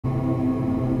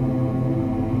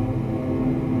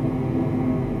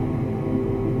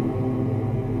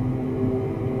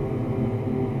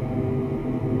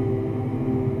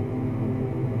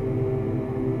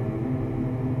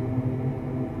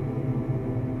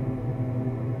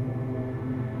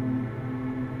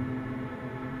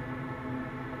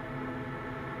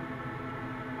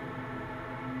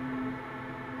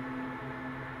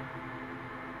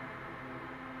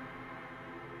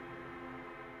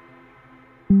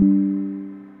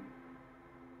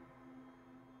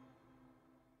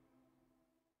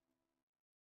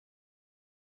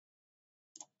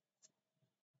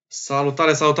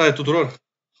Salutare, salutare tuturor!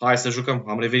 Hai să jucăm,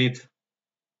 am revenit.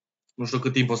 Nu știu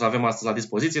cât timp o să avem astăzi la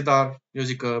dispoziție, dar eu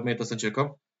zic că merită să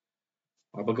încercăm.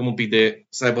 Mai băgăm un pic de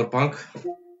Cyberpunk.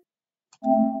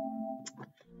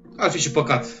 Ar fi și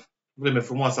păcat. Vreme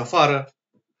frumoasă afară.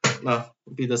 Da,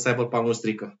 un pic de Cyberpunk nu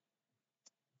strică.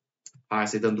 Hai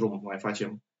să-i dăm drumul,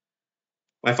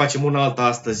 mai facem una alta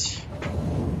astăzi.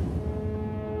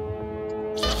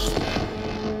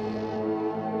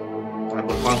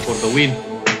 Cyberpunk for the win.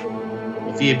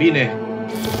 O fie bine.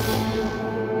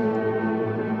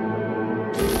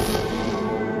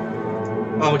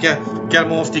 Mamă, chiar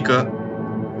mă oftică.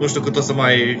 Nu știu cât o să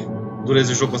mai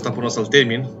dureze jocul ăsta până o să-l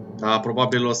termin. Dar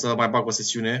probabil o să mai bag o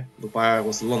sesiune. După aia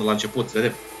o să-l luăm de la început,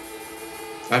 vedem.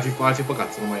 Ar fi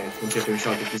păcat să nu mai începem și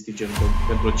alte chestii gen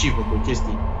pentru achievement, cu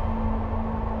chestii.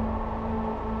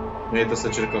 Merită să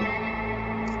încercăm.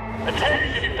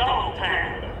 Attention, Dogtown!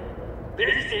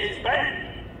 This is Bank!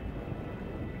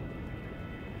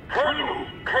 Colonel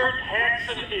Kurt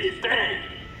Hansen is dead!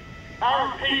 I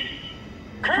repeat,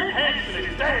 Kurt Hansen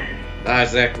is dead! Da,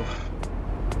 Zecu.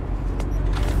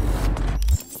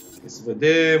 Să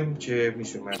vedem ce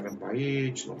misiuni mai avem pe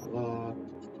aici. L-am luat.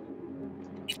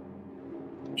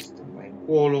 Stăm mai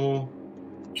încolo.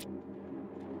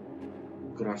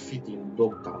 Graffiti în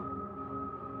Dogtown.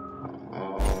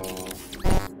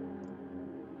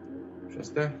 Și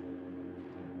astea?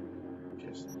 Ce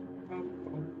astea?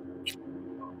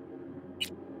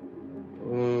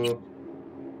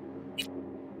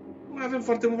 Mai avem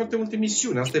foarte multe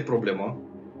misiuni, asta e problema.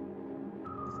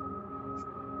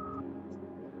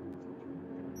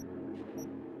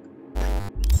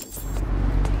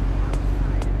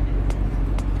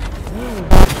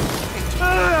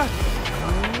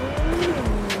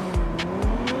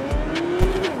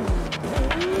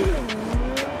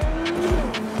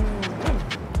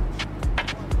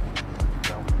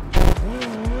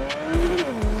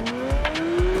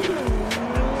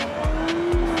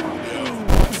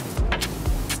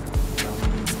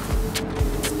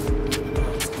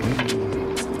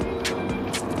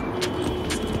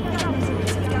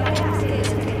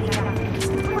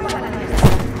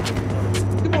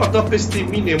 A dat peste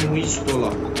mine muistul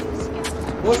ăla.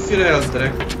 O fi real,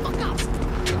 dracu.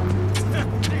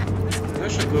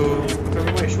 Așa că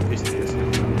nu mai e și o chestie asta.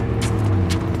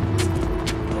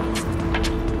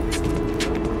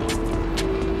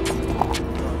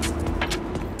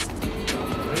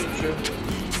 Aici.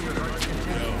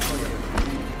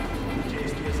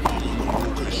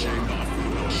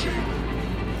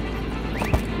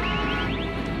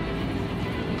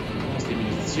 Asta e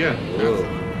milițian.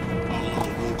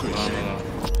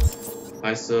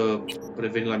 Hai să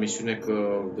revenim la misiune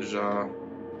că deja...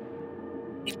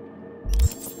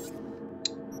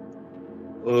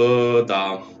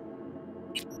 Da.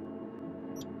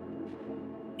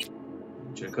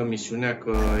 Încercăm misiunea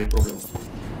că e problemă.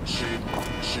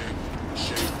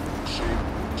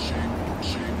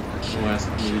 Nu mai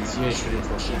sunt miliție și nu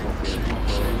fac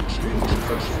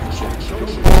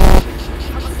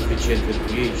suficient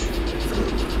pentru ei.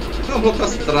 Am blocat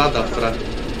strada, frate.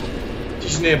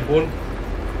 Ești nebun?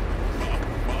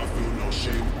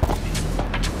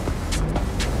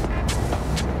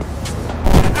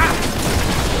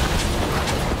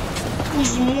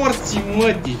 Pus morții,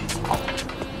 mătii!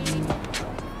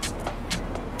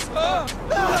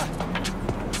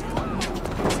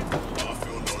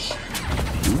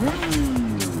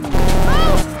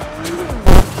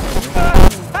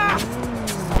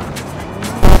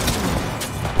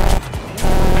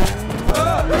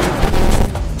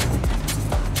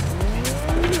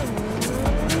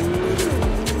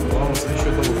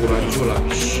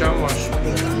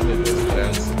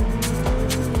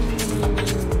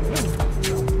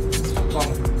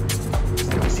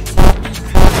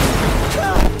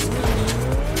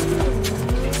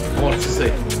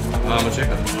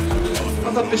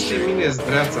 A dat peste mine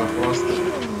zdreața proastă.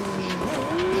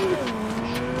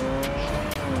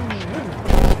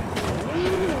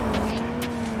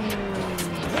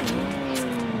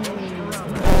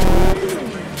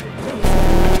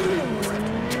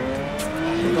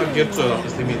 A dat gherțul ăla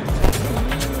peste mine.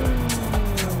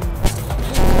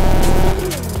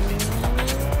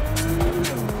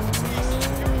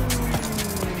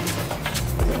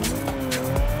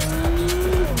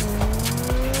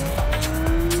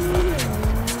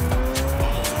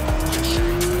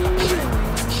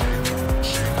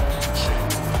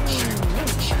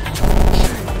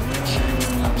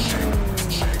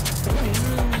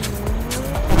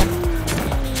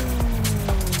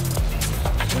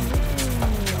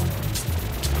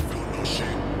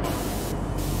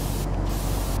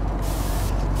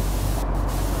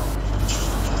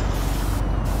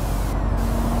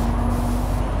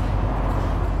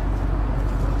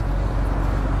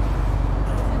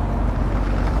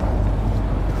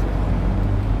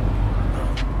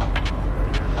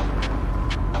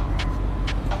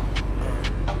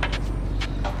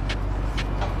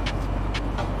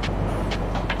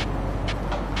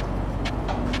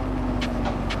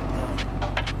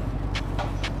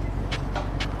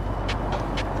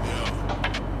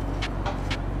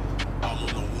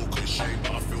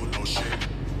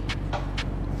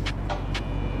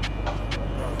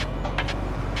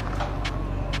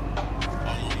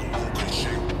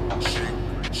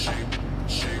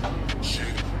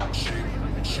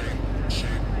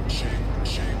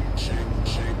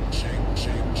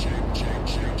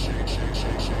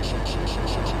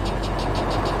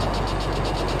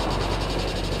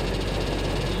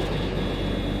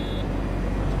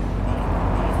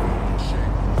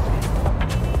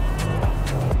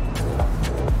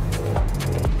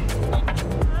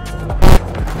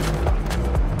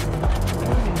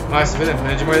 Hai să vedem,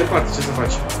 mergem mai departe, ce să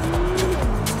faci?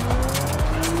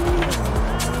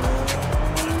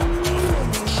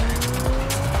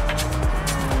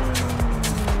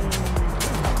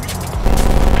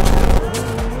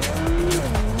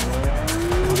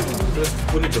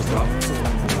 Bunitul ăsta.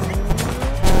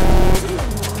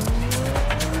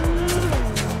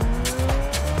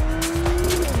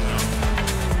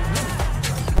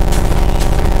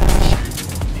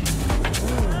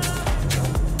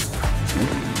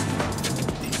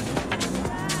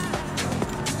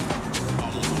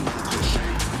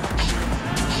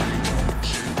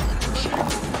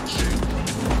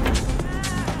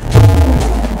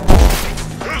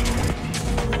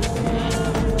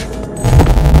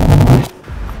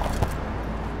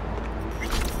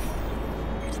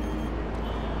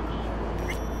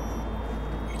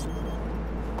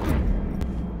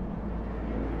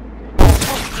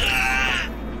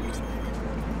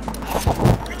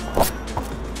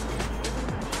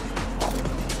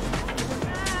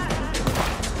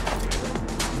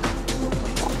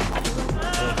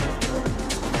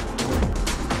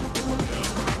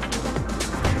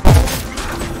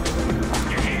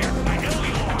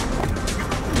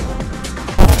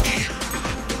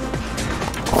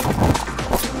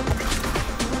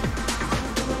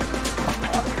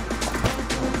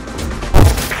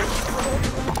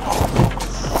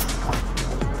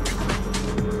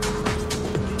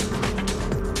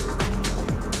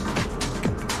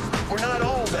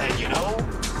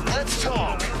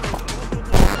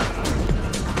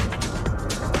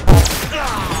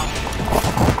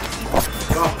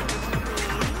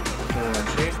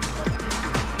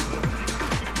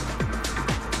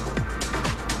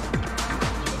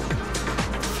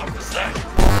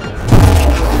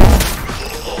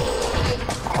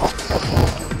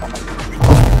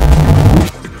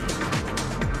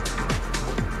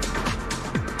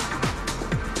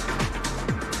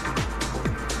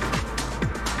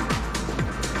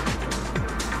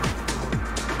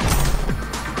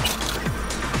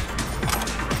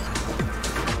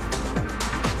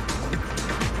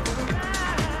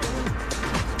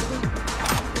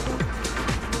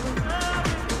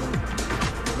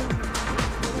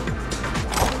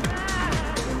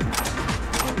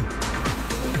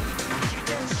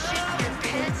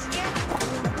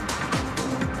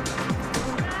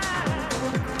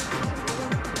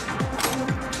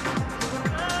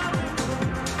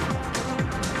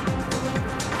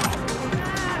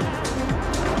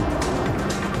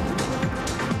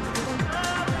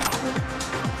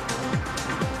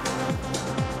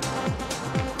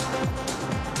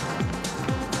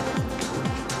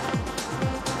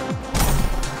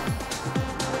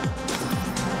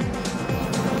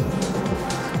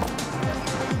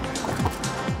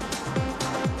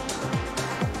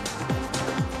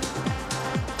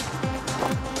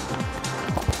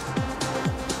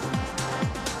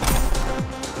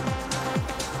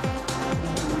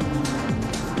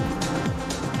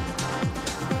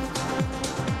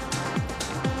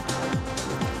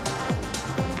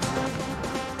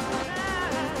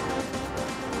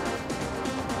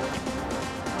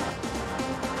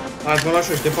 Ați mă luat și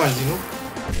niște bani, nu?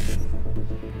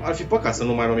 Ar fi păcat să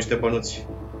nu mai luăm niște bănuți.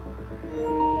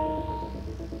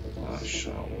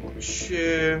 Așa,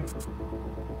 ce...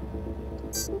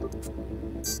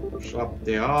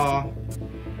 7A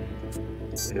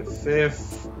FF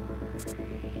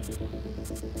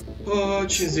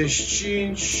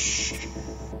 55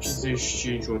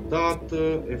 55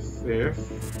 odată FF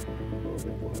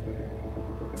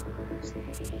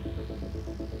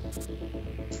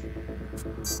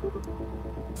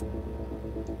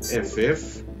FF.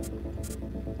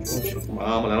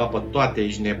 Mamă, le-am luat pe toate,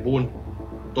 ești nebun.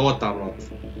 Tot am luat.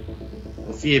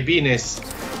 O fie bine. Și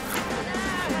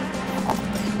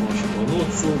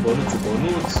bănuțul,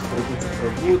 bănuț,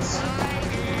 frăguț.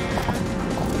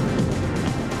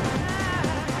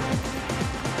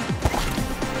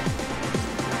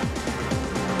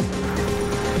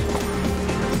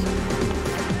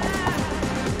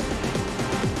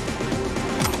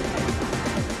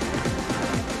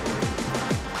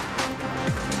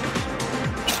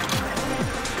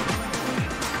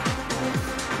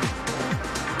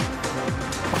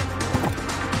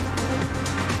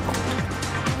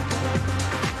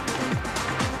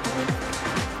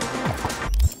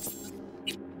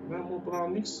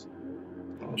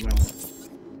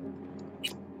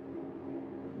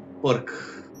 Pârc.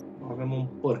 Avem un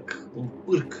pârc. Un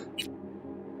pârc.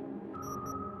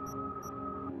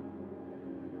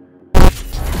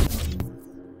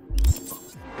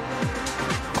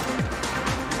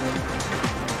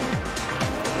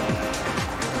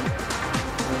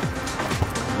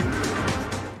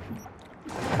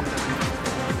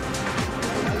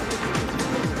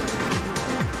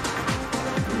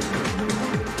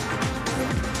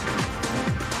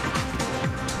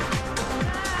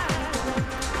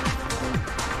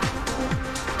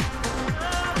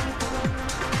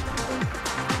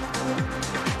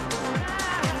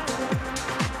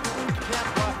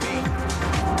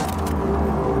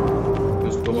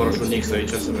 orașul Nix aici,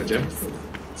 să vedem.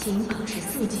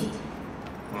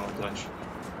 Mamă, dragi.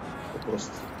 E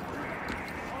prost.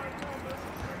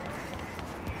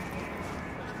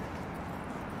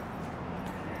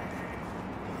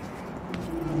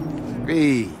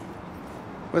 Hey,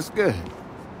 what's good?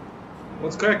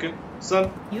 What's cracking, son?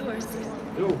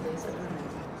 Yo.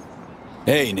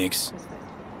 Hey, Nix.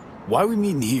 Why are we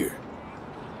meeting here?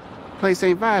 Place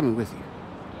ain't vibing with you.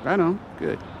 Right on,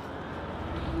 good.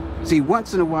 See,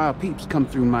 once in a while, peeps come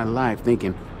through my life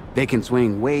thinking they can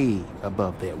swing way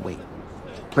above their weight.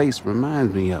 Place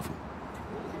reminds me of them.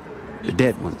 The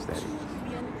dead ones, that is.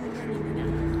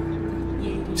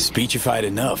 Speechified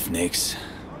enough, Nix.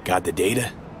 Got the data?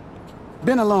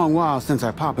 Been a long while since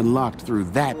I pop and locked through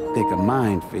that thick a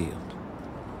minefield.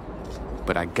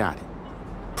 But I got it.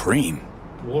 Preem.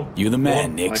 You the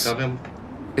man, Nix.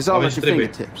 It's all at your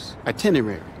fingertips.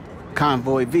 Itinerary,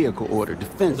 convoy vehicle order,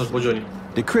 defense,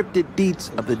 decrypted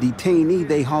deets of the detainee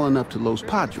they hauling up to Los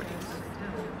Padres.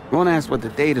 Won't ask what the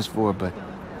data's for, but...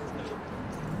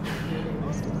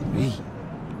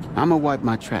 I'ma wipe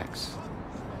my tracks.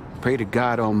 Pray to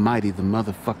God Almighty the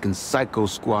motherfucking Psycho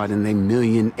Squad and they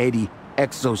million Eddie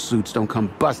exosuits don't come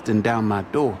busting down my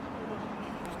door.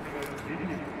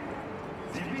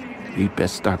 You'd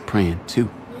best start praying too.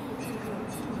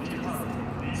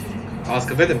 Asta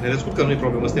că vedem, ne descurcăm, nu-i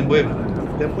problemă, suntem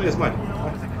băieți mari.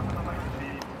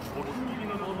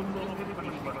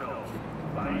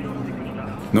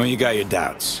 No, you got your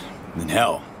doubts. Then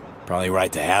hell, probably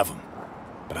right to have them.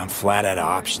 But I'm flat out of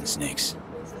options, Nix.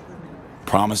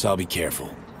 Promise I'll be careful.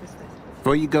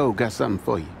 Before you go, got something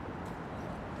for you.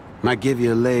 Might give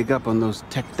you a leg up on those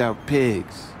teched out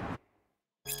pigs.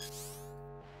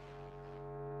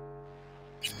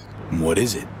 What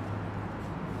is it?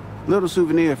 Little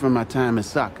souvenir from my time at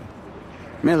soccer.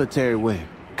 Military wear,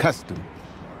 custom,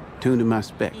 tuned to my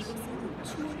specs.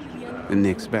 The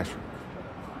Nick special.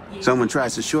 Someone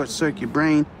tries to short-circuit your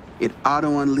brain, it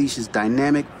auto-unleashes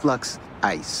dynamic flux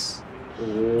ice.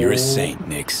 You're a saint,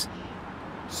 Nix.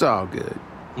 It's all good.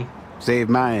 Saved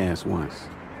my ass once.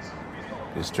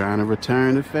 Just trying to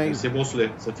return the favor.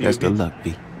 Best of luck,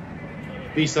 V.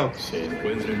 Peace out. Se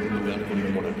encuentra en un lugar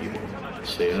conmemorativo.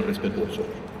 Sea respetuoso.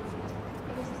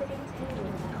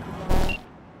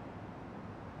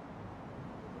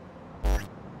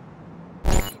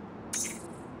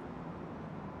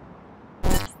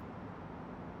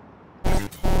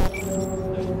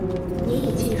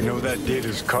 You know that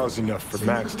data's cause enough for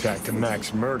Max Tack to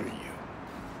max murder you.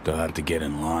 They'll have to get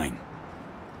in line.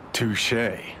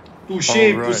 Touché.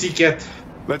 Touché, pussycat.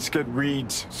 Let's get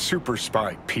Reed's super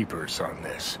spy peepers on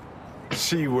this.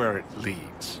 See where it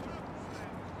leads.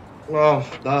 Wow,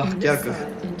 da, chiar că...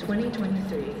 In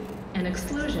 2023, an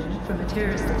explosion from a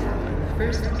terrorist attack on the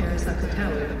first Arasaka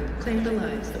Tower claimed the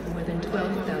lives of more than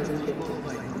 12,000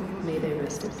 victims. May they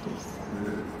rest in peace.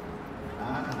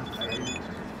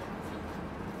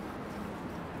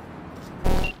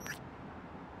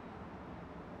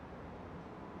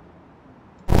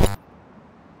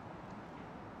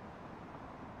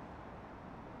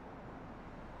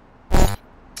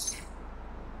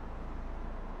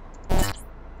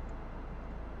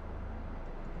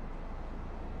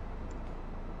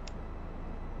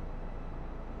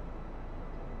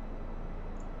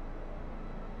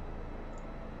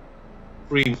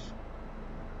 Preem.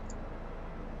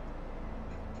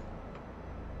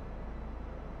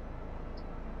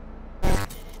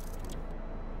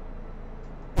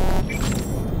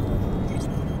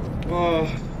 Oh.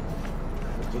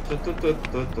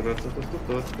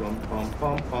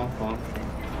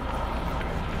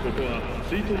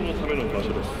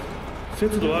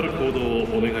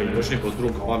 Și pe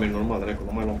drum ca oameni normali, recu,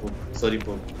 nu mai luăm pe sări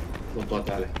pe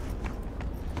toate alea.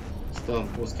 Stăm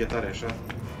cu schetare așa.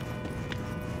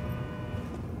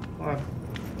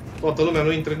 Toată lumea,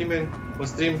 nu intră nimeni pe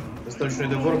stream, stăm și noi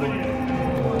de vorbă.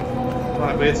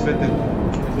 Hai băieți, fete,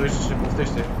 cine dorește și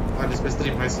poftește, haideți pe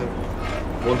stream, hai să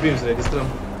vorbim, să ne distrăm.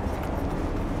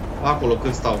 Acolo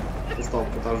cât stau,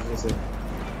 cât ajung să...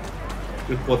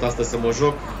 Cât pot astăzi să mă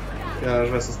joc, chiar aș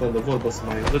vrea să stăm de vorbă, să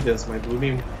mai râdem, să mai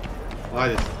glumim.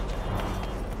 Haideți!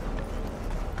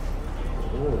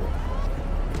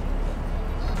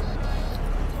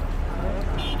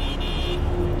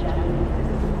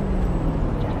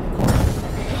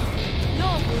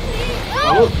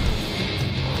 Salut!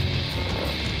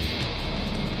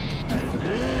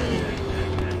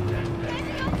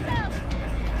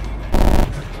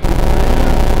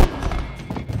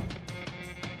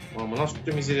 Mamă, n-am știut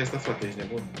eu mizeria asta, frate, ești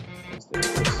nebun. Asta e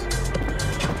frumos.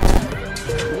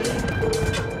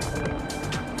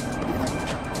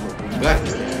 Gata,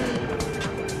 este.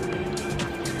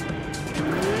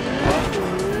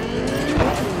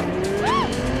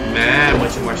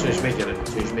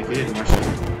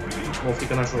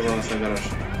 ăsta în garaj.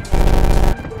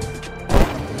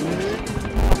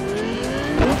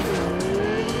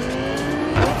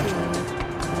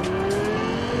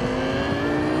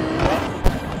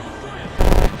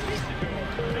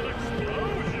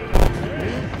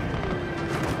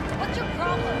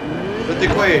 Dă-te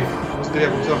cu aia, nu speria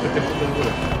cum ți-o că te fut în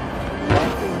gură.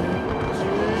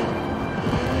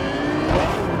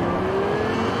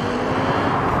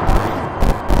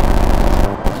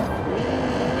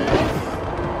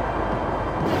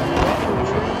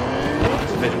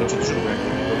 Să mergem încet și nu mai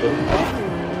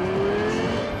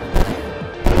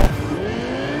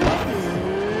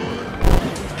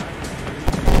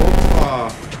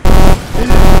Opa!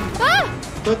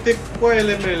 Dă-te cu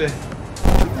aele mele!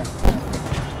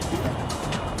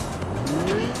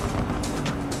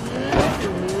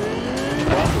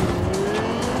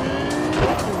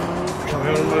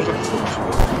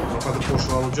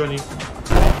 Johnny,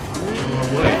 nu mă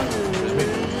burai, deci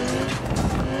bine.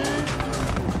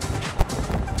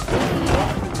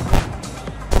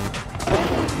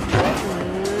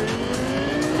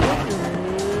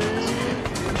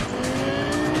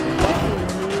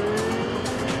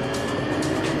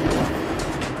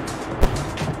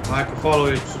 Hai cu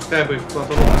follow-uri, subscribe-uri cu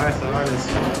toată lumea,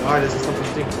 haideți să stăm pe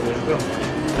stream, să ne jucăm,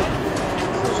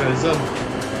 să socializăm,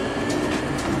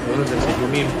 să râdem, să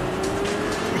glumim.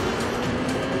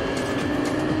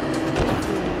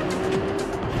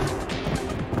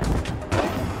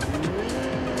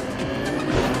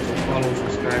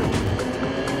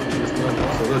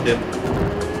 Să râdem,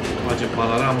 facem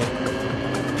panoramă.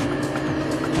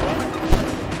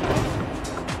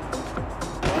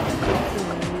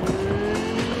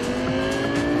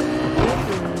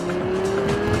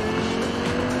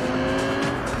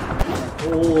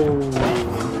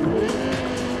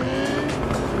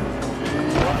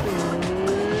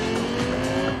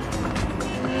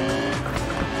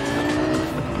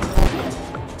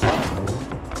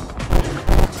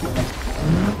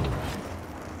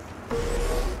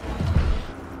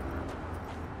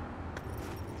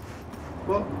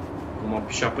 Bă, cum am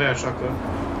pișat pe aia, așa că...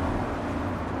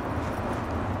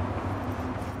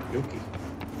 E ok.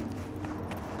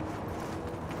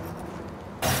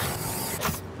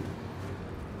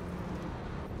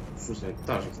 Sus la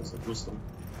etaj, asta s-a dus în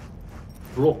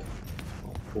bloc.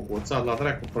 Pocoțat la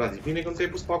dracu, frate. Bine când ți-ai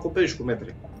pus pe acoperiș cu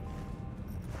metri.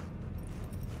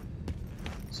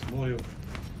 Să mor eu.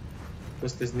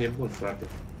 Ăsta-s nebun, frate.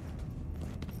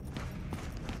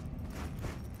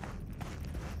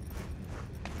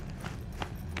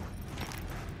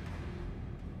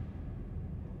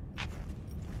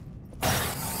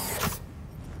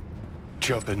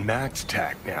 Jumping max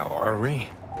tack now, are we?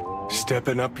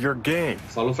 Stepping up your game.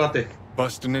 Salut, frate.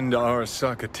 Busting into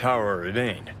Arasaka Tower, it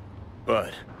ain't.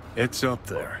 But it's up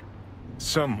there.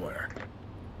 Somewhere.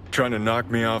 Trying to knock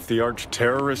me off the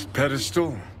arch-terrorist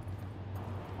pedestal?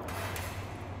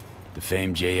 The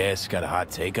famed JS got a hot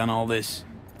take on all this?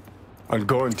 On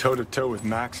going toe-to-toe with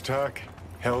Max Tack?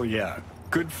 Hell yeah.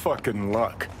 Good fucking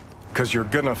luck. 'Cause you're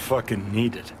gonna fucking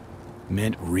need it.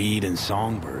 Mint Reed and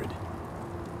Songbird.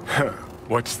 Huh.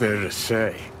 What's there to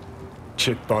say?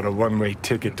 Chick bought a one-way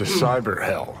ticket to cyber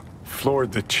hell,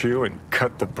 floored the chew and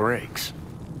cut the brakes.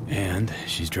 And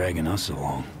she's dragging us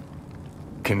along.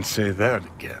 Can say that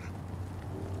again.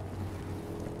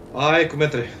 Hai cu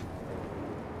metre.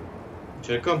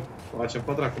 Încercăm. Facem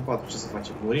pe dracu 4. Ce să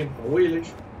facem? Murim pe oile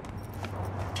și...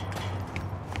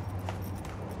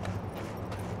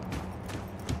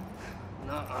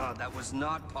 Nuh-uh, that was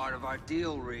not part of our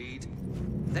deal, Reed.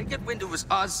 They get wind it was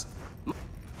us.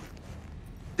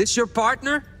 This your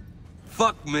partner?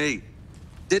 Fuck me.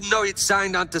 Didn't know you'd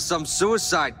signed onto some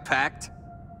suicide pact.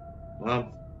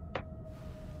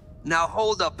 Now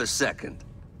hold up a second.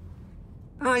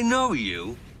 I know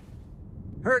you.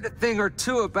 Heard a thing or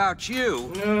two about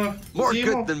you. More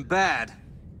good than bad.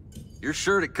 You're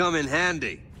sure to come in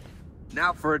handy.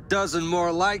 Now for a dozen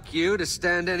more like you to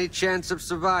stand any chance of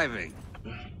surviving.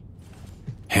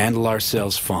 Handle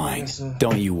ourselves fine.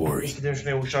 Don't you worry.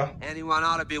 Anyone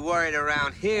ought to be worried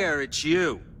around here, it's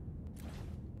you.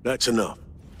 That's enough.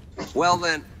 Well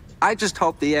then, I just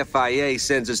hope the FIA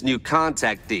sends us new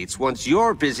contact deets once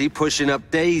you're busy pushing up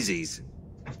daisies.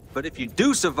 But if you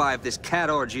do survive this cat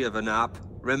orgy of an op,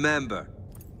 remember,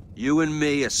 you and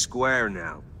me are square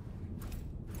now.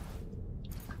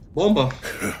 Bomba.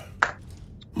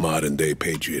 Modern day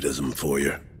patriotism for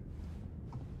you.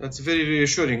 That's very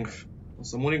reassuring. O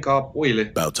să murim ca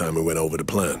oile. About time we went over the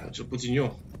plan. Cel puțin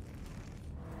eu.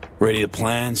 Ready to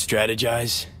plan,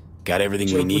 strategize? Got everything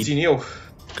we Cel need? puțin eu.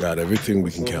 Got everything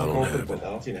we can count on having. Da,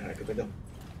 în fine, hai că vedem.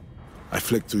 I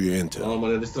flicked through your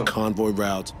intel. Convoy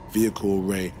routes, vehicle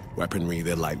array, weaponry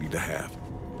they're likely to have.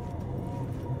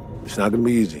 It's not gonna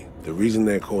be easy. The reason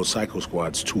they're called Psycho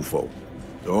Squad's twofold.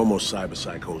 They're almost cyber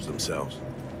psychos themselves.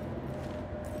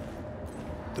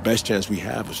 The best chance we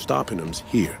have of stopping them's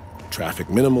here. Traffic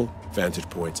minimal, vantage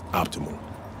points optimal.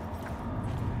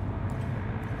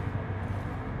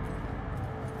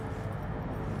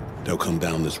 They'll come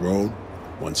down this road.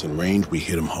 Once in range, we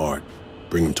hit them hard.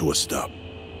 Bring them to a stop.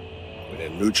 We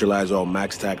then neutralize all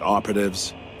MaxTac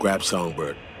operatives, grab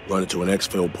Songbird, run it to an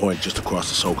exfil point just across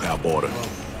the SoCal border.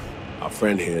 Our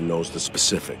friend here knows the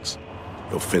specifics.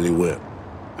 He'll fill you in.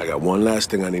 I got one last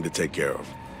thing I need to take care of.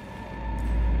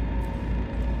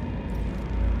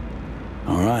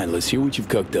 All right, let's hear what you've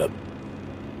cooked up.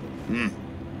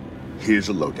 Here's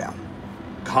a lowdown.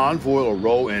 Convoy will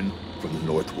roll in from the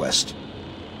northwest.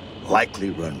 Likely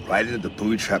run right into the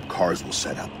booby trap cars we'll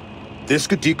set up. This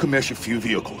could decommission a few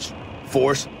vehicles,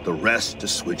 force the rest to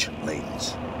switch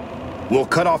lanes. We'll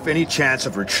cut off any chance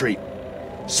of retreat,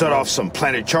 set off some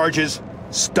planted charges,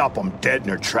 stop them dead in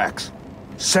their tracks.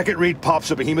 Second Reed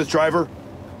pops a behemoth driver,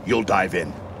 you'll dive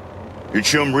in. Your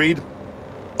chum Reed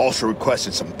also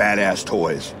requested some badass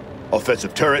toys.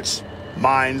 Offensive turrets,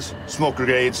 mines, smoke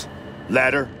grenades,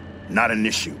 ladder, not an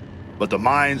issue. But the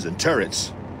mines and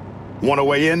turrets, want to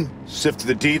weigh in, sift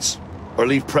through the deets, or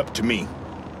leave prep to me?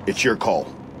 It's your call.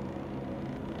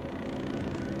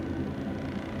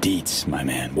 Deets, my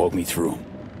man. Walk me through 'em.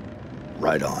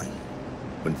 Right on.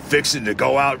 When fixing to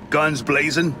go out guns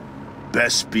blazing,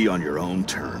 best be on your own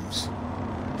terms.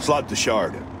 Slot the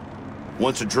shard.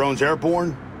 Once the drone's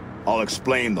airborne, I'll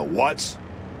explain the whats,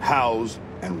 hows,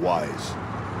 and whys.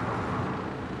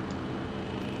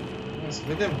 Să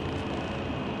vedem.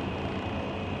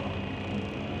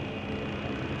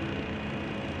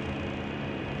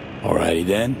 Alrighty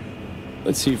then.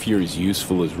 Let's see if you're as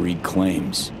useful as Reed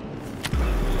claims.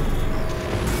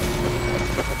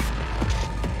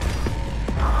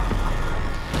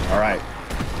 All right.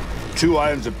 2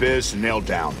 items of biz to nail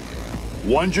down.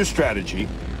 One's your strategy.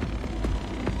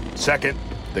 Second,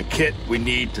 the kit we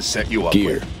need to set you up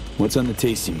Gear. with. What's on the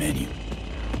tasting menu?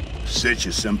 Sitch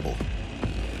is simple.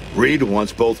 Reed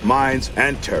wants both mines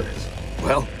and turrets.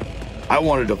 Well, I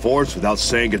want a divorce without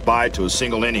saying goodbye to a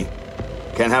single innie.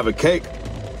 Can't have a cake,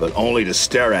 but only to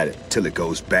stare at it till it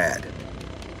goes bad.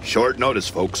 Short notice,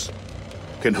 folks.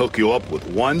 Can hook you up with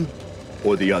one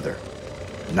or the other,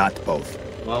 not both.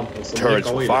 Turrets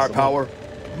for firepower,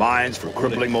 mines for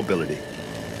crippling mobility.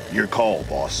 Your call,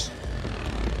 boss.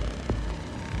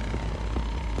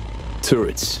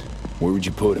 Turrets. Where would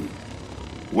you put them?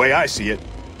 Way I see it,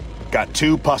 got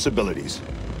 2 possibilities.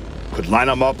 Could line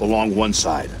them up along one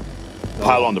side.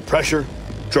 Pile on the pressure,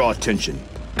 draw attention.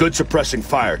 Good suppressing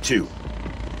fire, too.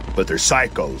 But they're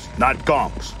psychos, not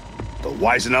gonks. They'll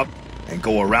wisen up and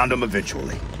go around them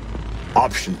eventually.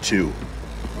 Option 2.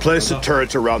 Place the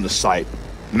turrets around the site.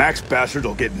 Max bastards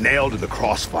will get nailed in the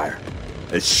crossfire.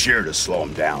 It's sure to slow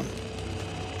them down.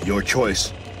 Your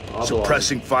choice.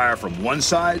 Suppressing fire from one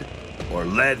side, or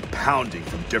lead pounding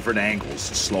from different angles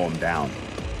to slow them down.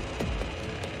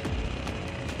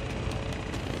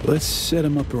 Let's set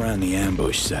them up around the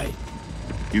ambush site.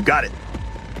 You got it.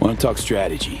 Want to talk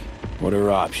strategy? What are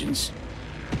our options?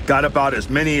 Got about as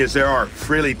many as there are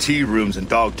Freely tea rooms in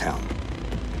Dogtown.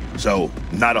 So,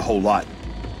 not a whole lot.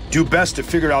 Do best to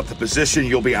figure out the position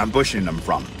you'll be ambushing them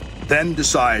from. Then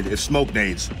decide if smoke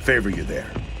nades favor you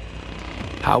there.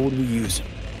 How would we use them?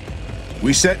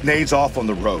 We set nades off on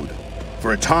the road.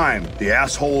 For a time, the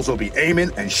assholes will be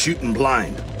aiming and shooting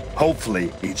blind.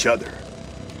 Hopefully, each other.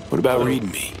 What about Reed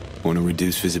and me? Want to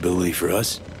reduce visibility for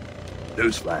us?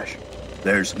 Newsflash.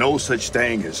 There's no such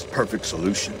thing as perfect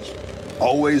solutions.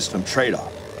 Always some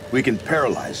trade-off. We can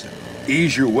paralyze them,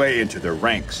 ease your way into their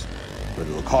ranks, but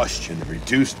it'll cost you the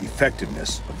reduced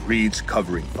effectiveness of Reed's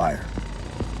covering fire.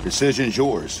 Decision's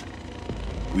yours.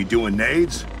 We doing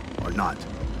nades or not?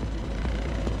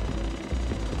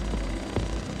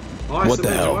 What the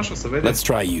hell? Let's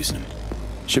try using them.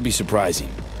 Should be surprising.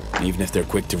 Even if they're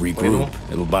quick to regroup,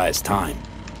 it'll buy us time.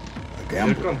 A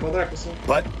gamble.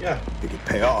 But it could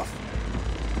pay off.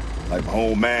 Like my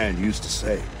old man used to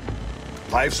say,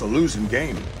 life's a losing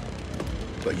game,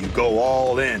 but you go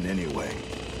all in anyway.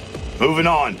 Moving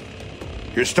on.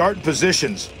 You're starting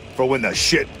positions for when the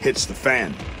shit hits the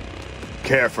fan.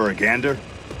 Care for a gander?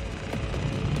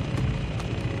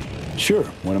 Sure,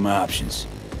 what are my options?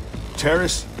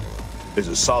 Terrace is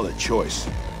a solid choice.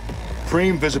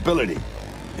 Prime visibility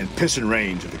and pissing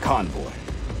range of the convoy.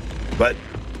 But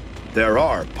there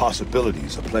are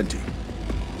possibilities aplenty.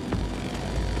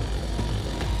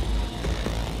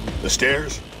 The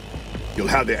stairs? you'll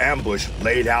have the ambush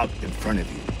laid out in front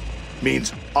of you.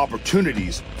 Means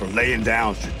opportunities for laying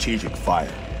down strategic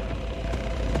fire.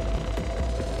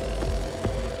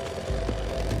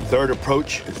 Third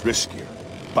approach is riskier.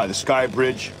 By the sky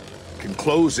bridge, can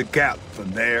close the gap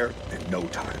from there in no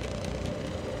time.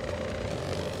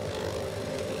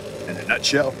 In a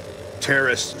nutshell,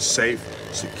 terrorists' safe,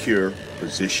 secure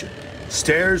position.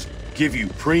 Stairs give you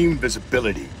prime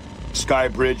visibility. Sky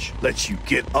bridge lets you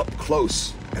get up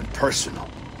close and personal,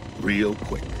 real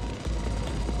quick.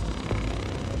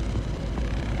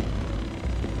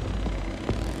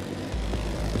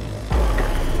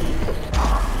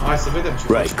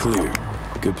 Right, clear.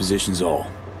 Good positions all.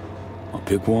 I'll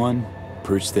pick one,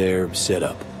 perch there, set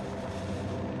up.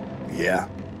 Yeah,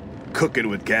 cooking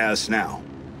with gas now.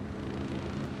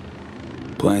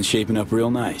 Plan's shaping up real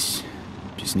nice.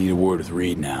 Just need a word with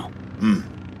Reed now.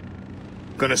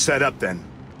 Gonna set up then,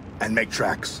 and make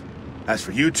tracks. As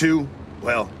for you two,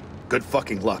 well, good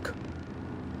fucking luck.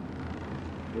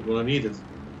 We're gonna need it.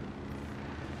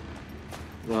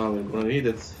 Wow, we're gonna need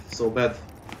it so bad.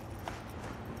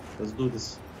 Let's do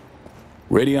this.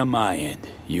 Ready on my end.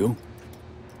 You?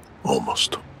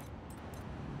 Almost.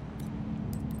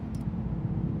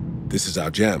 This is our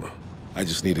jammer. I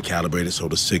just need to calibrate it so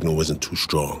the signal isn't too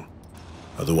strong.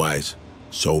 Otherwise,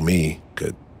 So Me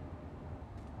could...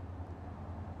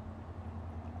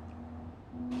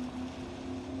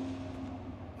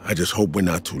 I just hope we're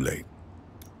not too late.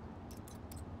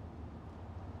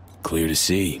 Clear to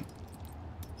see.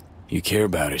 You care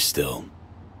about her still.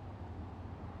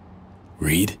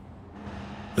 Reed?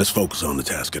 Let's focus on the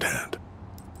task at hand.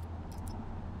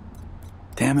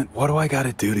 Damn it, what do I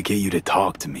gotta do to get you to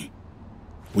talk to me?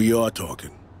 We are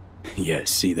talking. Yeah,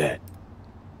 see that.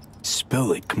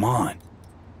 Spill it, come on.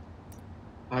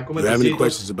 Do you have any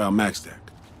questions about MaxTac?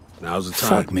 Now's the time.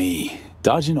 Fuck me.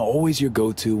 Dodging always your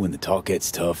go-to when the talk gets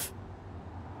tough.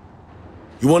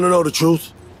 You want to know the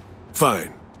truth?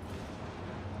 Fine.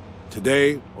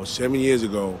 Today, or 7 years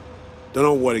ago, don't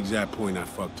know what exact point I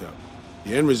fucked up.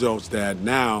 The end result's that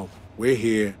now we're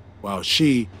here while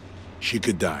she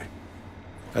could die.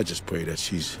 I just pray that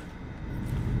she's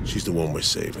the one we're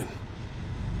saving.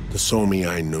 The Somi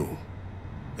I knew,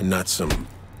 and not some...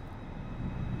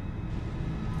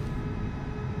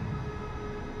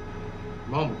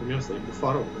 Mamă, cum e ăsta? E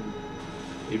bufa rău.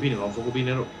 E bine, l-am făcut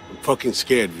bine rău. I'm fucking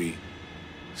scared, V.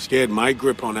 Scared my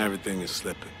grip on everything is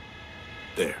slipping.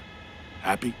 There.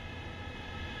 Happy?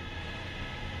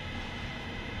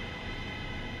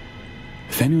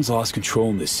 If anyone's lost control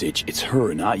in this sitch, it's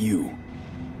her, not you.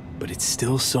 But it's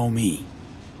still Somi.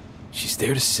 She's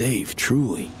there to save,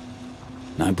 truly.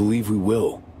 And I believe we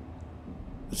will.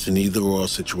 It's an either-or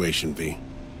situation, V.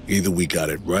 Either we got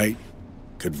it right,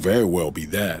 could very well be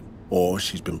that, or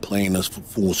she's been playing us for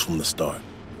fools from the start.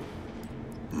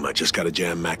 I just gotta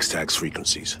jam MaxTac's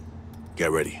frequencies.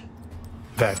 Get ready.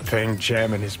 That thing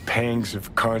jamming his pangs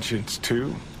of conscience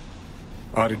too?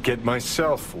 Ought to get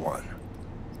myself one.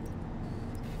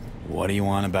 What do you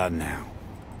want about now?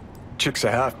 Chick's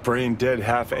a half brain-dead,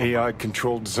 half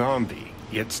AI-controlled zombie,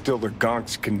 yet still the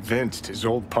gonk's convinced his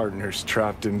old partner's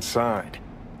trapped inside.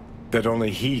 That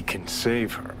only he can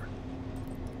save her.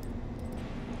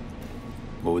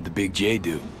 What would the Big J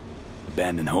do?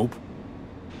 Abandon hope?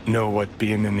 Know what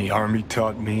being in the army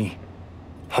taught me?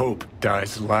 Hope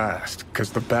dies last,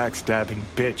 cause the backstabbing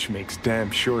bitch makes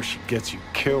damn sure she gets you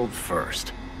killed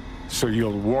first. So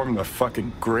you'll warm the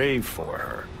fucking grave for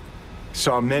her.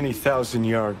 Saw many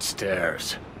thousand-yard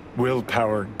stares.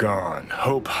 Willpower gone,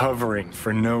 hope hovering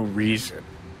for no reason.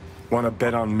 Wanna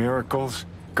bet on miracles?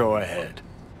 Go ahead.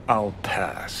 I'll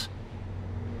pass.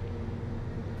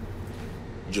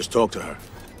 You just talked to her.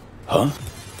 Huh?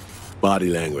 Body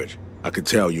language. I could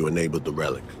tell you enabled the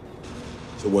relic.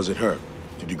 So was it her?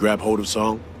 Did you grab hold of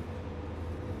Song?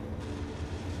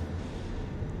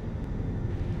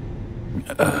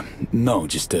 No,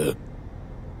 just a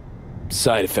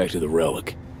side effect of the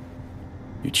relic.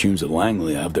 Your chums at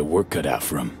Langley have their work cut out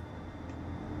for them.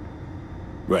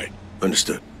 Right,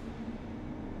 understood.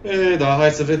 Da,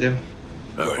 hai să vedem.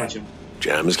 All right.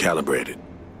 Jam is calibrated.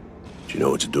 Do you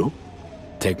know what to do?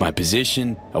 Take my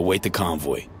position, await the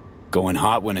convoy. Going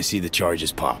hot when I see the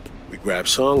charges pop. We grab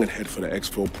Song and head for the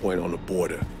exfil point on the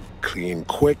border. Clean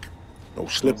quick, no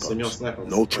slip-ups,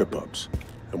 no trip-ups.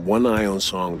 And one eye on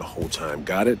Song the whole time,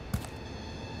 got it?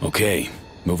 Okay,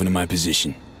 moving to my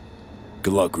position.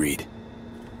 Good luck, Reed.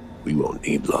 We won't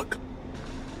need luck.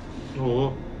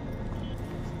 Oh.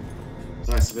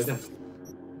 Hai să vedem.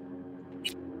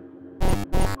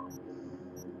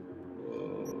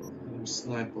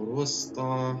 Sniperul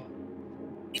ăsta.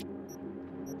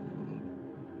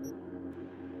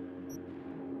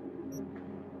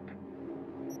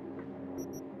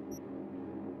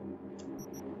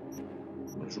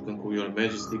 jucăm cu Your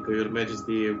Majesty, că Your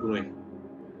Majesty e cu noi.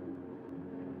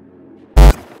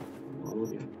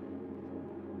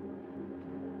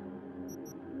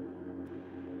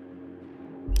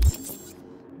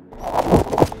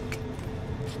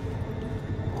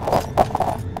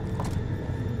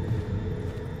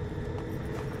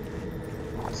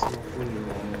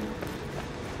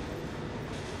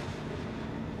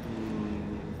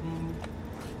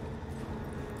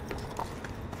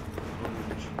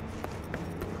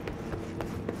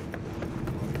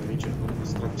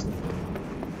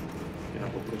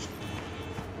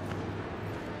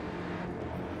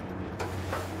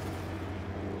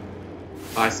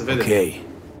 Hai să vedem. Ok,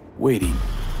 waiting.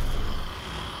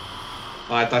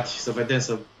 Hai, tati, să vedem,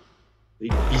 să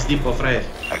îi pizdim pe fraieri.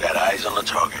 I got eyes on the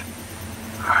target.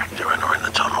 Alright, they're in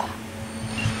the tunnel.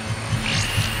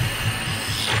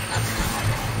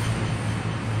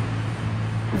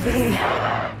 V.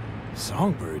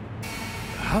 Songbird?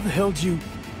 How the hell did you...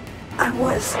 I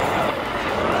was...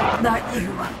 not you.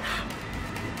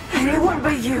 Anyone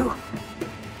but you.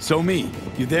 So me,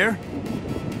 you there?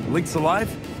 Link's alive?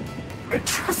 I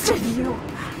trusted you.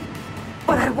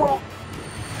 But I won't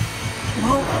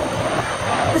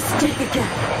mistake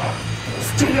again.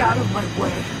 Stay out of my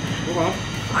way.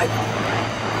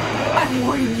 I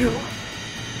warn you.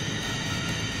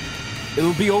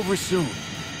 It'll be over soon.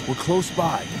 We're close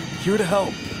by. Here to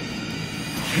help.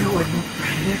 You wouldn't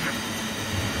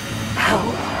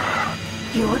help.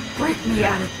 You would break me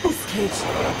out of this cage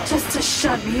just to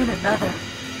shut me in another.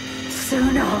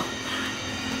 Soon I'll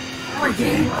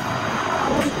regain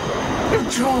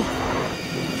control.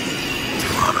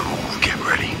 On the move, get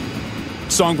ready.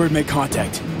 Songbird made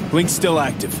contact. Link's still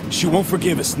active. She won't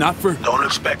forgive us, not for... Don't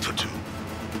expect her to.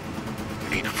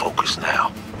 We need to focus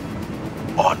now.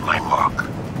 On my mark.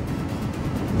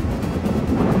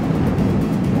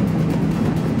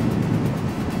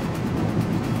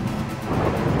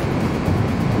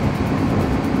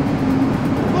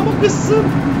 Mamă, că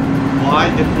sunt!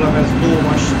 Hai de pula mea, două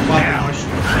mașini, patru mașini.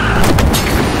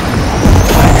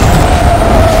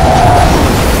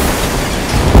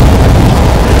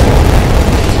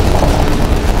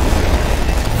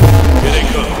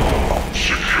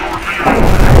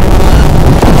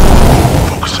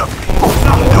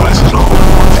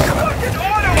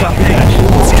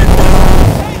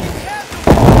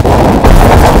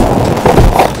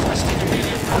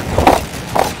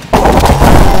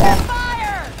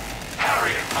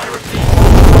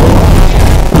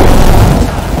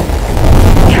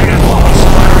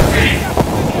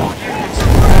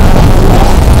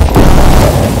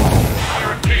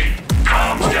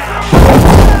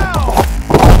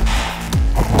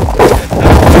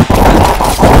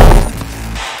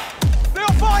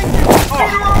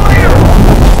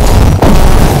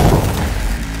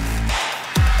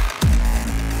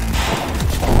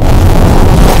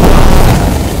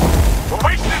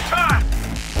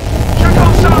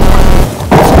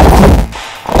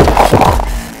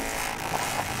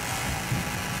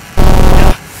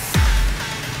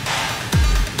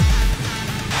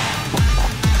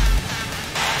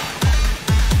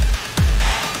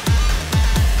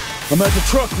 I'm at the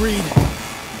truck, Reed.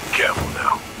 Careful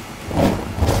now.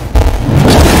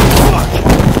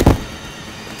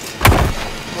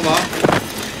 Olá.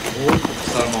 Oi,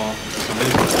 sarma.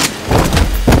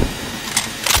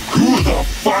 Who the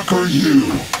fuck are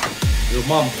you? Your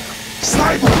mom.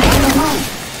 Sniper on the roof!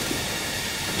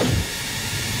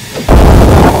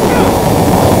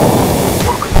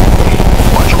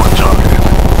 Watch one target.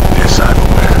 They're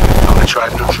cyberware. I'm gonna try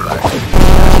to neutralize it.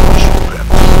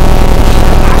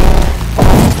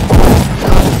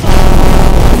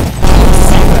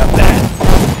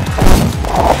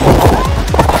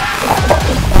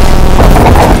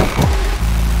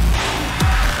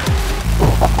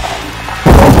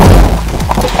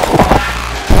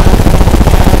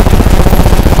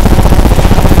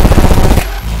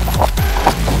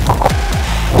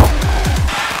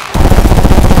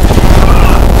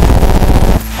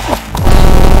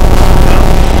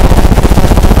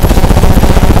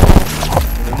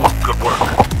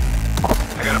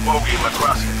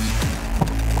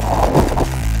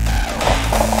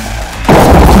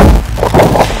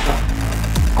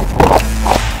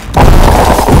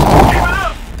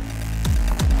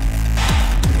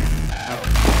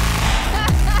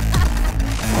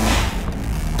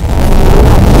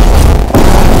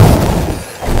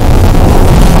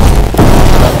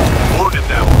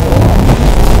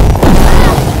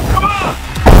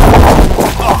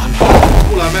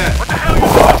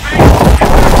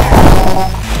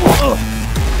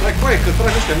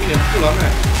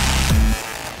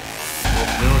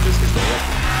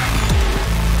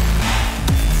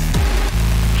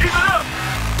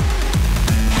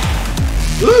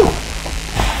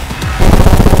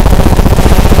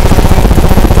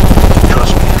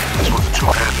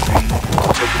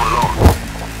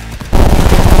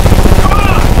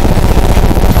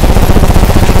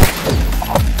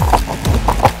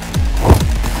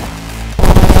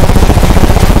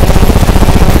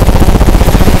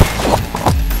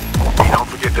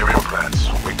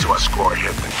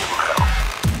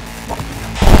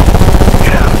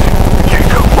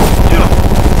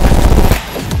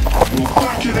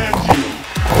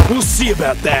 see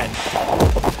about that.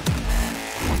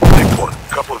 Nick one,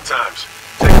 couple of times.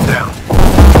 Take him down.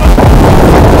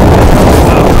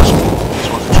 This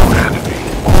one's a two-handed me.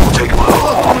 We'll take him out.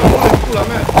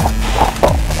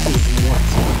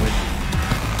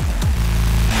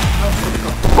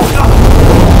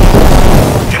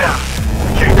 Get out.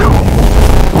 Can't go.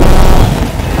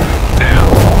 Now,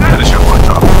 finish your foot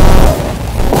up.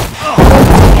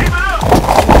 Keep it up.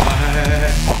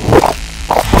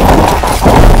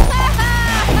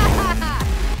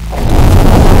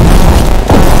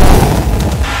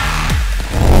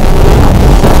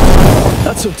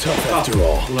 Not so tough after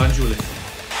all.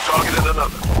 Targeted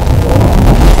another.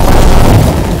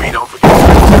 We don't forget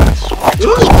that. Give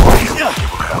him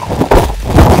hell.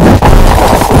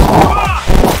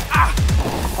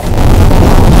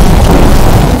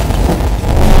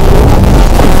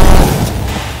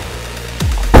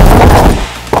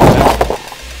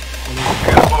 I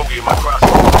got a bogey in my crossing.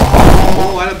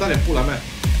 Oh, hai dato nel pula a me.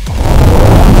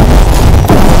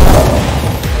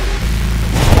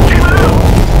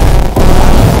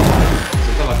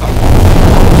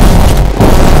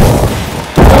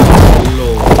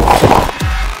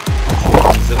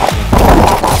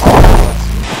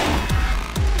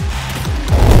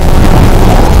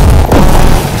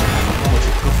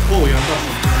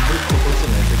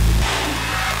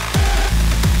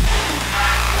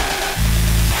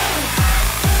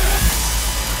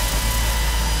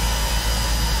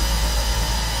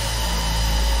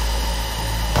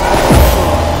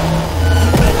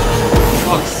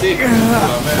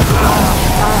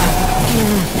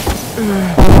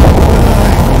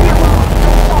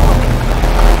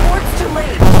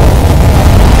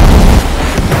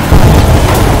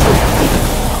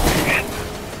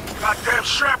 Goddamn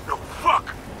shrapnel, fuck!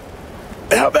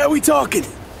 How about we talking?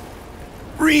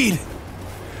 Reed!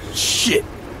 Shit!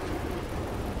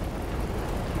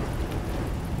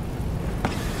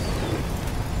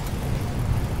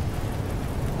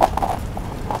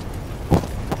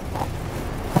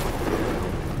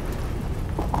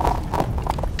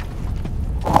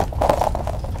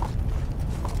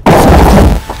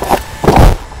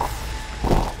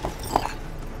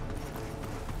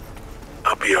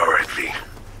 I'll be alright, V.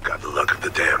 Got the luck of the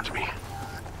damned me.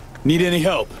 Need any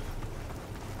help?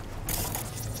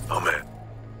 Oh, man.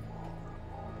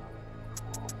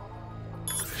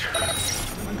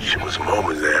 Shit was a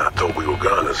moment there. I thought we were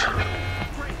goners.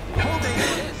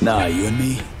 Nah, you and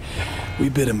me, we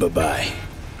bid him bye-bye.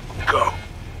 Go.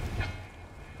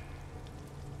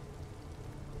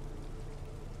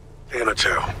 Ain't no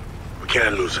tell. We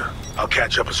can't lose her. I'll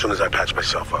catch up as soon as I patch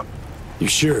myself up. You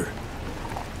sure?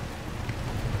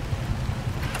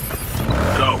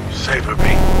 Go. Save her, V.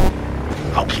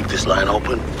 I'll keep this line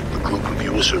open. Regroup with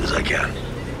you as soon as I can.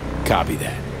 Copy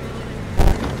that.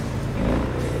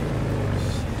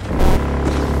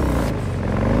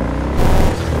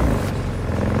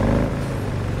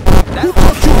 Who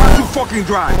taught you how to fucking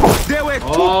drive? There were two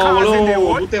cars in the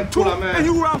wood, two, and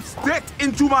you rammed straight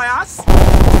into my ass?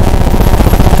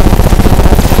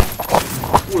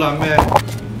 Pula mea.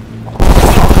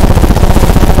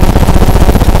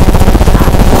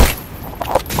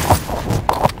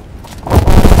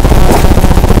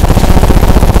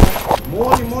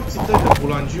 Mori morții tăi de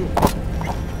bulangiu.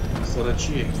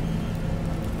 Sărăcie.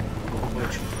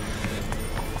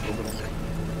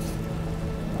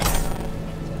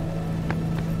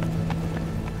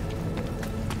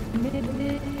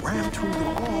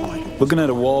 Looking at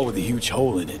a wall with a huge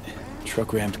hole in it.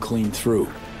 Truck rammed clean through.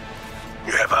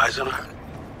 You have eyes on her?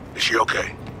 Is she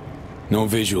okay? No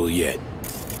visual yet.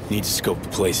 Need to scope the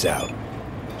place out.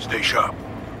 Stay sharp.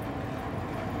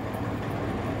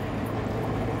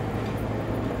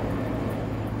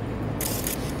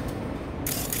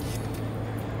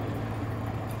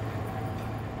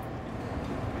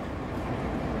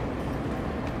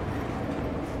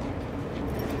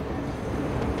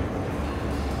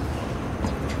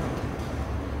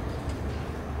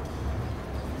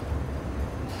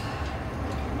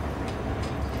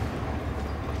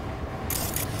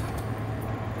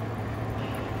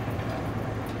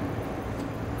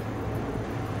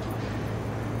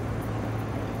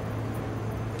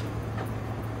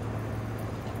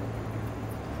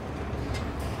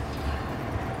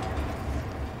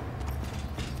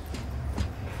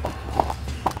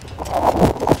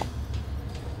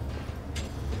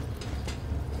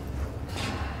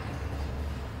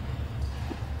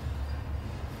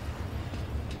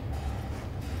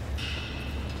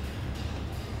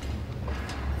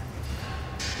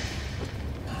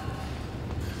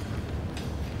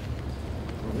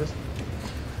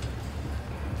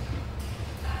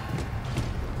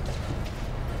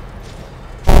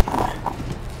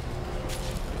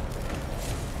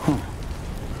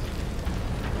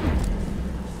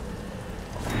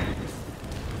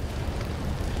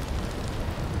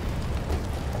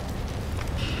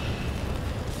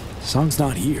 Song's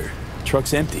not here.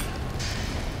 Truck's empty.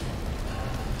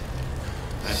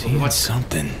 Seeing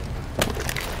something.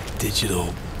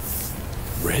 Digital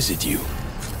residue.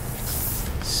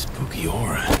 Spooky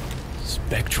aura.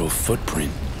 Spectral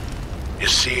footprint. You're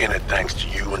seeing it thanks to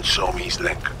you and Somi's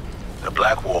link. The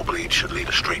black wall bleed should lead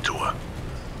us straight to her.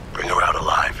 Bring her out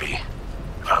alive, V.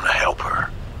 If I'm to help her,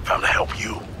 if I'm to help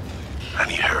you, I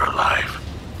need her alive.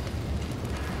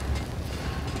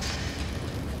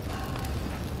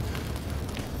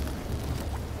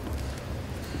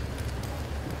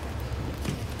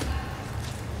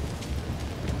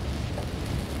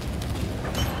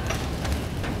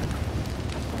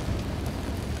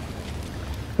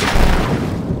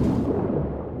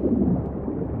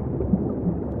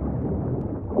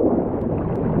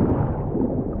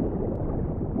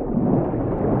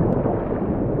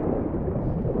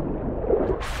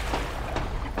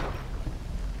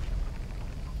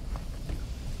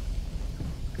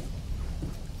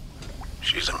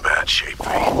 She's in bad shape,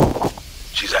 V.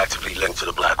 She's actively linked to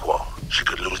the black wall. She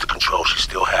could lose the control she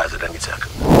still has at any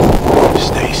second.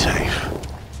 Stay safe.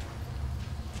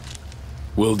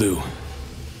 Will do.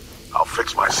 I'll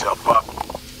fix myself up.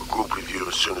 Regroup with you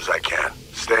as soon as I can.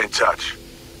 Stay in touch.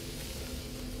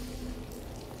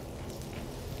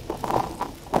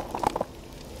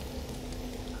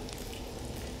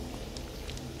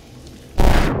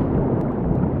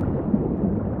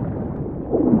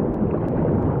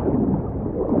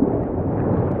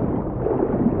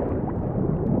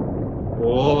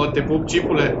 Te pup,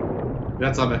 cipule!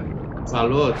 Viața mea!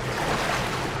 Salut!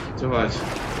 Ce faci?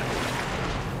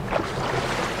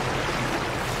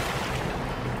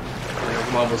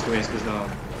 Acum am văzut cum i-ai scris, dar...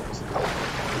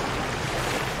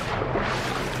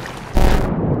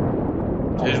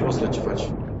 Ce ești, bossule? Ce faci?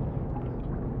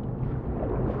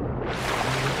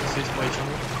 Să ieși pe aici, nu?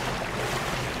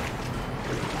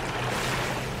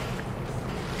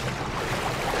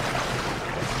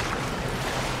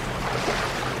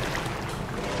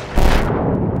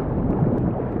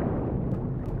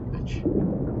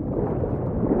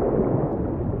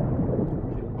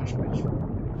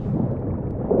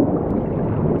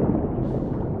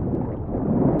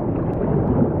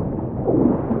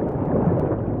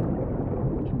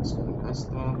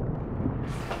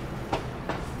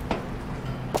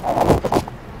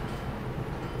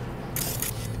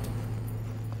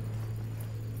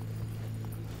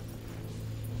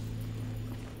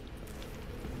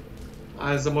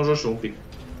 Hai să mă joc și un pic.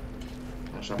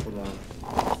 Așa până...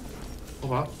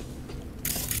 Opa.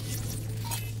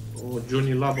 O,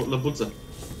 Johnny lăbuță.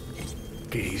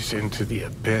 Gaze into the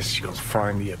abyss, you'll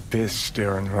find the abyss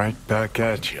staring right back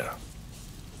at you.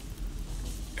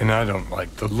 And I don't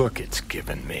like the look it's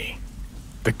given me.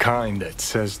 The kind that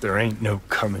says there ain't no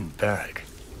coming back.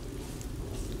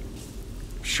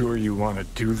 Sure you want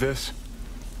to do this?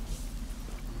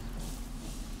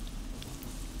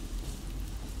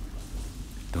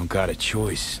 Don't got a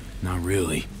choice. Not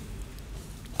really.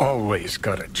 Always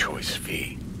got a choice,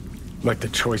 V. Like the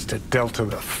choice to Delta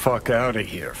the fuck out of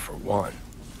here, for one.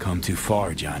 Come too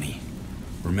far, Johnny.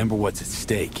 Remember what's at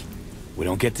stake. We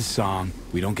don't get the song,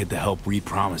 we don't get the help Reed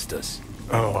promised us.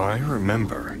 Oh, I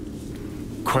remember.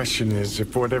 Question is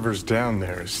if whatever's down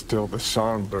there is still the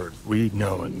songbird we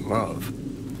know and love.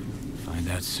 Find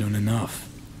out soon enough.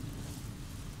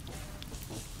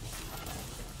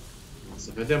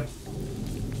 Să vedem.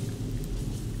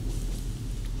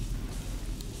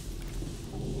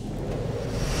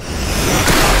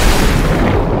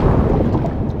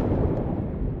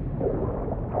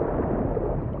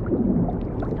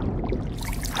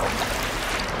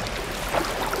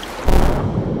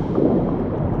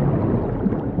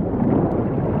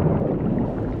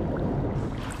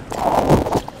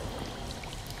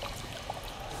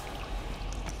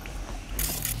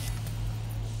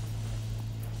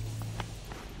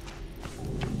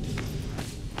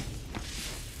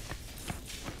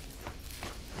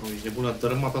 E bună,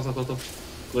 tărâmat asta toată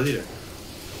clădirea.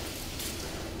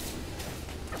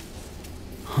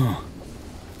 Huh.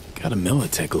 Got a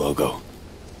Militech logo.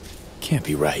 Can't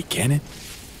be right, can it?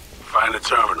 Find the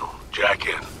terminal. Jack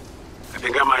in. I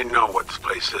think I might know what this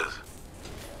place is.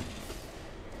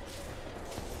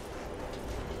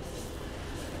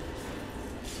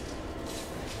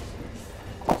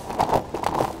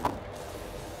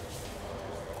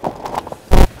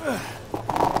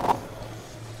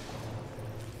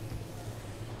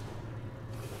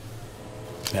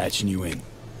 Patching you in.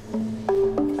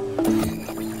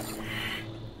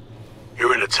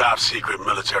 You're in a top-secret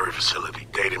military facility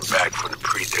dating back from the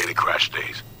pre-data crash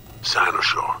days.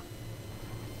 Sinosure.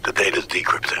 The data's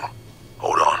decrypting.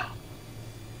 Hold on.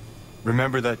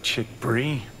 Remember that chick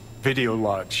Bree? Video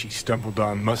log she stumbled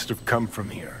on must have come from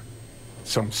here.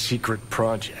 Some secret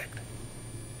project.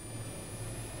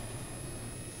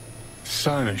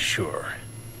 Cynosure.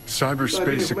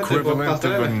 Cyberspace equivalent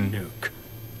of a nuke.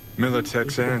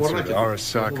 Militech's answer to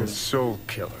Arasaka's soul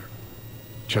killer.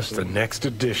 Just the next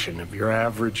edition of your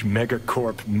average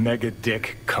megacorp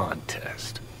mega-dick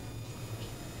contest.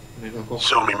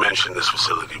 Somi mentioned this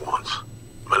facility once.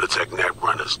 Militech net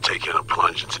runners taking a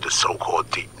plunge into the so-called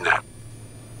deep net.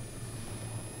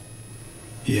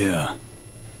 Yeah.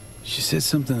 She said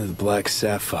something to the Black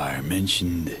Sapphire,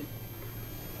 mentioned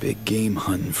big game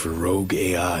hunting for rogue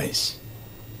AIs.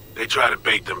 They try to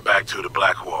bait them back to the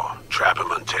Black Wall, trap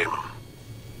them and tame them.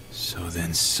 So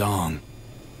then Song...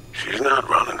 She's not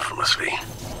running from us, V.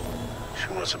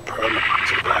 She wants a permit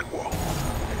to the Black Wall.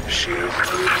 She is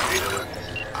the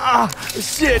Ah,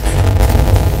 shit!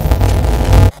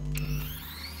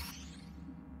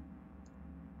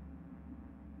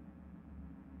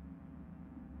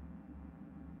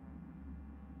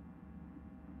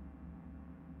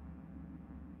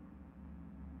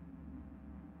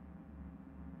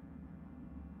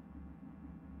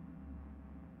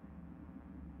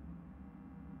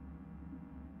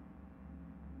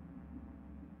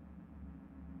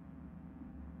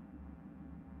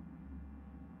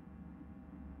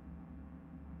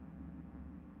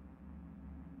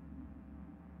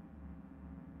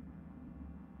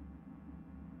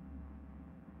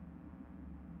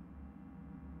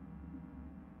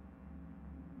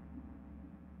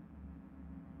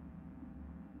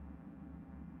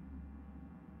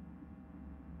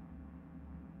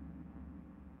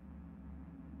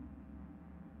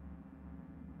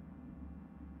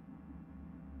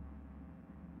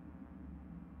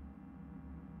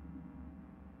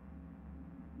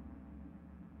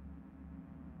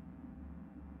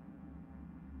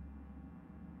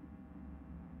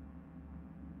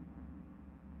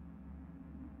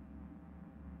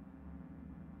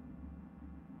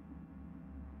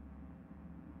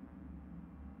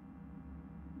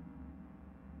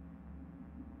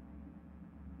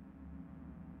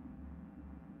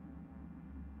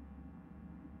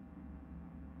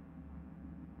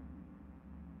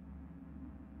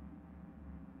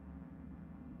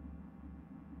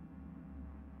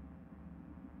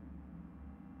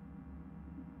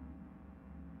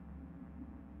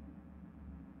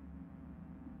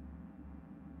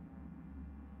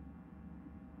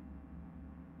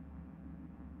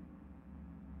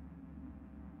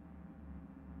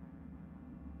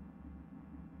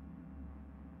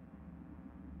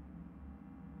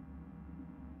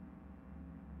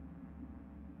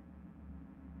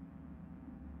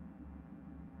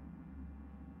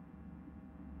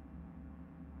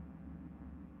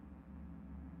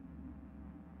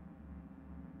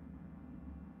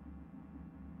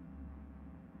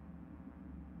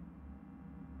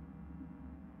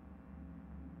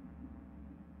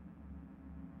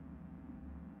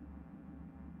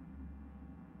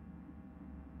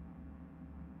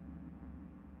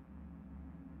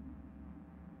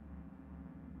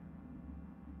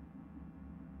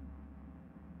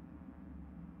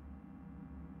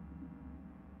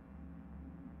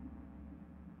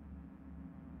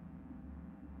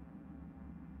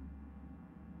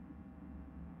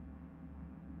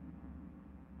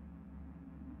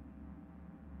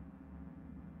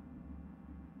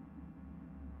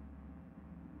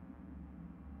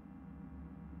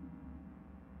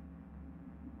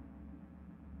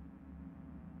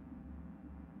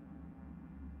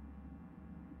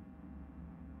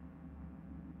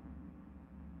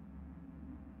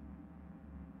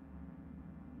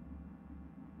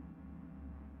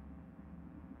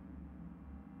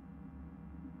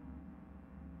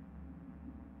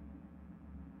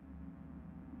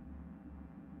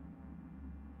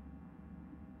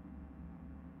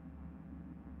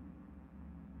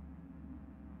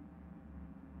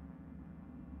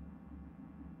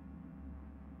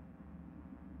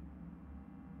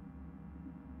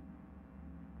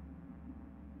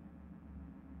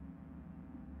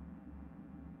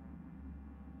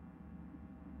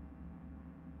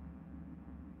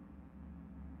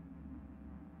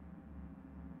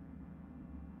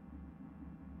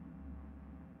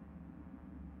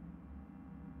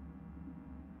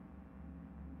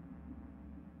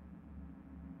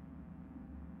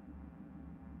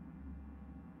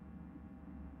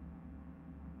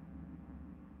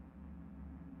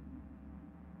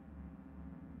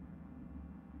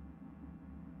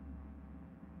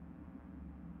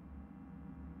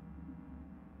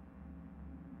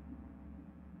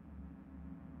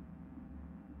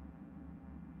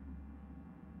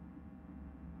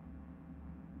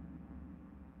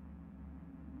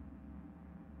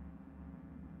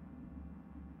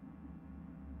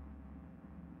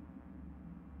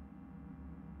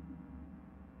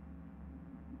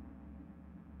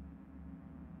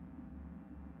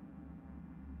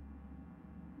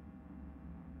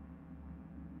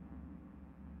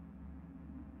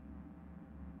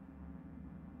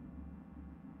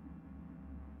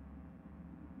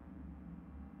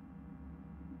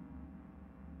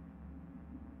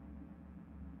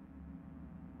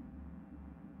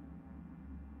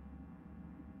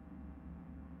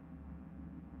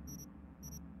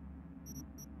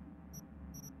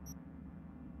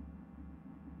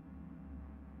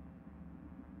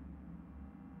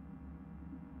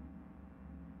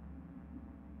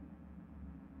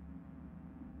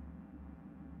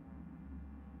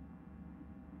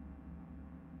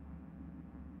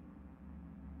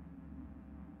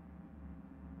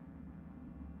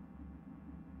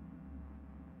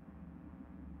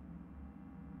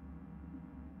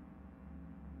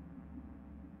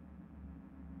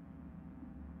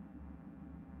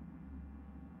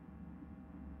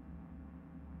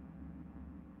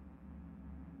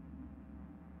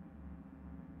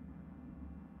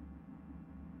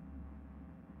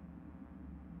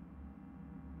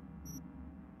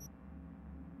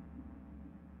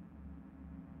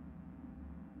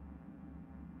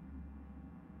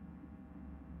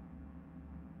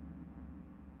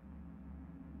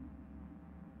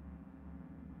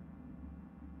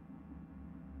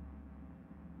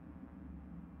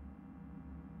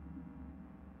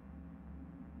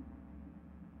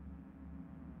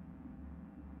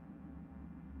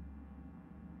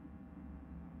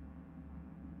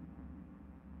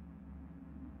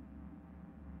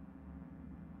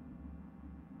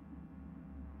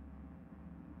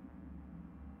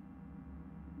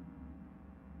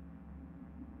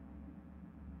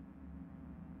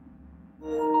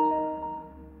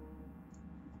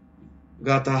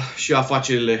 Gata, și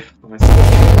afacerile.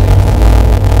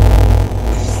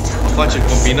 Afaceri,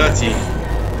 combinații.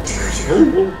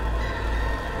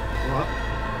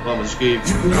 Mamă, zici că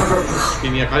e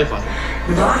Mia Khalifa asta.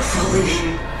 Not fully.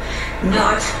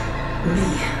 Not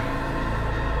me.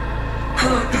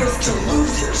 How it feels to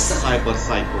lose yourself. Cyber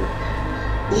Psycho.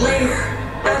 Layer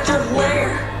after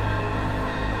layer.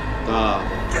 Da.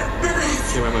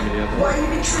 Ce mai miliardă? Why you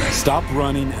betray? Stop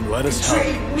running and let us help.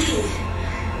 Betrayed me.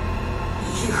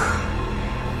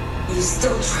 You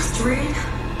still trust Reed?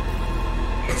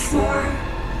 It's more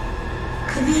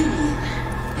convenient.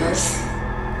 Yes.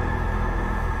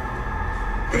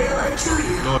 They lie to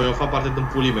you. Nu, eu fac parte din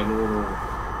pulime,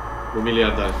 nu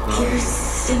miliardari. You're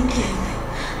sinking.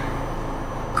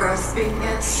 Grasping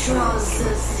at straws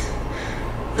as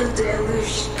the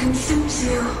deluge consumes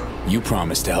you. You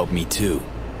promised to help me too.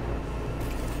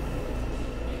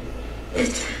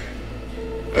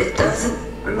 It doesn't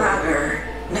matter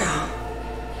now.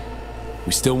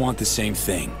 We still want the same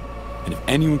thing. And if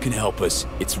anyone can help us,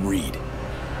 it's Reed.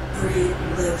 Reed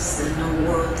lives in a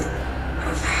world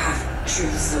of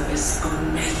half-truths of his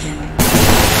own making.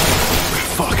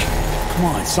 Fuck. Come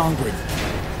on, Songbird.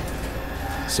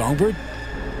 Songbird?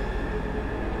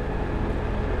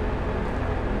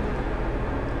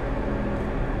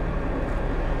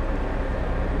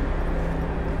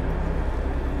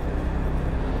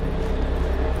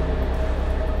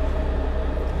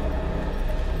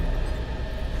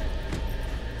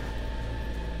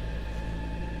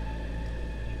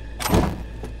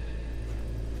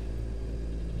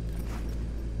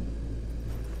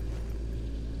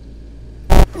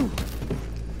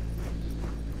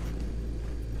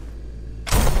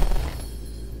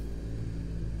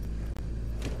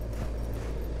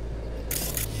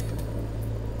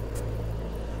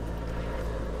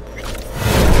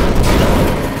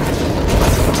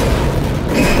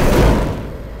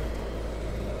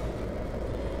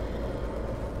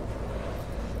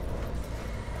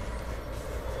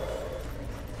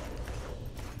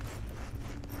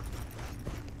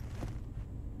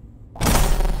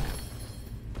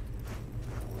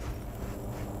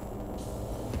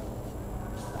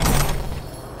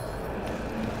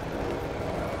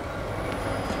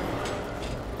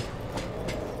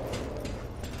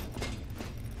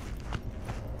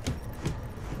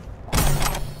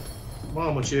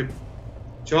 Mamă,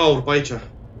 ce aur pe aici.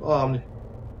 Doamne.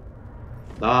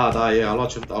 Da, a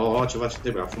luat ceva ce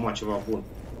trebuie, a fumat ceva bun.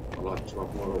 A luat ceva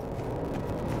bun rău.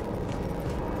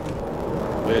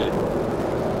 Really?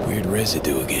 Weird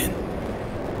residue again.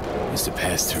 Must have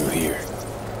passed through here.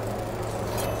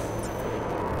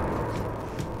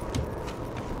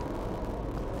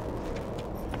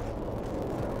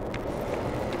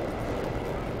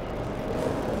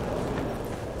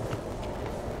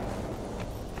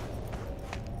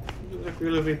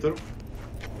 Elevator.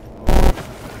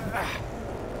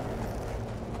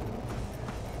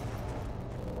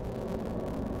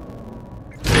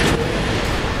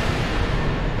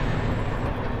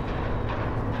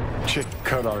 Chick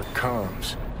cut our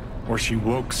comms, or she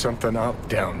woke something up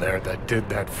down there that did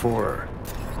that for her.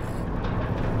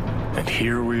 And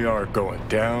here we are going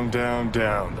down, down,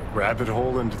 down, the rabbit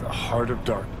hole into the heart of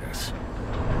darkness.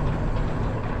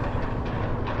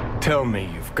 Tell me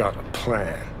you've got a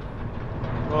plan.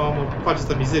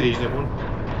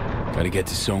 Gotta get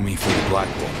to Somi before the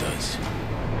Blackwall does.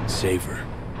 Save her.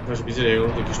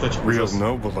 Real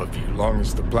noble of you, long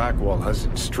as the Blackwall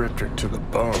hasn't stripped her to the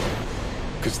bone.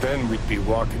 Because then we'd be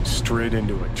walking straight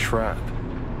into a trap.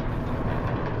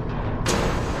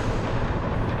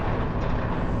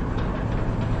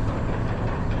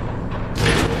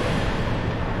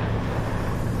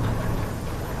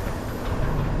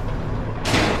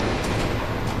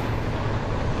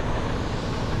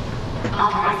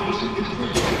 Authorization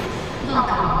complete.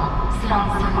 Local.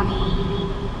 Somi.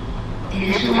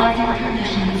 Initializing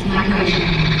conditions migration.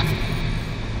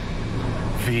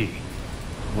 V.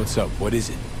 What's up? What is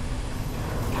it?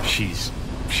 She's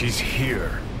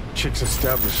here. Chick's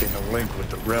establishing a link with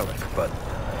the relic, but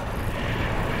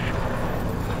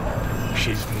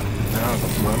she's not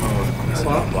alone. Is it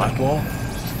on Blackwall?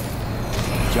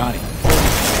 Johnny,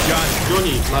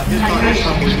 la heta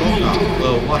esta muy loca.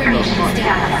 What the fuck?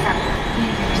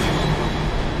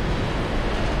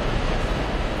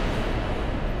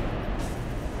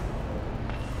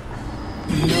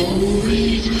 No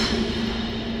Reed.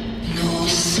 No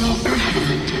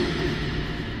Silverhand.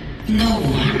 No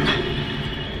one.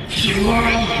 You are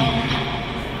alone.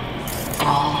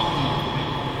 All alone.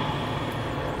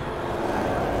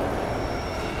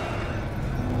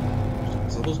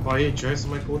 S-a dus pe aici, hai să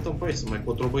mai căutăm pe aici, să mai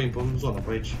cotrobăim pe zona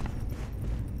pe aici.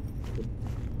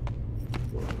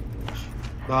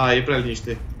 Da, e prea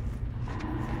liniște.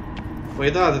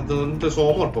 Păi da, nu trebuie să o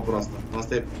omor pe păr asta.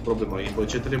 Asta e problema. E bă,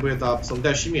 ce trebuie, dar să-mi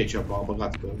dea și mie ce a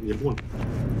băgat, că e bun.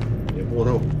 E bun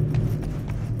rău.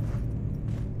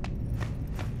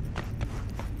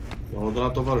 M-am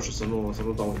ordonat tovarășul să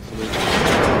nu dau, să nu...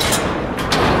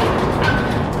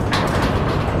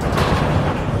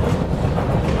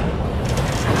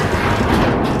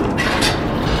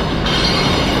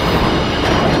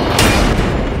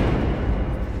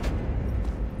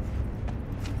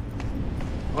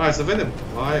 Hai să vedem.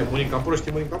 Hai, mâini ca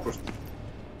proști, mâini ca proști.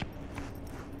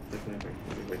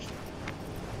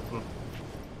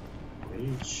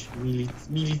 Aici,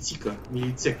 milițică,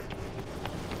 milițec.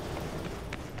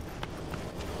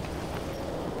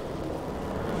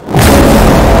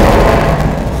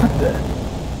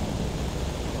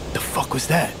 The fuck was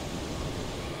that?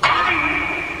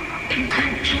 I'm in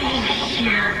control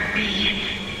here, B.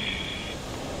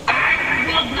 I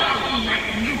will not let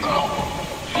you go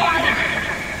farther.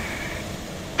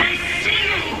 They see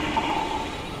you.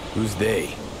 Who's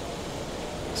they?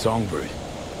 Songbird.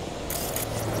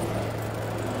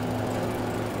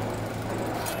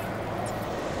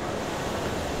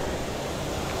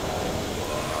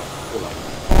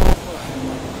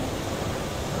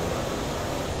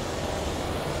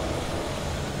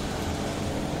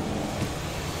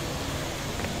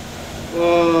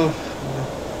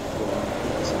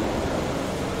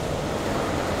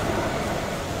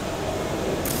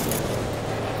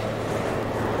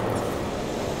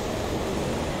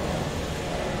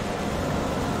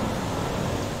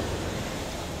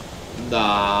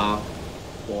 Da.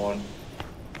 Bun.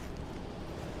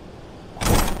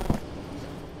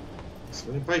 Să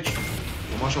venim pe aici.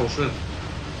 Cam așa ușor.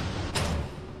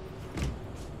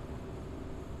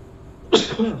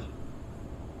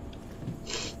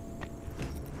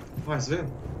 Hai să vedem.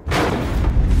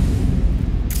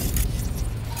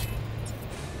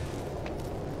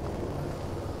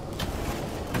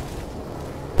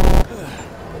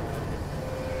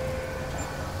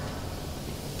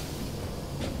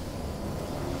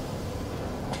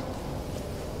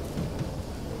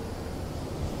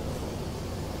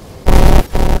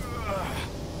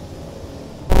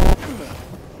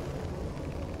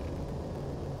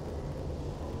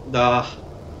 Da.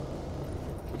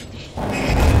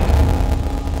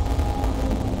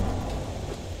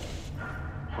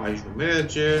 Aici nu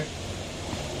merge.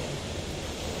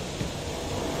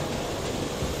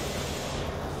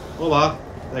 Ola,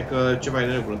 stai că ceva e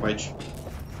în regulă pe aici.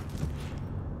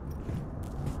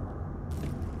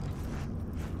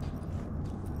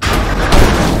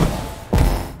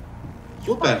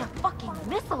 Super.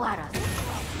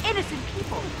 Innocent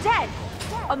people dead.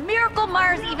 A miracle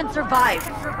Myers even survived.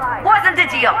 Wasn't a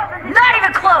deal. Not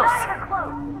even close.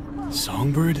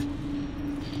 Songbird?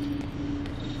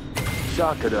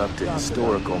 Chalk it up to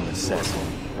historical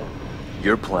necessity.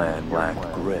 Your plan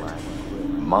lacked grit.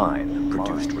 Mine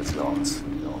produced results.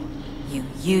 You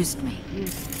used me.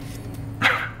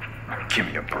 Give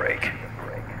me a break.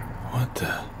 What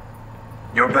the?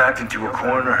 You're backed into a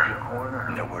corner.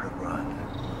 Nowhere to run.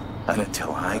 And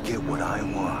until I get what I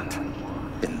want,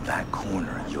 in that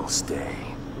corner you'll stay.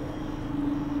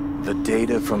 The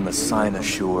data from the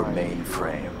Sinosure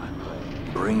mainframe.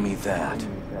 Bring me that.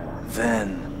 Then,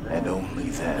 and only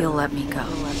then. You'll let me go.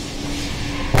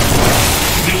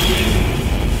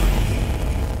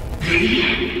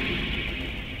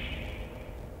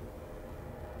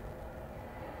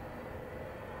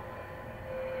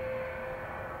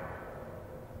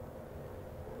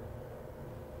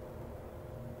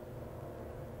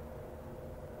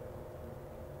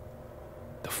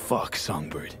 Fuck,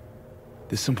 Songbird.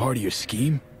 This some part of your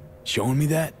scheme? Showing me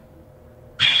that?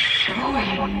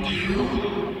 Showing you?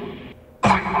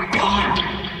 I'm gone.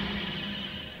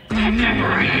 My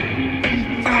memory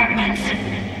in fragments.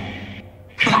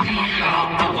 Funny how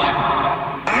the one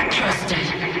I trusted,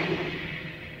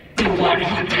 the one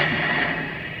who then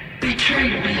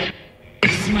betrayed me,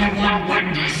 is my one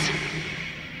witness.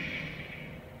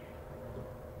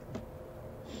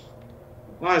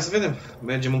 Hai să vedem.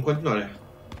 Mergem în continuare.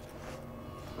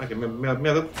 Hai că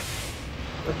mi-a dat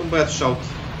un băiat shout. Nu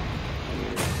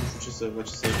știu ce să fac,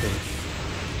 ce să-i dăm.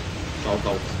 Shout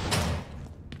out.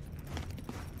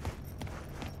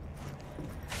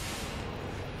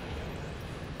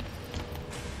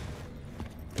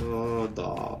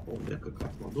 Da, unde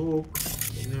căcat mă duc?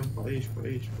 Venim pe aici, pe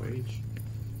aici, pe aici.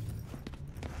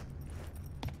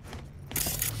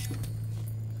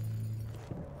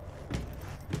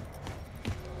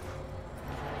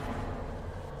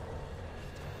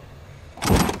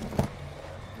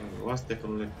 Astea că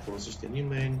nu le folosește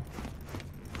nimeni.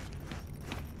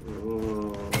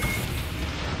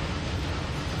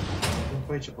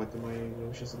 Pe aici poate mai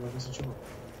reușesc să mai găsim ceva.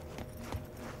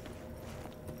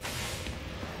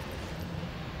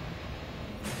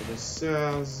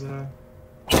 Interesează.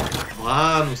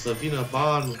 Banul, să vină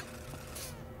banul.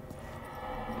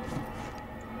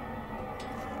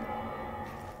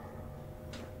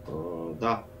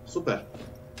 Da, super.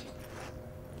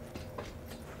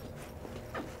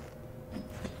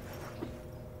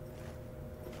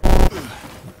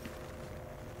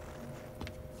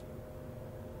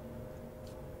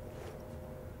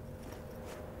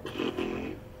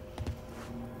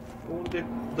 Unde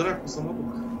dracu să mă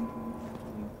duc?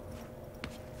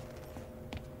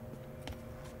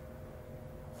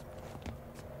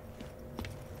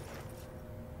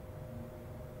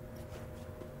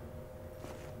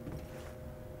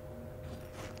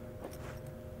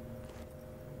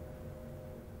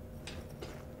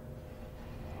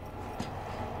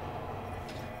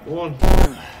 Bun.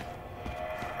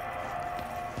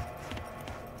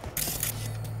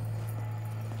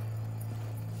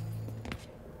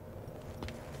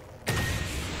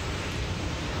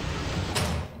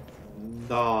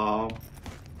 Da.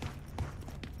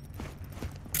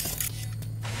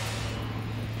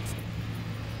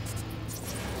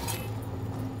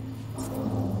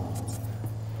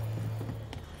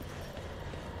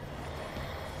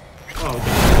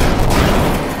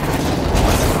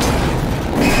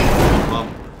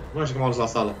 Nu știu cum am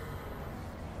ajuns la sală.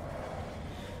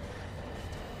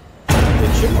 De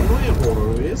ce, mă? Nu e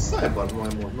horror, e cyber mai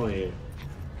mult, nu e...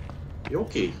 E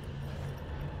ok.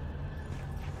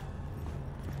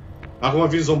 Acum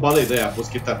vin zombalei de aia,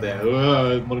 boschetar de aia,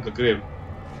 mănâncă creierul.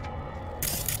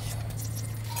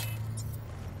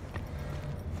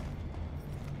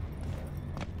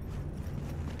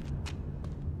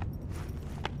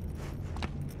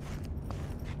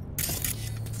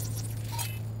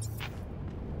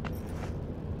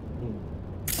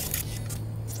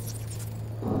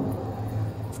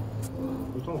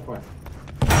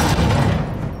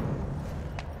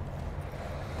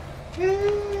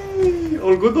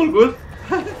 All good, all good.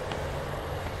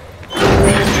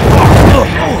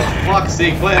 Fuck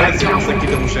sake, băi, era sigur să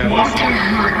închidem ușa aia. Nu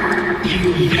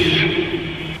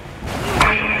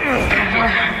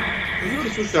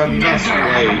știu ușa nasul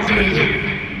aici.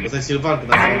 Ăsta e Silvan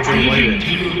când am făcut cel mâine.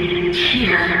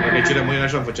 Dacă îi cere mâine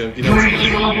așa îmi făceam, închidem ușa.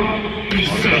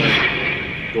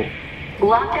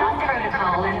 Lockdown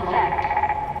protocol in effect.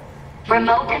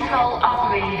 Remote control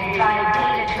operated via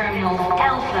data terminal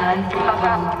Alpha and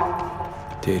Bravo.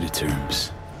 Data terms.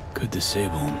 Could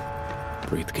disable them.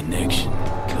 Break the connection.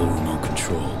 Kill remote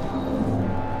control.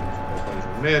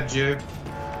 Merge.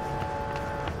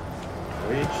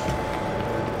 Aici.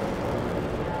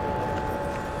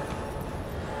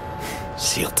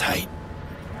 Seal tight.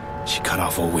 She cut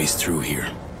off all ways through here.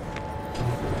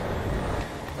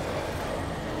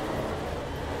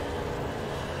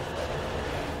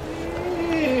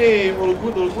 Hey, all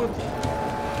good, all good.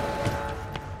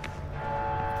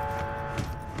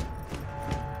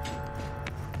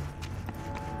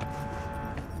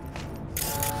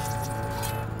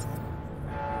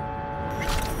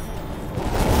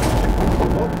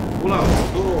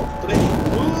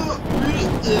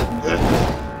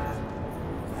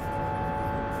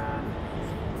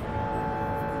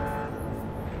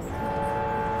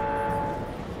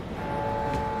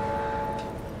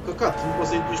 Căcat, nu poți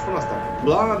să-i duci până asta.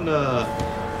 Blană!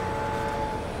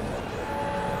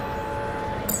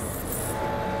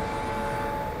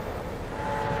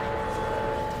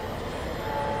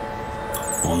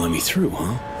 Won't let me through,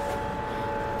 huh?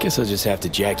 Guess I'll just have to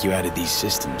jack you out of these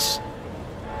systems.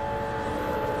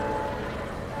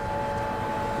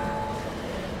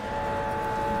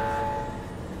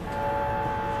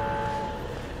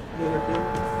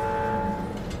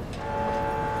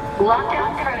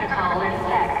 Lockdown protocol in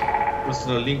effect.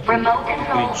 Remote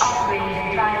control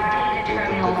operated via data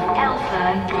terminal Alpha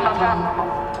and Bravo.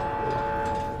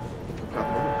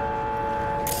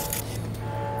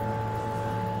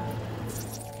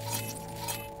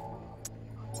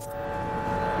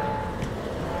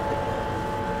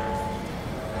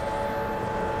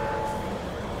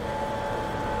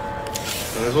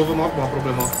 Rezolvăm acum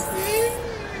problema.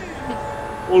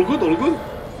 All good, all good?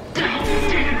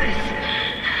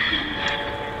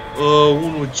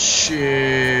 1C,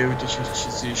 uite ce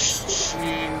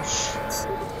 55.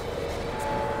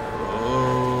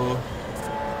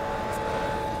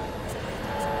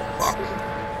 Fuck.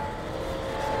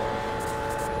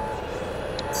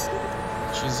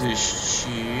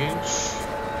 55.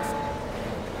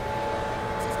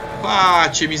 Ba,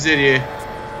 ce mizerie.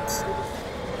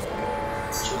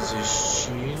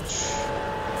 55.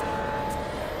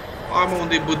 Hai mă,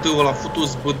 unde-i BD-ul ăla?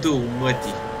 Futu-ți BD-ul,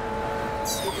 mătii.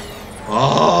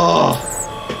 Aaaa!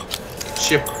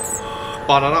 Ce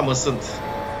panoramă sunt.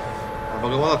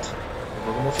 Băgăm o dată.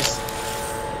 Băgăm office.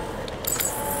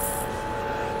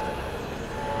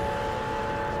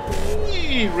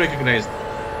 Recognized.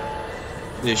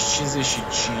 Deci 55,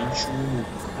 1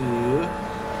 că...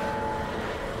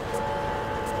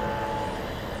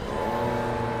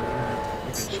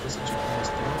 Ce să începem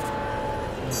asta?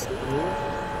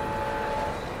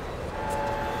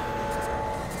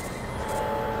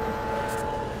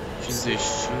 55.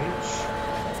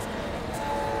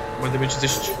 Mai de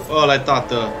 55. Ăla-i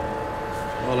tată.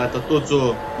 Ăla-i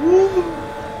tătuțul.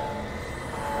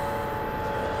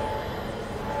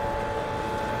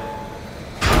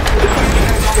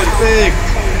 Perfect!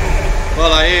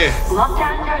 Ăla e!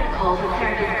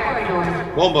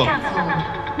 Bombă!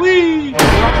 Ui!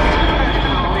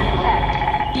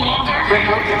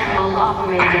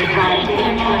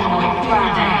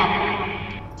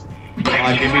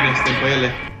 Hai că bine, suntem pe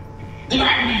ele.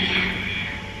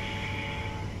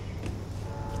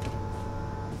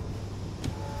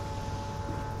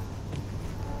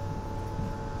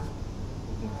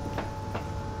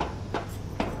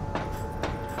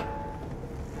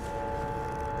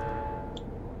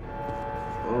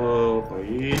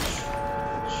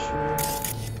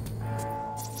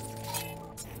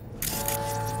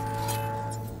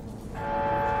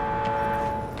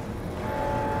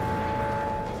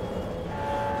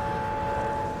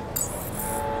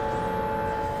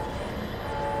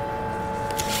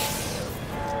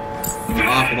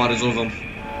 Acum rezolvăm.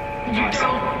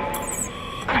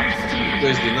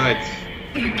 Quest denied.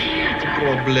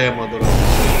 Problemă, doar.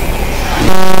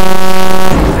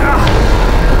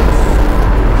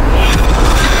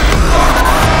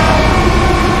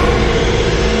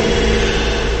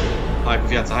 Hai cu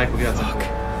viața, hai cu viața.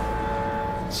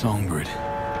 Songbird.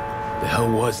 The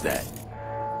hell was that?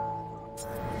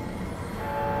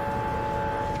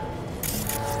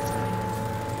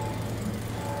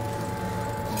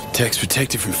 Tech's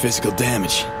protected from physical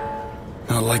damage.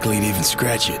 Not likely to even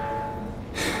scratch it.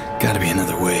 Gotta be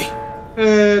another way.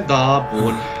 Da,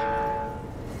 bun.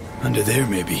 Under there,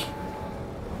 maybe.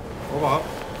 Opa.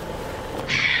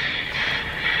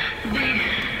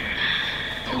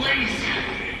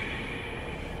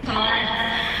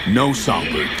 No,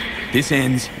 Songbird. This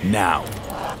ends now.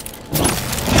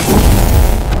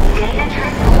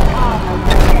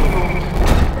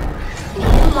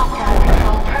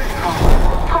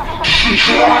 She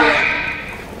tried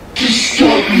to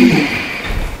stop me.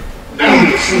 Now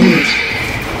it's late.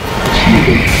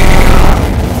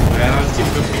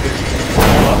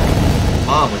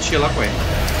 Mamă, ce e la coaie?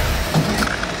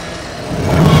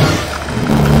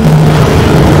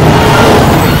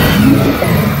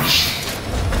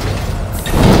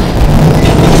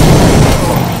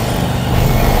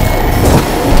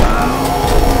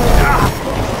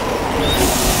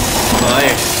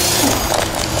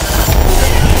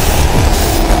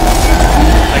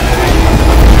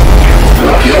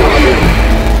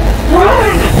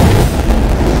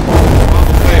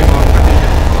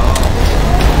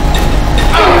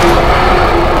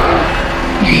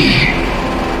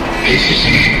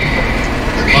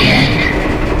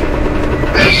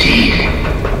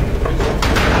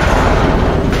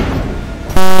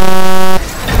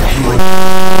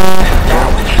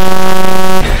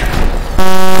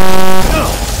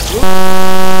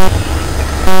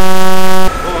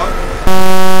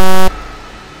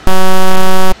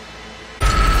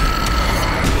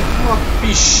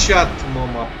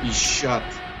 M-a pișat.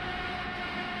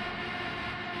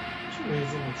 Ce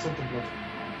s-a întâmplat?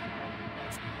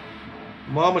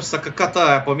 Mamă, ce s-a căcat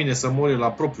aia pe mine să mori la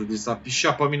propriu. Deci s-a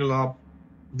pișat pe mine la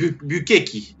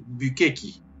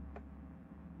Buchechi.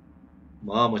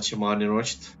 Mamă, ce m-a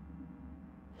nenorocit.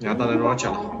 Mi-a dat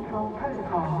nenoroceala.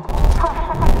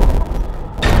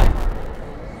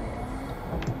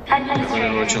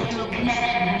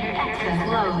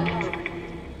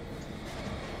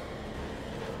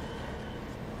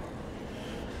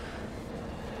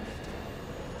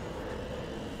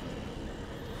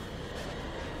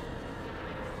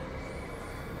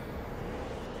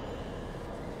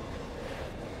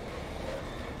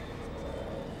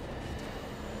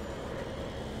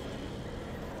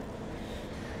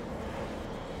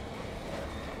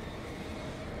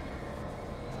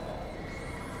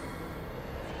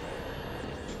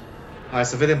 Hai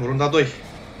să vedem, runda 2.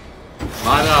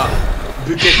 Ana,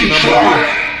 Buchechi n-am bătut.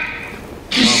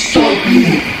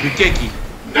 Buchechi.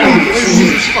 Nu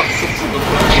știu ce fac, să fugă.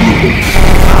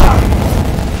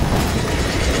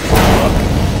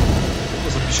 O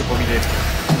să pișe pe mine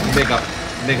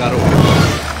mega rău.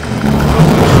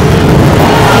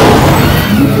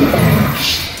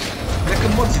 Pleacă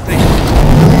morții tăi.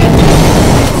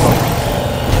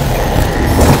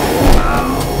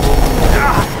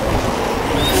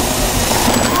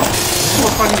 Nu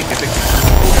pot fac nimic, efectiv.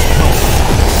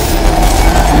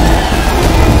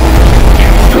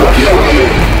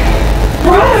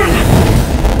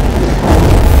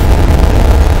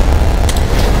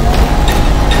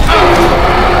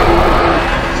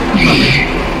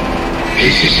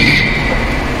 This isn't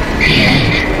the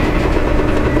end.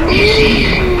 You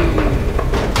see?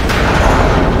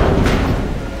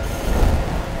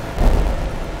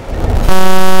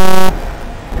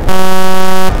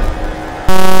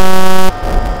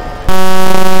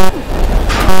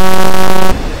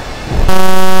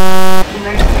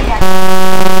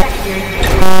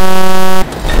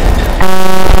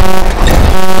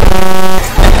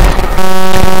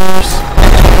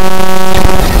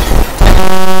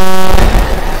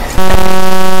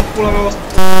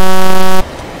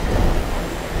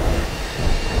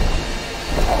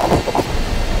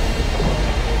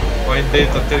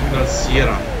 Delta Terminal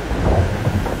Sierra.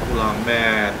 Pula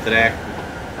mea, dracu.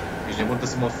 Ești nebun,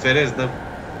 să mă feresc de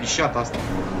pișata asta.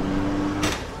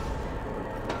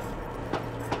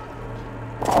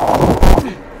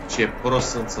 Ce prost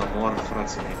sunt să mor,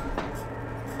 frații mei.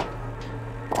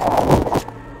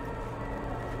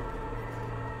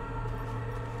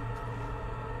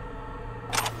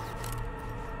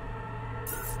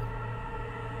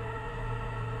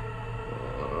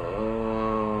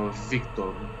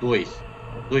 Victor 2.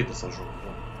 2 trebuie să ajung.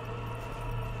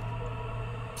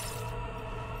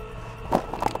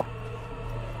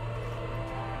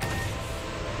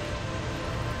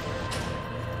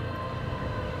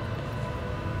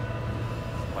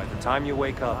 By the time you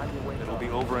wake up, it'll be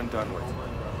over and done with.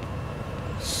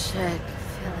 Shit,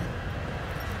 feeling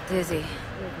dizzy.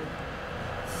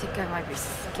 Think I might be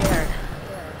scared.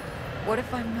 What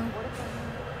if I'm no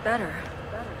better?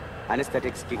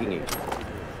 Anesthetics kicking in.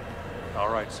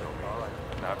 All right, Sophie.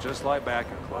 Now just lie back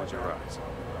and close your eyes.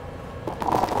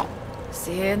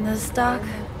 Seeing this, Doc?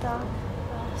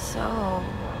 So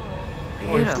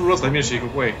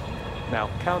beautiful. Now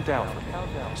count down.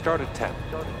 Start at 10.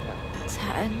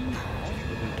 10,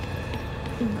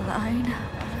 9,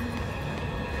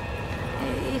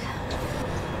 8.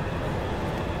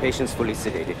 Patient's fully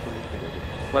sedated.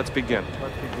 Let's begin.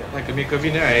 Hai că mie că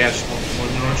vine aia și mă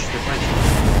noroci de faci.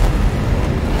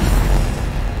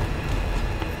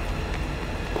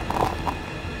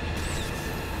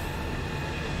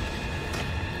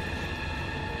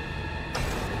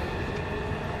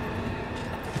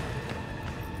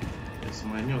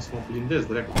 Să mă blindez,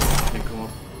 dracu, că mă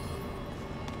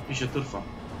pișe târfa.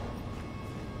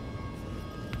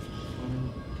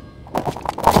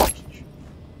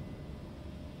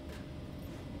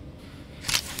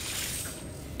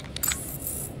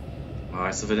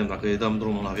 Hai să vedem dacă îi dăm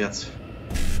drumul la viață.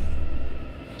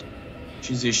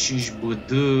 55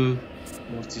 BD,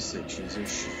 morții săi,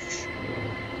 55.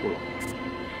 Acolo.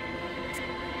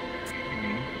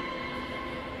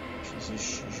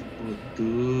 55 BD,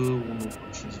 1 cu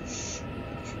 55.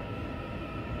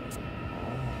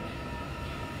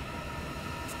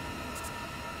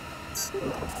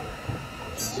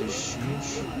 55.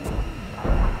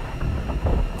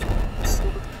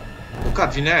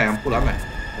 Bucat, vine aia în pula mea.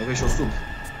 Avea și o sub.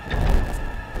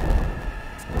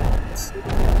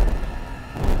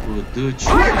 BD, 5.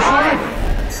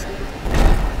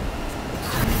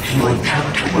 You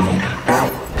attempt to move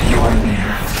out your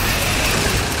mirror.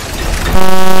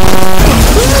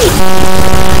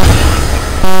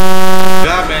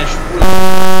 Da, mi-aș pula.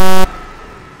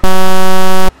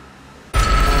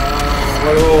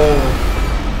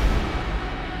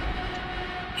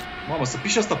 Mamă, să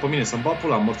pișe asta pe mine, să-mi bag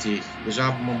pula morții ei.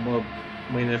 Deja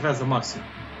mă enervează maxim.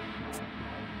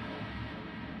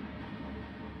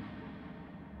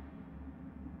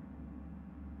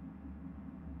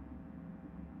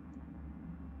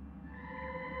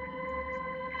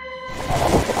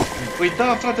 Păi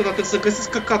da, frate, dar trebuie să găsesc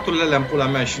căcaturile alea în pula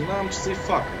mea și n-am ce să-i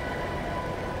fac.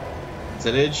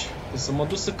 Înțelegi? Trebuie să mă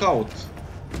duc să caut.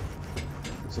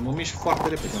 Să mă mișc foarte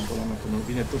repede în pula mea până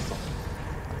vine târfa.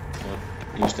 Mă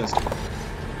liniștească.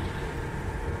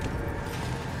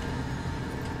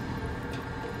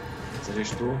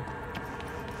 Înțelegi tu?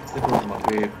 Asta e problema,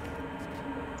 că e...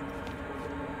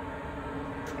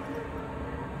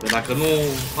 Că dacă nu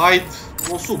hide,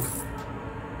 o sug.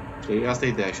 Și asta e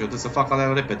ideea și eu trebuie să fac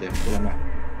alea repede, pula mea.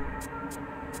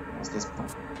 Asta spun.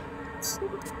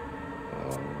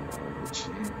 Deci,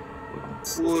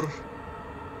 pur.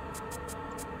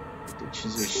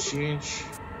 55.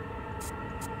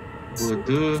 BD.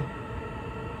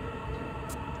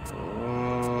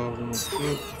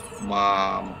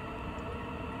 Mamă.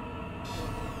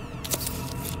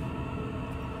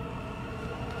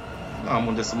 N-am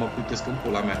unde să mă cuitesc în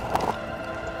pula mea.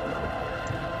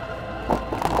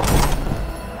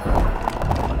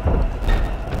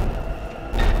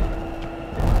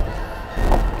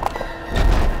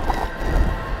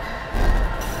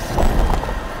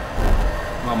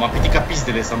 M-am piticat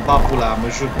pizdele să-mi bag pula, mă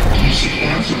jur.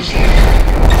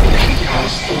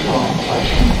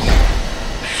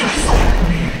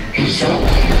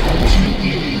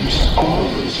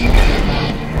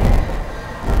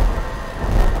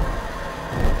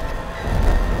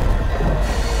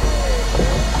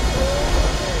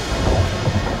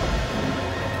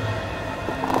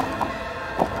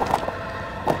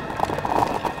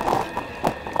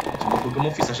 Mă băgăm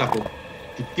în fis așa cu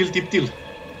tip-til, tip-til.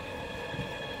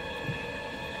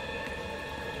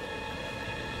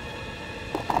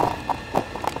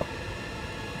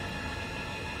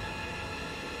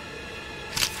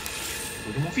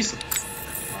 Băgăm în fisă.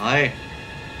 Hai.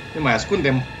 Ne mai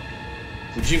ascundem.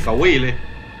 Fugim ca oile.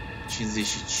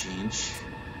 55.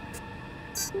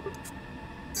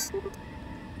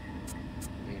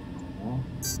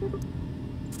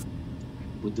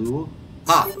 Budu.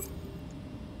 Ha!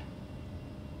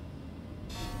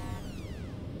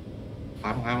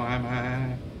 Hai mă, hai mă, hai mă,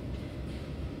 hai.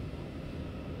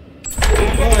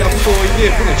 Băi, am avut o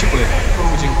idee bună, cipule.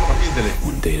 Fugim ca pizdele.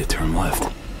 One day to turn left.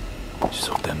 Just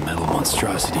hope that metal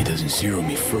monstrosity doesn't zero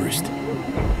me first.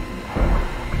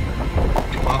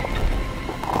 Ha.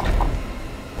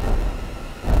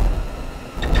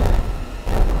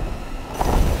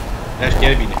 Ia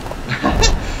chiar bine.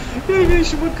 El vine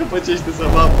și mă căpăcește să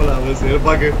mă apă la mă, să el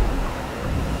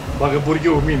bagă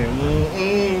burghiul în mine.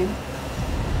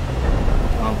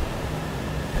 Am.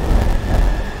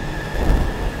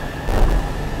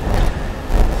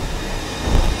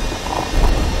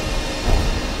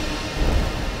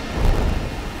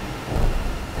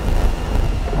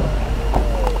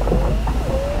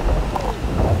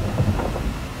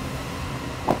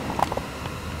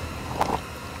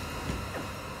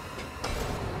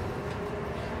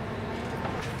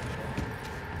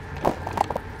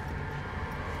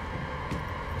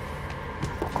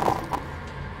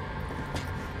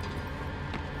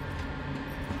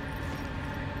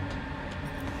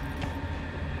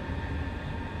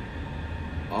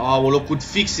 Aoleu, cu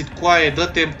fixit, coaie,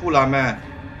 dă-te în pula mea.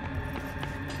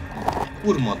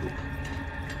 Cur mă duc.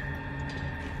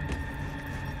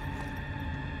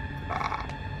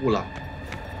 Pula.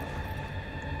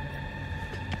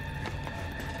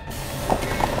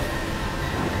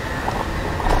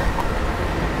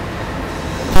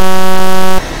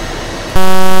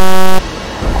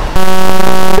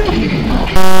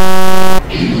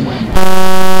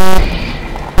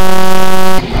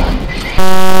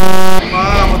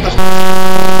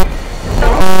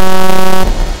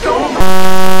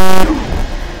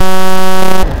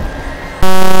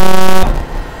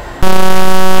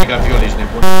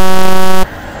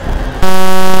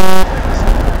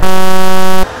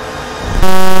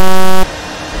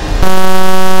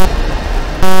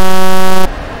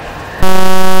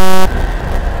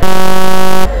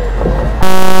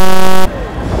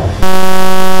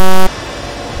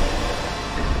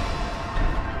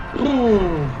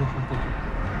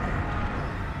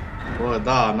 Bă,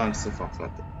 da, n-am ce să fac,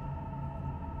 frate.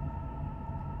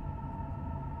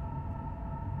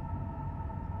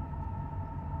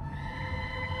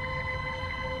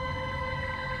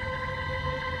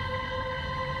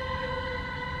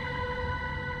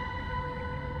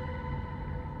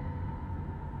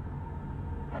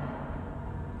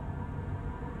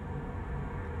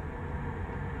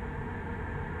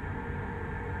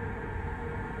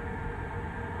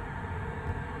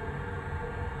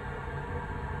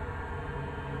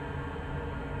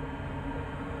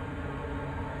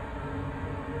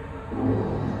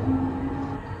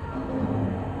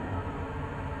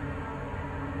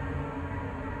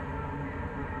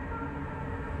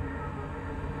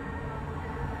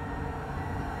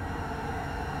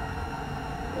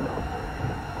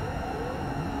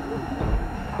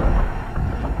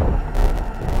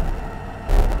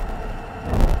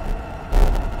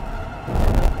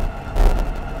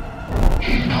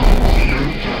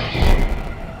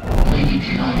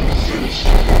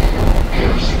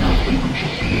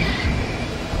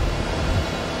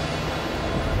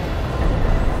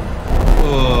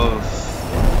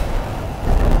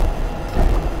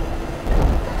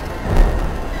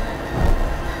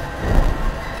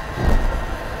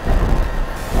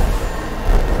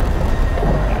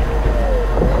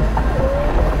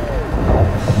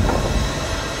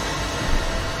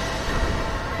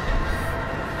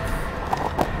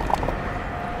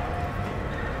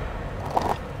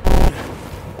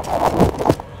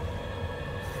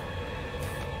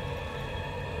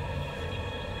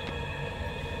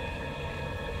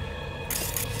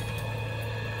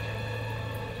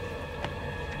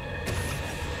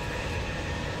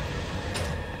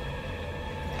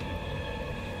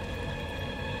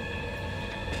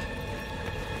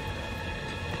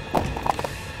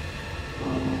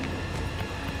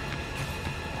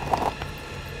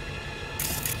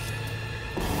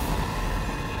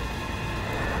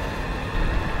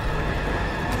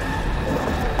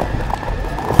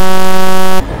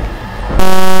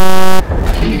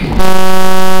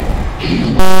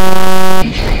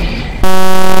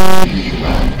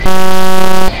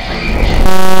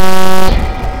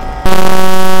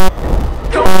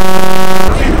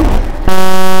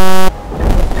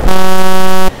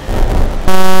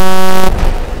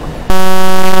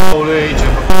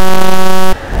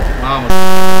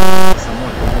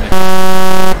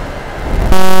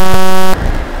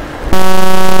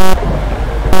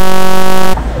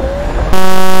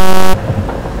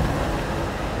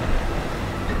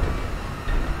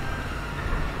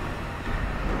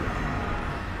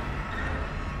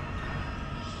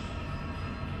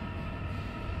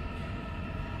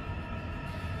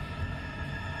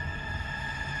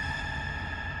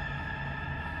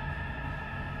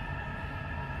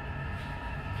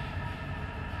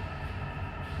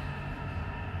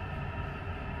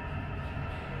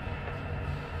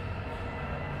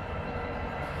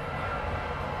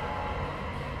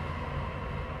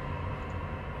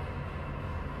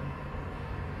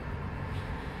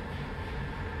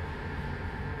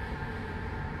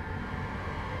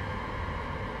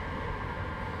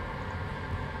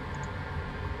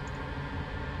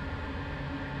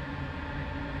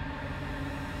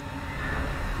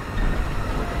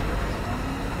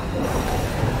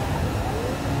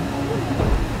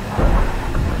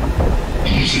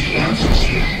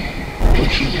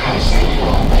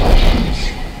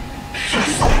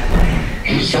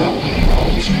 resolving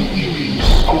ultimate use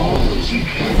all those you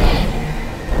care about.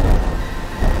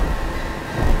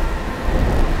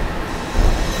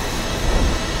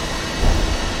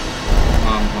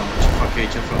 Mamă, ce fac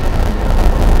aici, frate?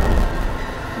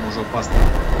 Mă joc pe asta.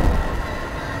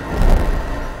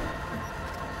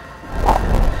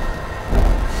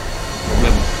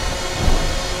 Problemă.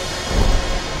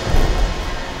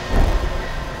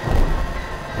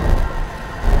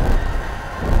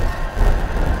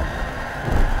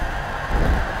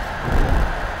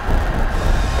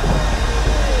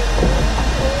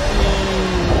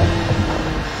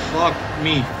 Fuck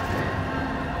me.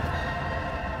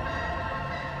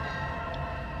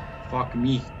 Fuck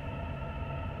me.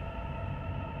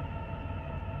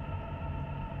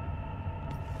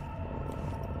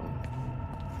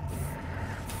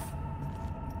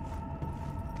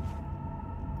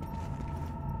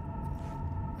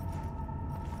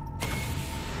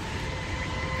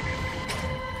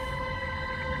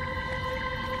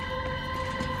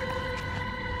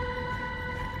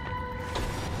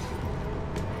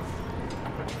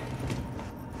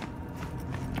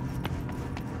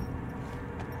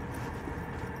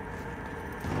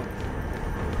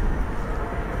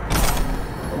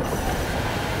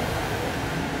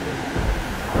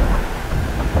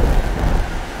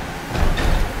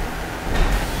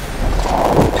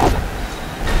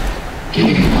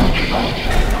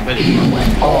 Even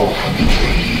when all have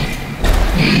betrayed,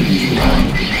 maybe you learn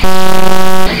the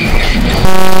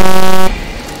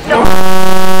No!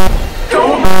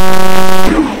 Don't!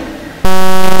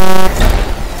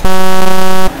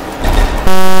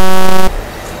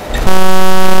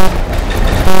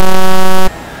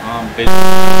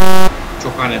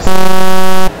 Ciocanes.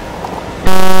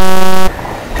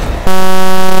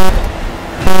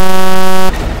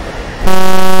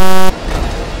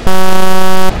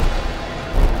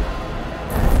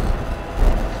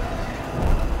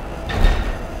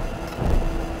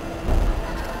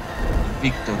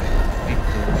 Victor.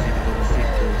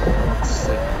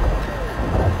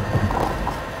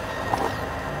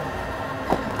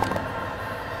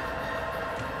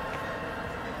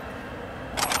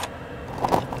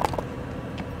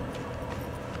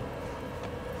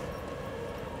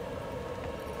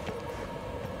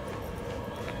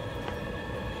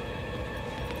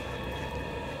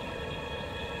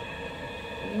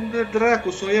 Unde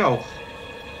dracu să o iau?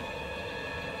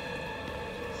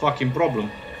 Fucking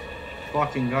problem.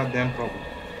 Fucking goddamn problem.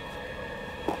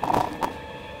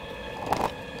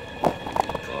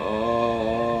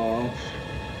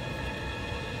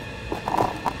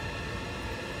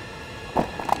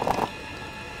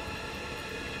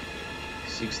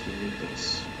 Meters.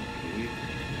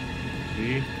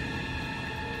 Okay.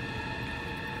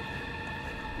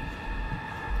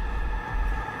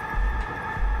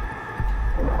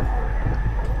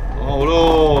 Oh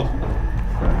no!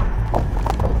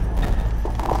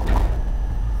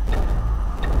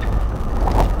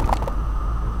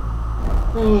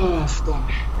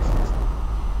 Doamne.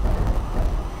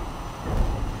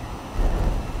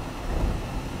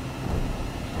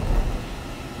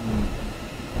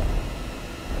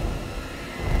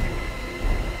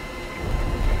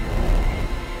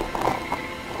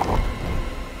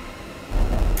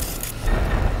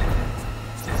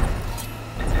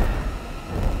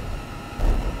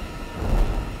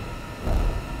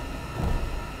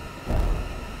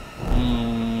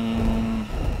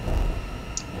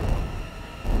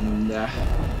 Da.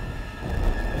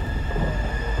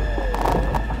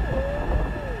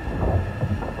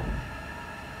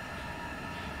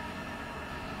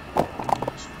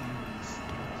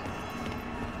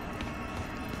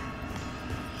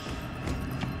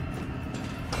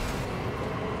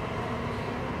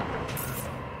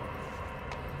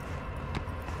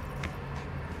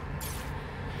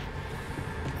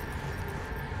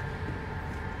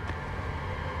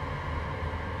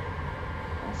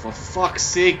 For fuck's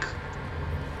sake!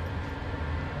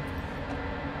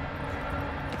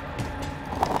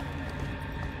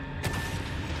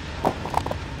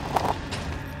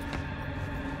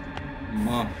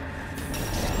 Mom.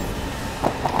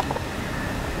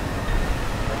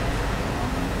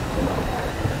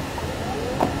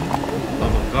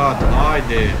 Oh God,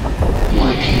 haide!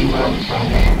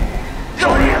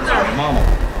 Mamă!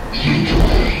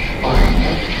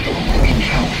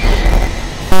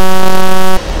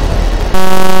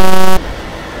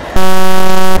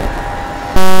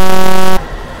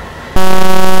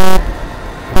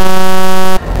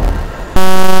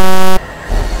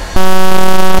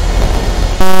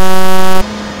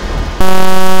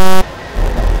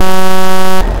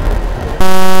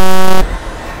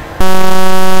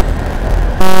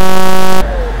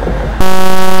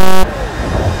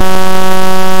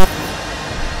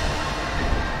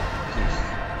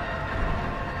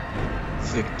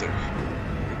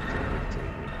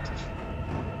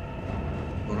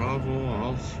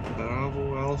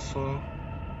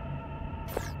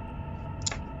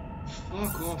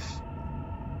 Fuck off.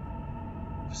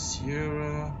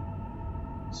 Sierra.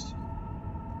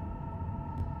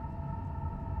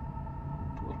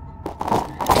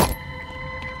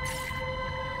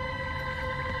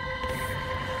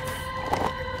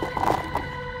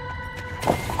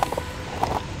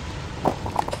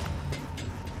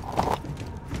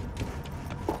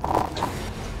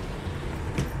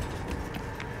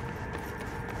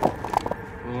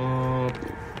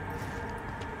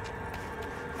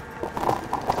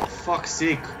 Fuck's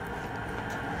sake.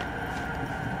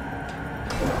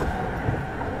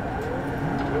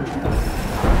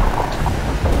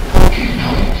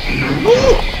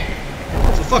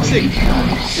 For fuck's sake.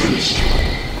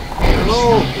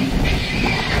 Hello.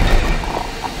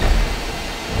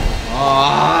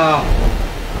 Ah.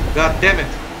 God damn it.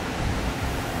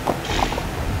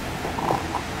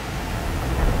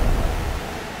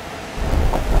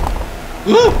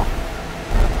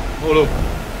 Oh no.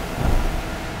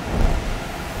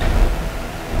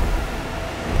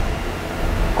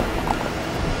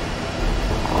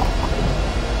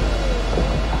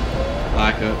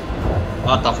 Hai că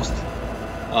asta a fost.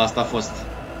 Asta a fost.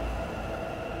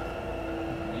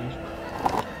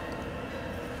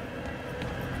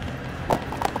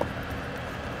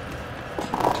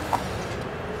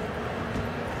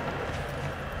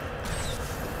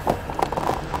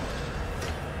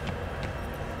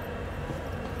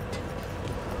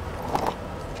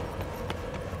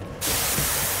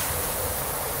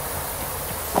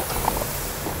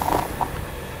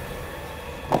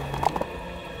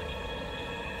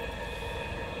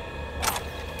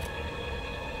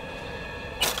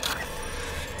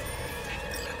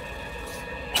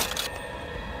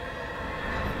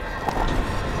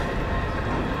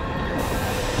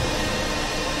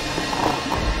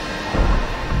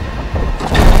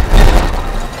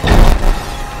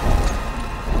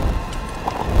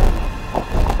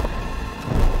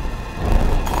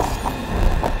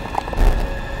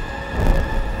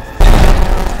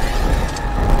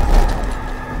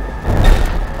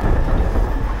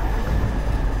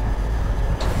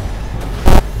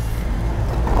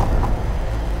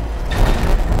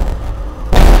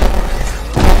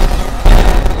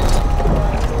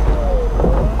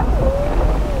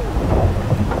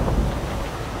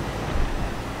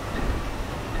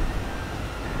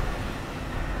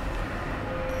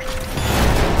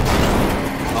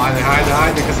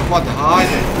 Haide, că se poate,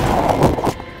 haide!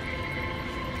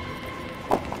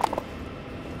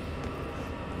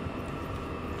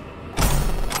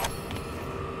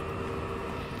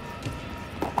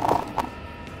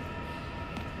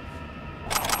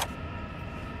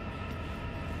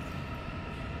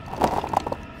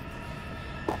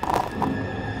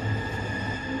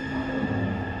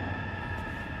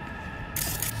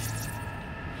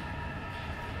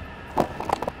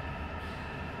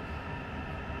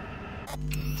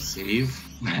 Save.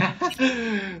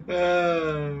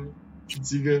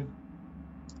 Țigă.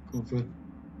 Confirm.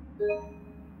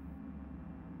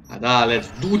 Da, let's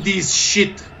do this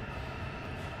shit.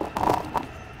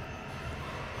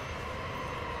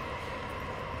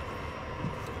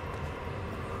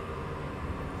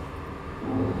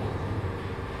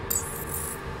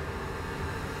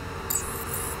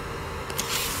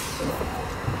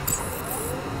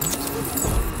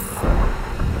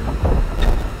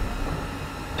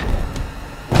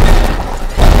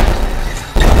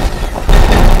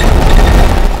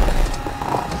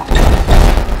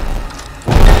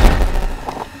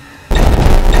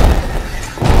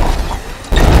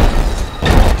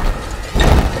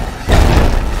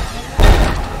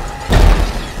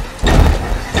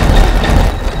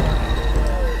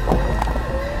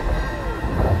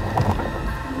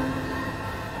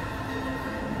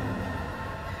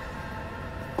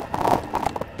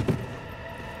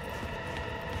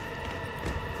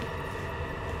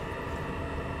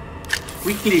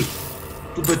 Quickly!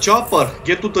 To the chopper!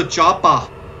 Get to the chopper!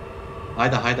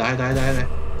 Haide, haide, haide, haide, haide!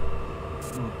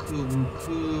 Un C,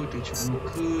 deci un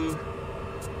C...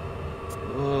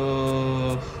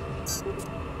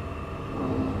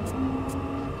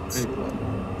 Care-i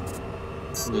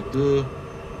planul? D...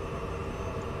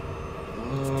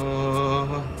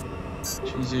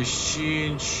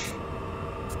 55...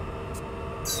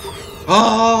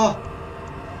 Ah!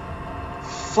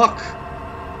 Fuck!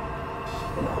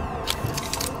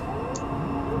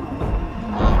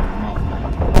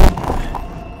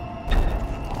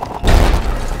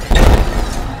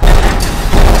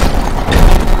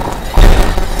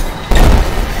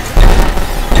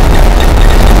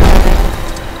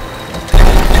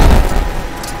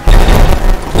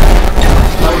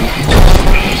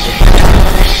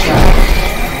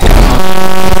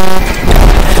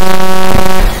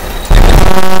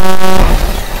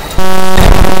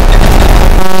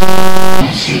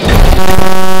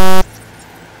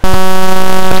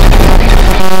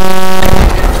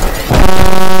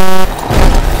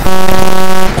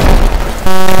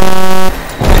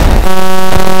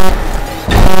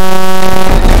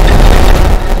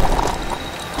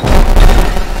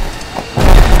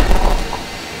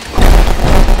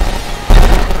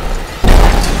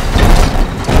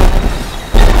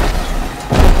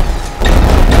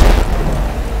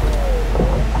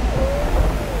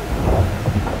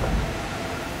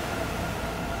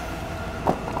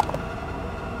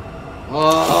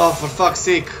 fuck's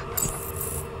sake!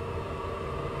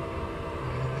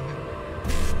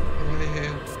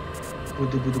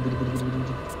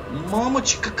 Mamă,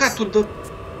 ce căcaturi dă...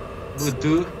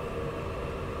 BD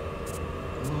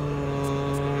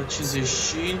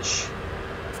 55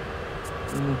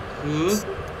 încă...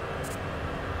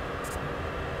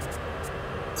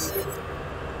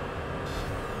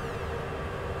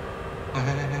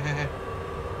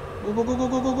 Go, go, go,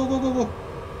 go, go, go, go, go, go!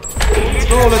 Let's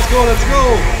go, let's go, let's go!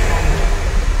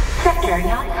 Sector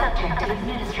not subject to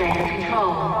administrator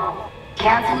control.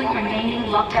 Canceling remaining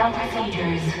lockdown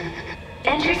procedures.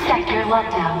 Enter sector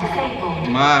lockdown disabled.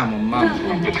 Mamă.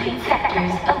 Movement between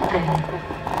sectors open.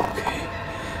 Okay,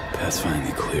 path's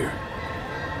finally clear.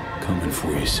 Coming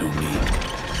for you, so mean.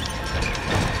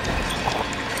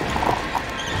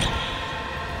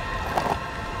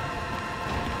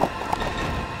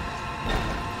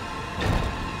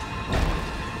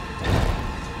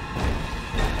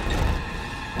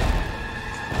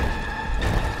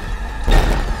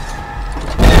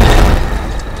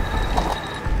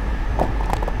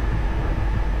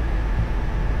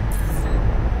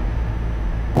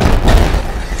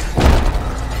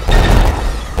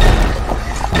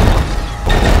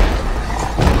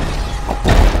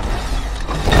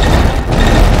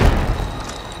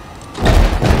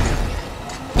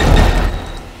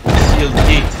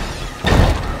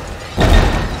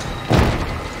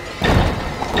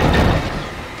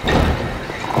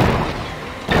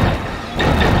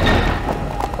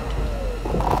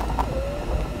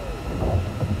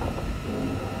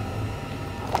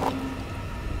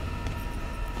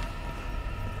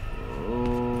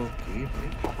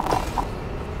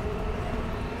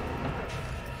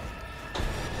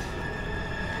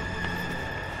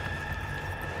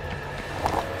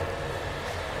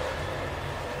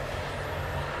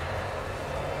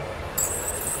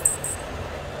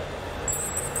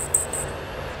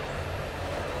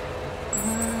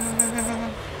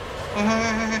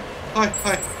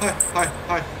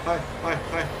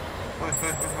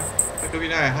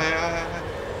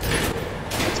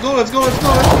 Let's go, let's go, let's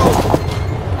go!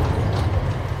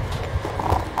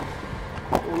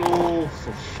 Oh,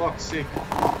 for fuck's sake.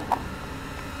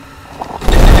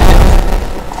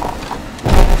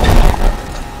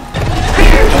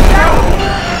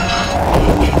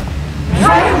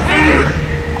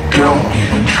 Don't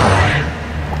even try.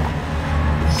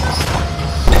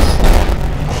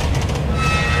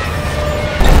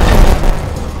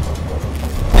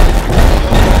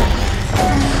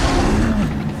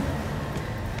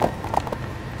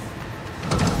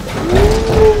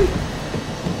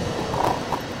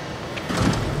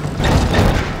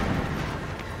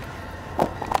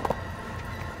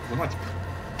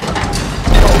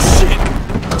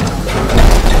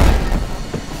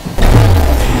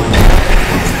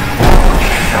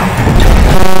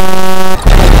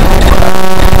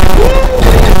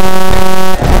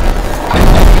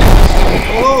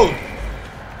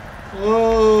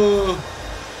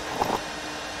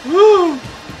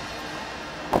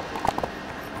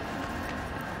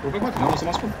 Problematic, n-am să mă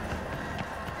ascund.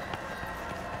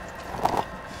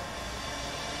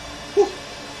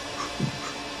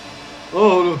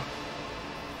 Oh, nu.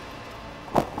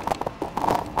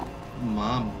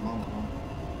 Mamă.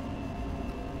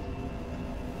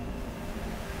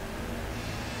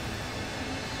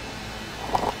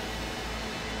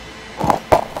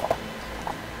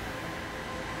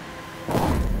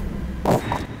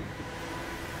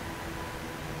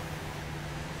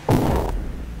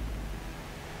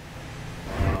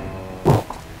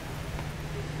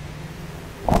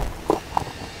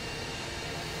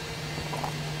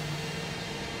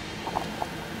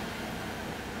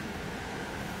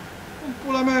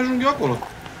 Pula mea ajung eu acolo.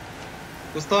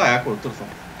 Că stă aia acolo, târfa.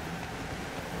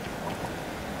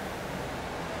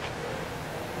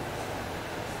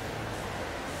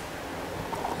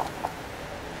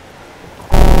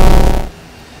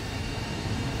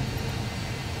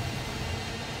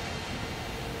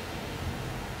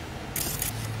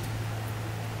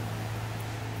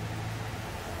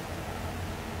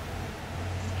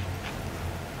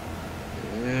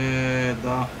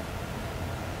 Da.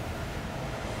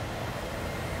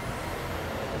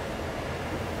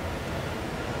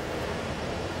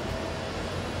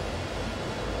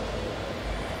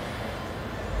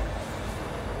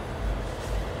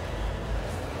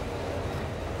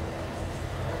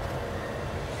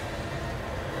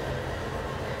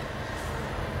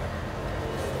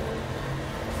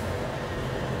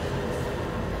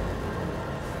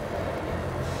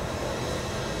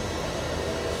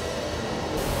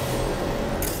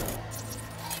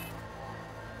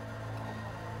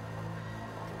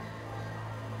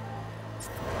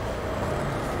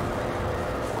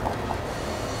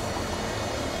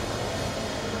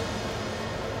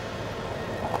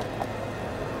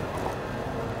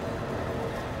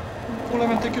 pula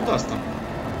mea te-a chiut asta?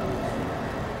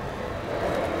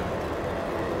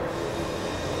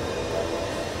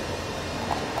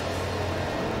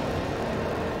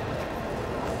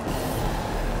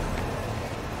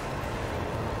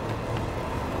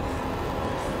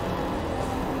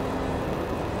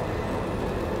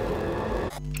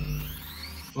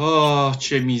 Ah,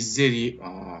 ce mizerie!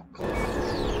 Ah,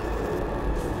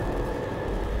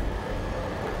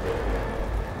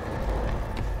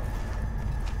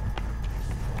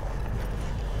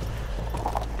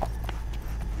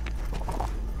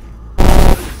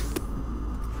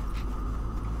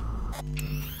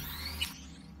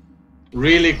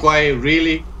 really, coaie?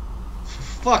 Really? For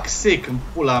fuck's sake, în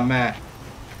pula mea!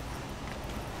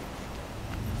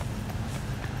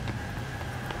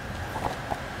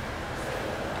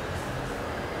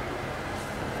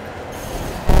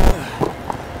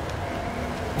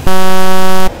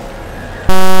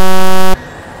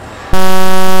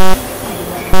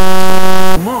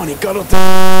 Got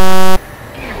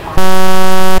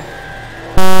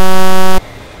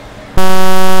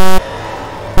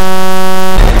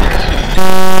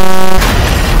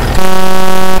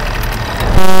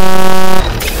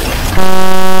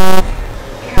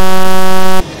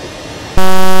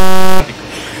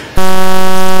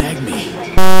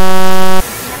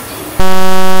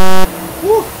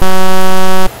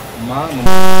Mamă,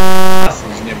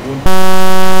 ești nebun.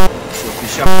 Și-o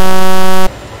pișea.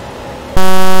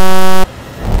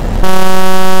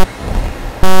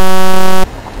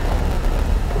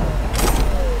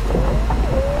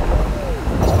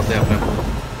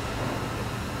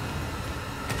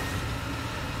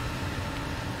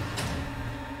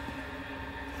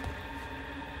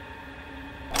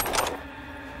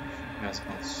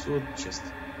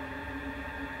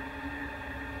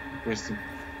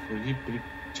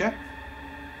 Ce?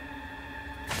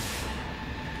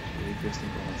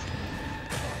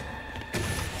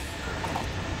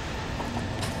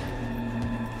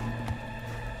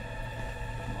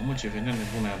 Mamă, ce venea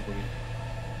nebună aia pe mine.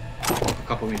 M-a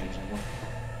căcat pe mine, ești nebun.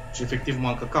 Și efectiv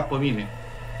m-a căcat pe mine.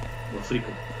 Bă, frică.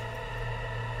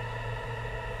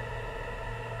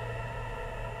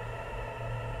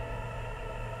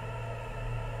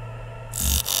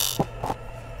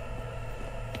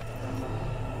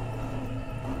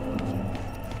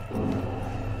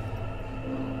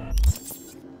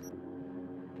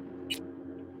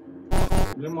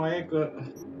 Problema e că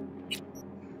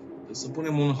trebuie să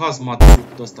punem un hazmat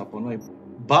de ăsta pe noi.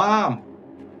 Bam!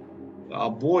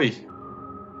 Aboi!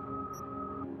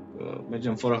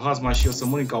 Mergem fără hazmat și eu să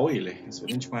mănânc ca oile. Să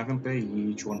vedem ce mai avem pe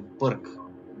aici. Un părc.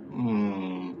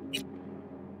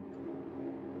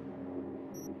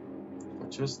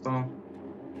 Acesta.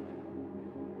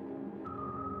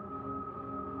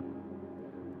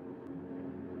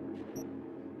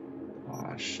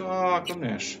 Așa, că nu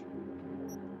e așa.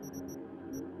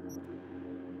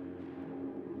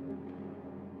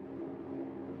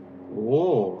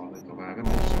 Oh, adică mai avem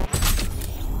aici.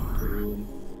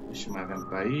 Și mai avem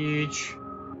pe aici.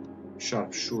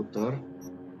 Sharpshooter.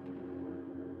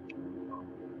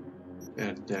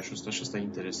 RD-așul ăsta și ăsta e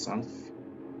interesant.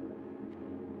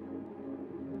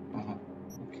 Aha,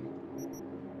 ok.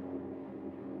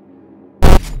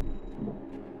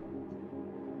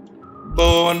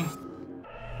 Bun.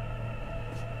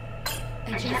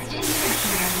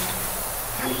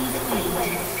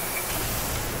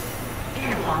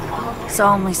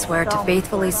 solemnly swear to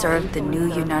faithfully serve the new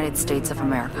United States of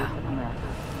America.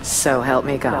 So help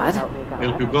me God.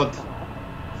 Help you God.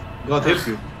 God help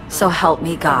you. So help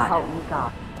me God.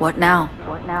 What now?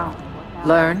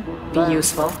 Learn, be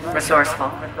useful, resourceful.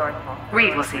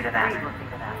 Reed will see to that.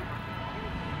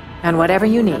 And whatever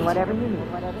you need,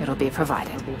 it'll be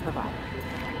provided.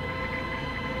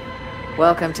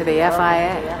 Welcome to the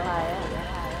FIA.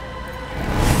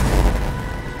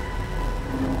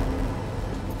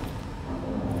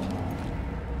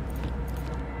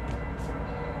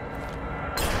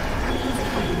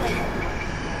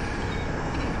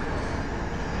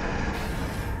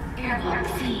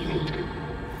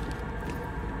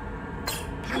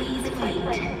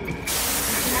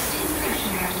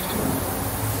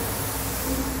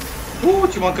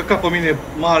 Ce m-a încăcat pe mine,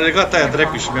 m-a legat aia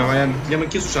dracu și mi-am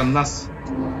închis ușa în nas.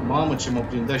 Mamă, ce mă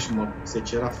prindea și mă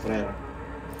secera fraiera.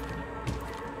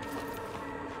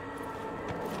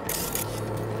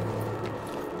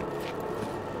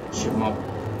 Și m-a...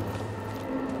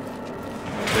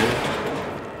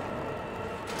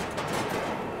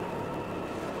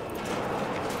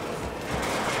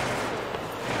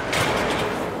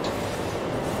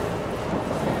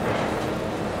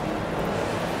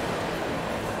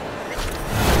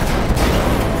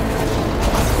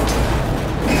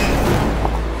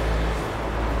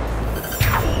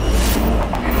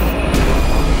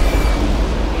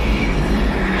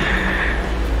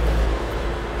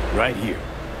 Right here.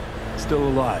 Still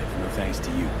alive, no thanks to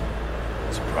you.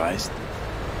 Surprised?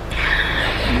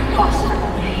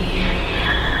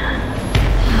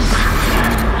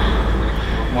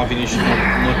 Acum vine și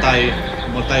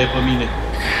mă taie pe mine.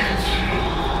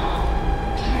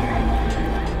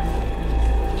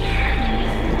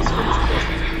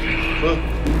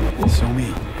 So me.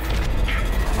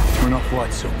 Turn off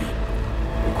what, so me?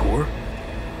 The core?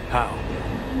 How?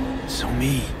 So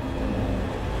me.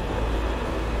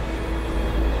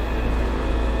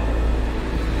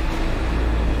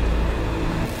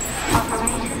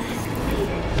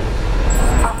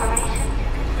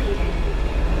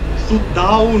 Shoot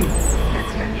down!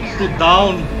 Shoot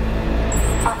down!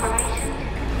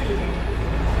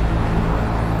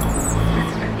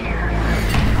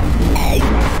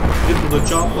 Get to the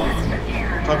chopper.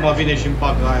 Acum vine și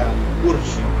împacă aia.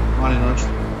 Urci. Mare noștri.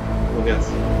 O viață.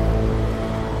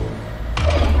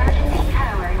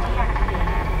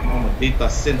 Mamă, data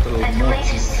central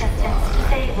mortis.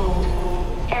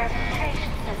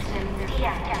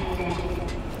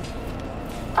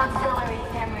 Auxiliary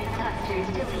memory clusters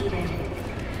deleted.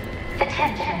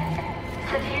 Attention.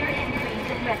 Severe increase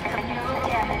in risk of neural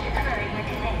damage occurring when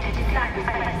connected to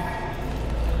cyberspace.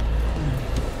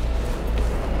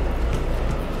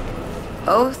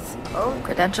 Oath?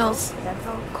 Credentials?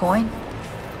 Coin?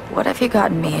 What have you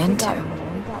gotten me into?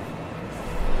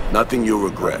 Nothing you'll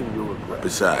regret.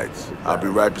 Besides, I'll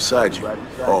be right beside you.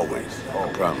 Always. I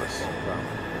promise.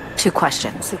 2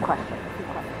 questions.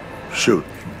 Shoot.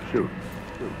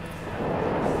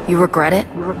 You regret it?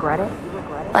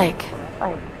 Like,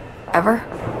 ever?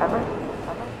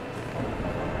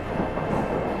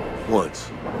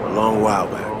 Once. A long while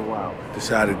back.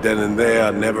 Decided then and there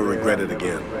I'd never regret it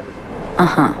again.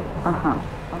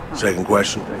 Second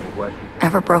question?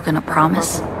 Ever broken a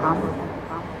promise?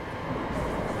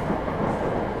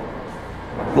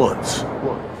 Once.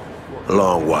 A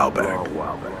long while back.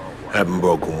 Haven't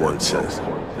broken one since.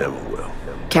 Never will.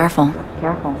 Careful.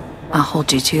 I'll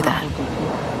hold you to that.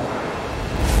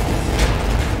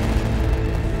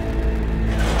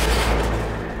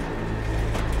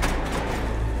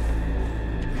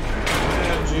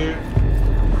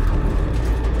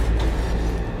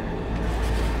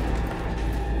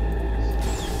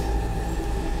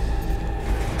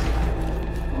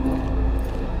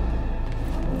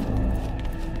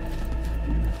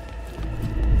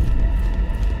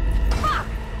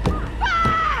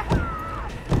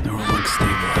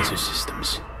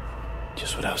 Systems.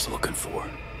 Just what I was looking for.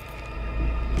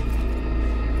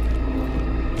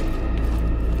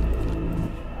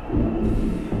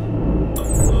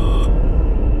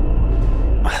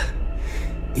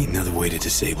 Need another way to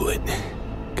disable it.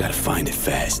 Gotta find it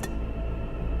fast.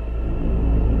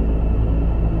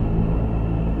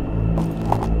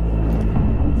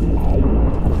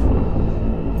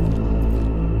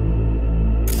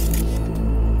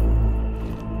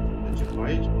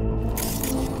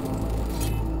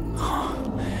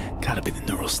 Gotta be the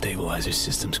neural stabilizer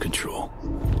systems control.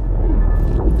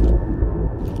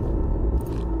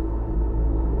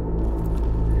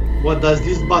 What does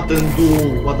this button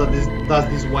do? What does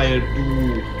this wire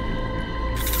do?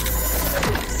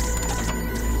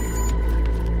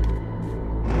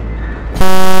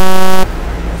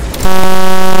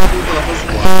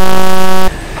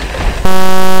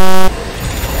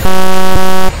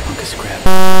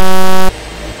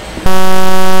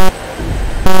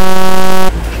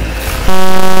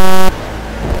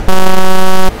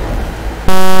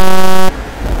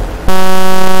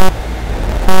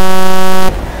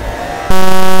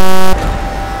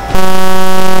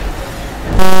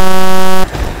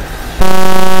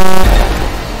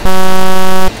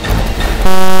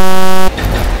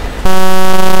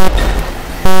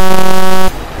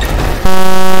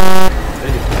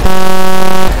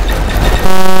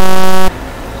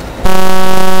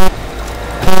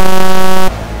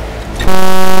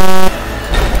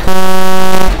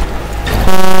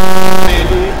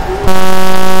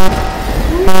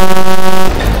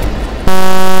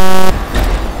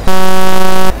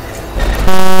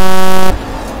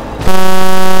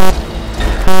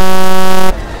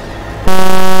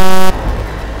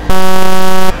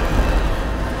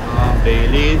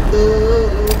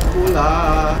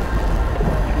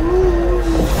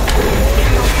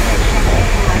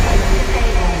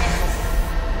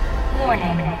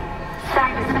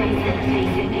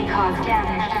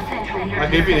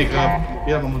 Dacă e bine că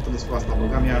eram am întâlnit cu asta,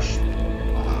 băgam ea și...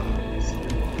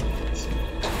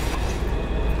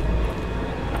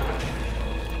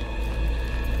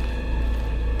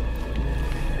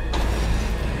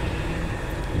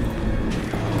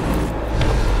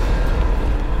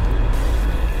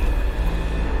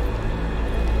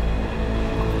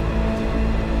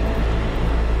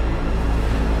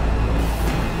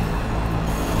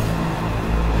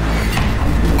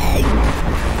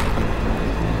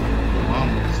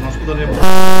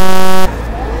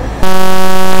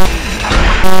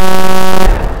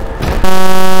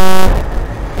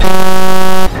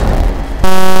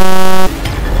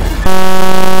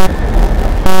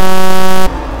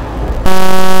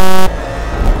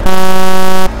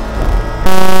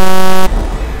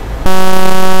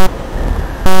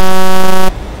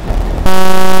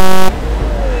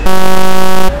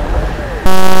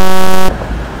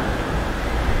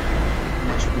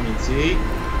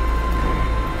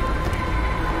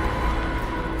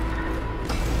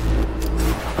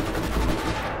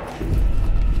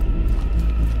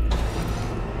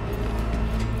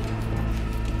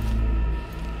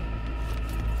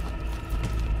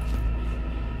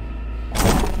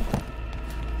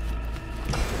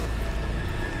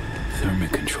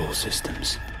 Thermic control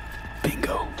systems.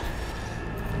 Bingo.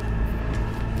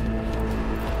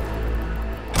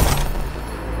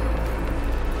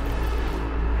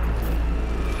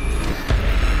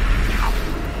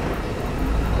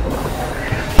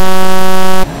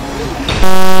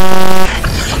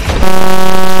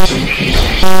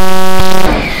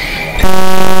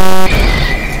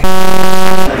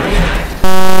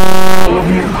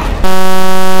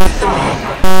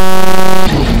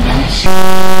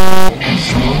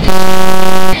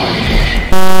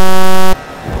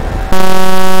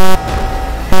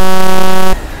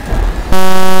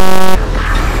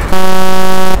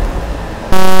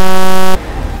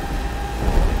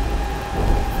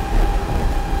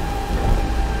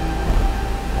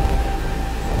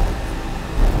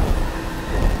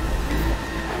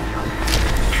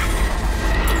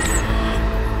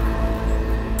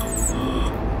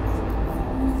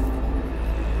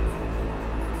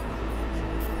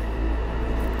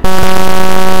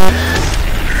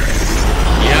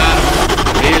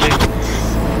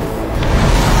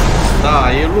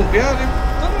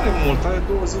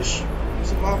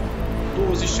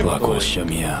 Blackwell shut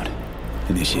me out.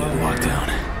 Initiated lockdown.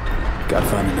 Gotta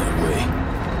find another way.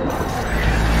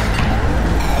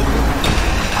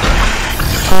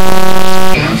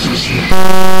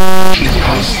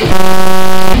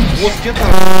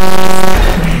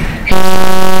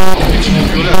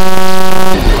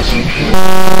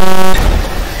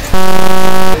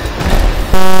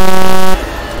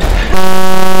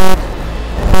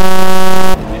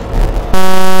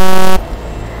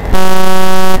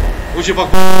 Ce fac?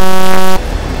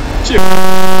 Ce?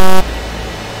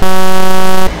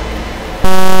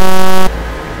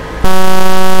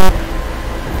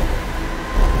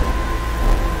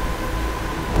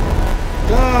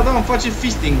 Da, îmi face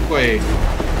fisting cu aia.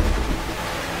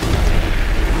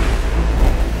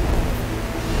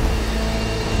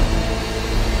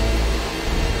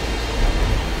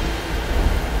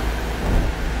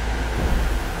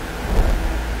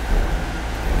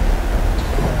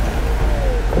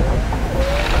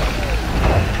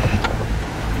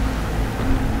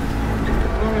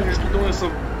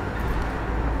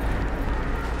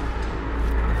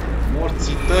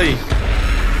 Morții tăi.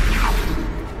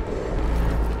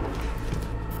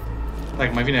 Stai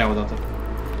că mai vine aia odată.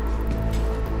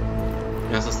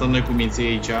 Ia să stăm noi cu minții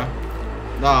aici.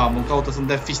 Da, mă caută să-mi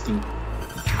dea fisting.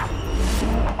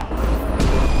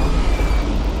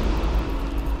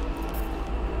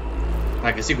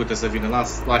 Hai că sigur trebuie să vină.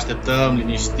 Las, așteptăm,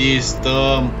 liniștiți,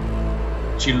 stăm,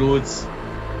 ciluți.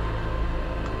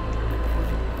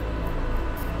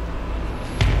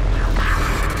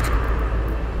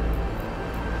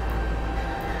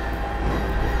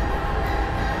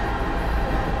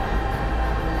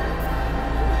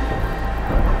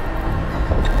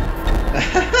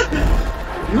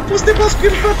 Nu poți să te bați cu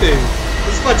el, frate.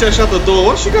 Îți faci așa de 2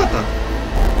 ori și gata.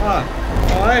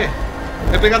 Aia e.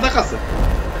 Ai plecat acasă.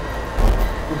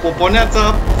 Cu poponeața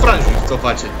franjuri ți-o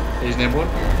face. Ești nebun?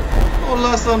 O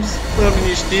lasă-mi stăm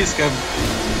liniștiți, că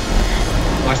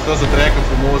așteptăm să treacă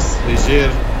frumos, lejer.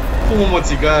 Fumăm o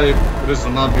țigare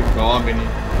rezonabil ca oamenii.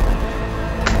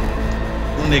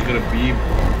 Nu ne grăbim.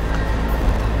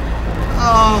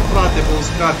 Frate, pe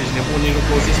uscat, ești nebun, nici nu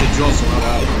folosise Johnson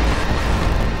la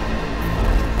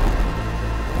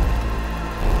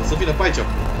să vină pe aici,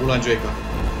 ula în joica.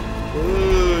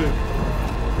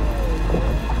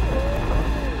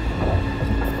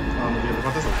 Nu vine de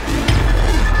partea asta.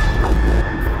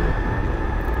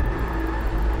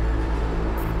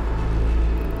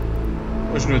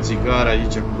 Mă, și nu-i o țigară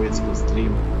aici cu băieții pe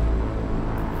stream.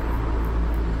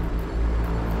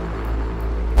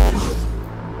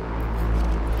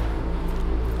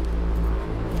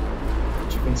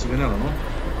 Ce cum țigăneală, nu?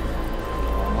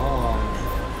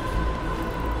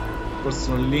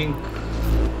 Personal link.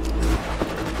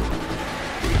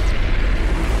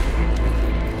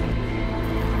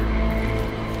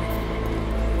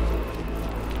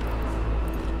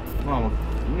 Mamă,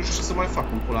 nu știu ce să mai fac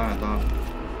în pula mea, dar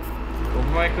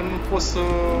problema e că nu pot să...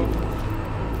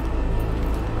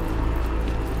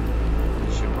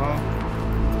 Ceva...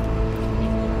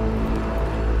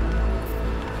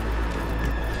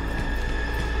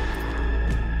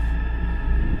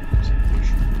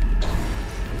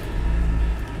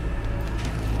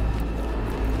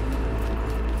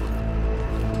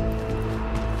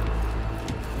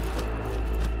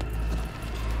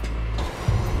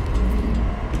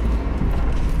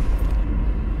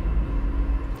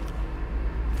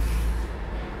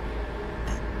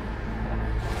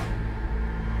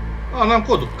 N-am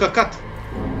codul, căcat!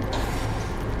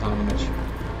 Da, nu merge.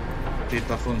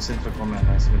 Data phone center command,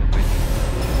 hai să vedem pe aici.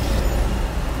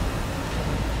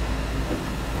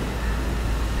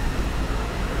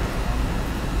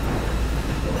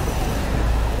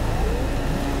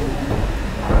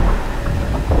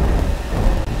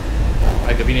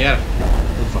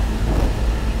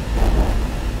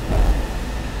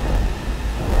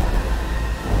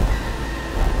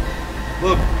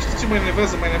 mă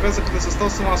enervează? Mă enervează că trebuie să stau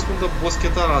să mă ascundă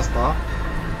boschetara asta.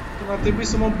 Când ar trebui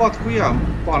să mă bat cu ea,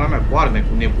 pana mea, cu arme,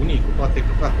 cu nebunii, cu toate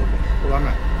căcaturile, cu pula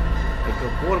mea. Adică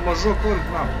ori mă joc, ori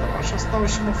n-am, dar așa stau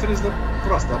și mă feresc de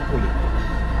proasta pulii.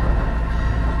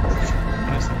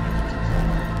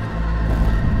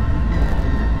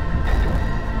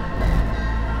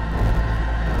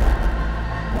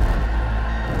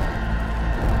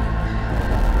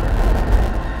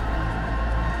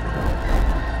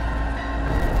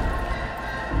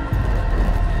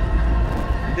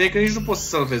 Ideea e că nici nu poți să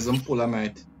salvezi în pula mea.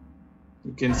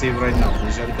 You can save right now.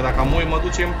 Deci, adică dacă am mă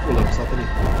duce în pulă cu satelit.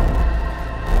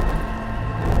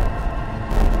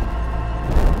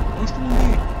 Nu știu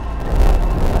unde e.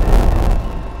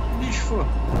 Nici fă.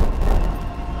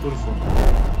 Turfă.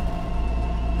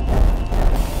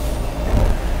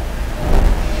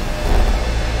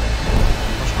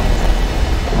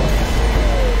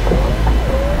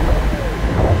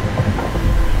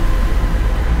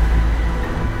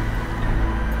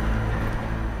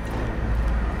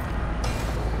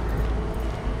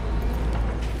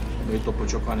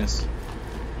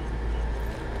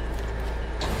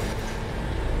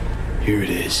 Here it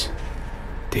is.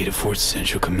 Data Force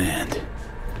Central Command.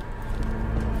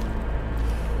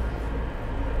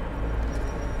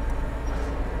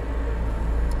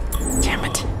 Damn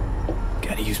it.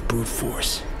 Gotta use brute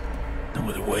force. No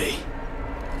other way.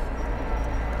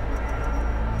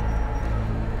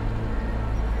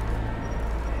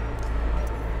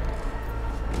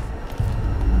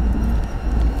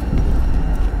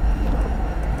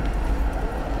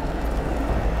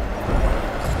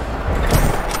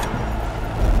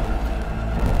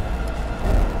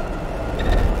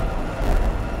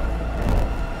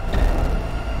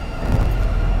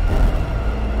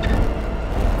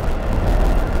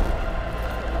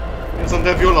 Să-mi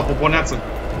dea viola, poponeață.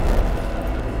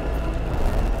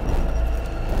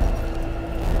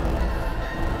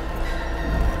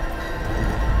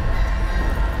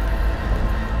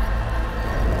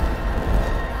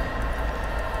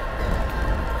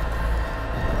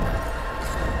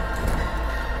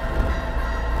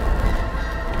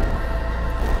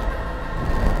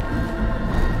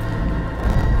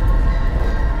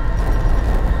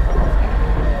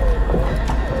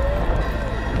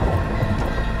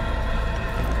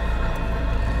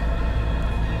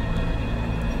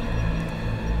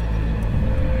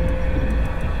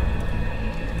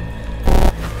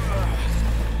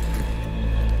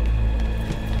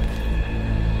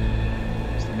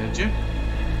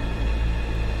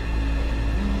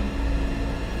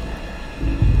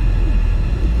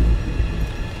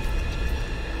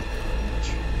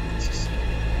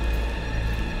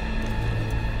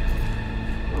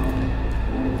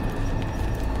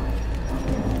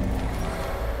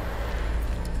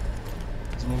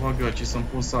 Eu aici să-mi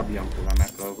pun sabia în pula mea,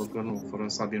 că văd că nu, fără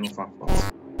sabie nu fac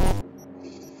față.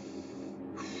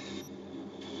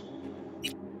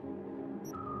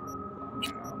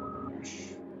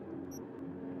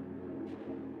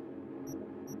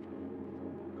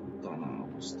 Katana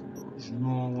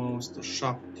 129,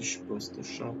 117,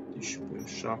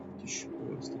 117, 17,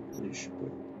 113.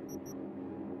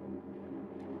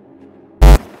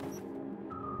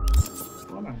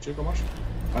 Pula mea, ce cam așa?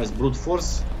 Hai, brute force.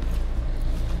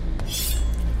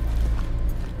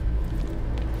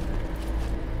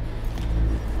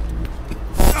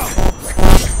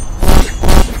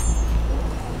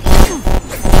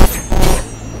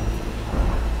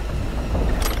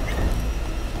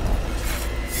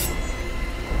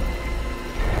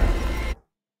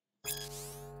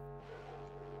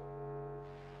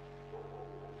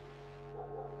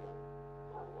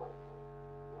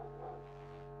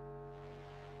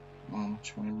 Mamă,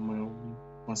 ce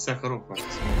mă seacă rău, parcă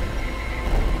să mă...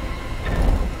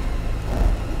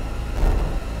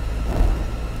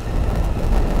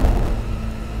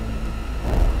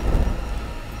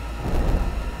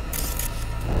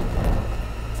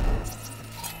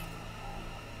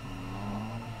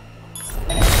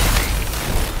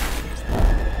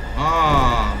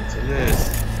 Am înțeles.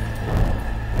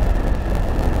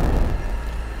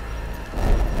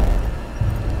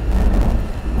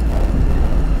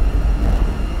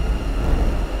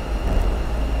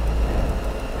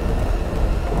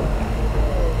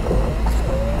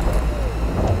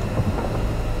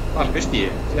 Parcă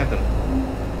știe, iată-l.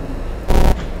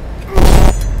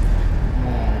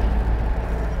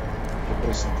 Ce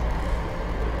prost sunt.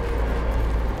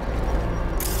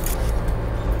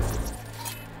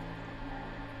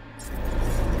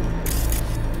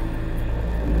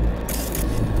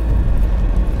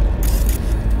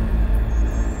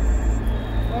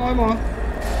 Hai, mă!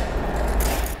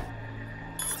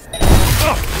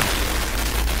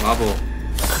 Bravo.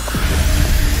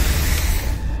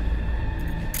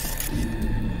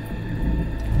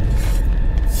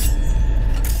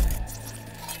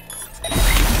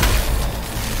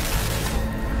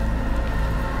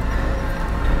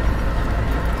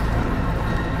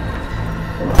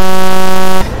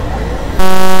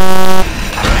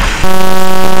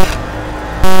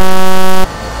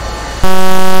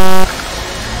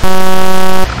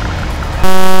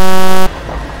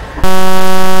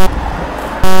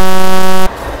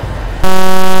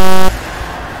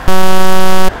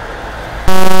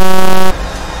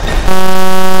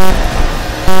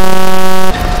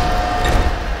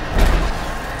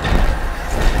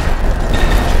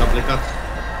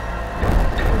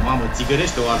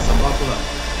 Țigărește-o ars, să-mi bag ăla.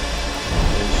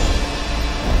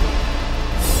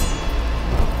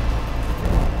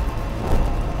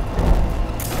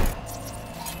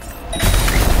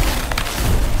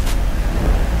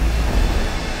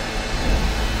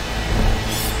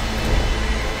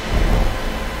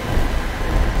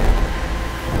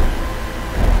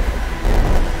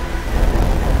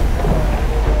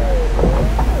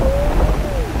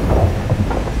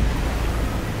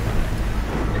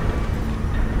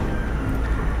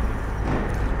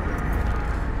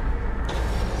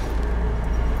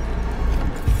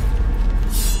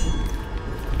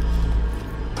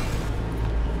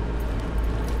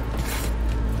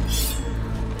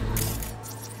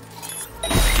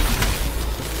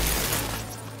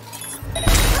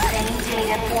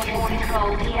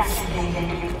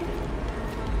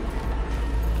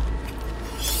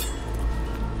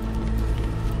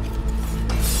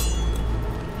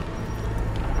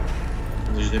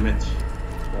 De metri.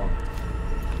 Bun.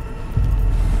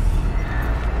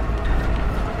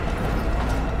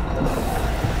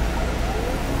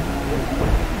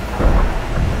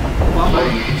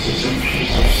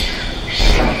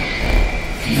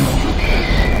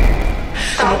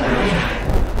 Stop it.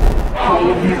 All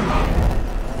of you.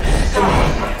 Stop.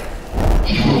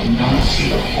 You will not see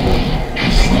the whole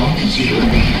as long as you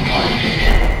remain part of it.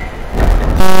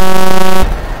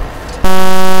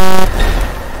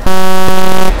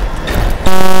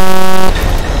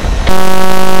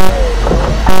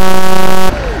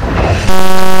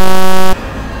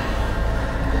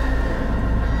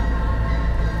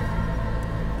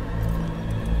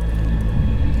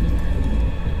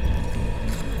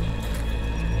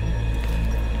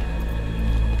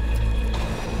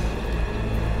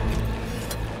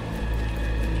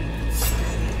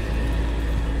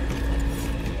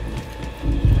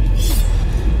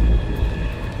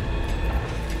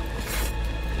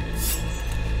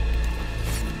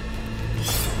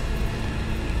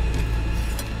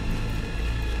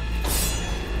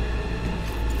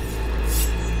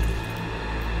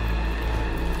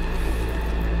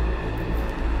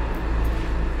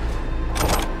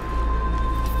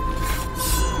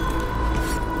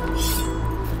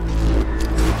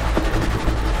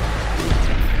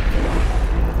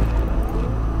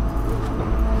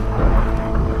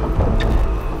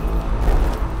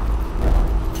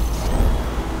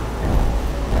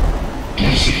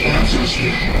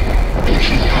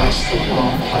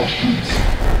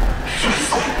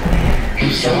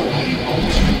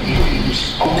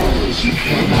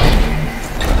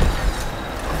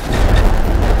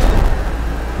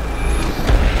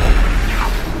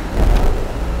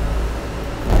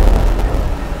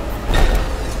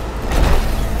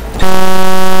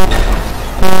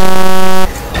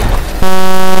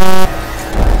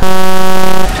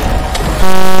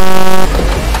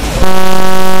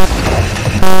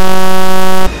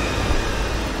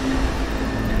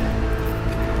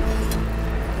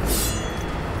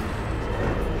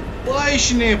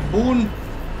 Ești nebun?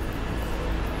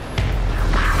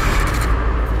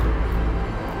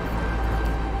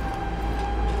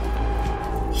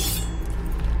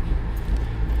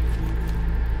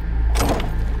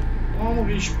 Mamă,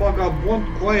 ești vagabond,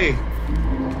 coaie.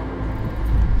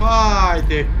 Hai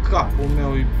de capul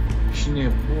meu, ești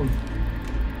nebun.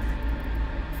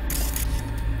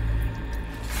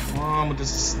 Mamă, trebuie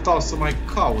să stau să mai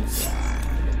caut.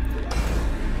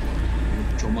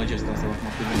 Ce-o măge asta să fac mă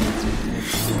pe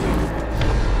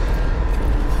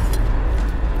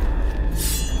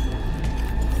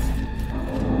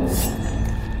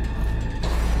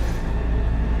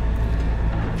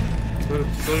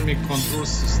Thermic control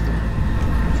system.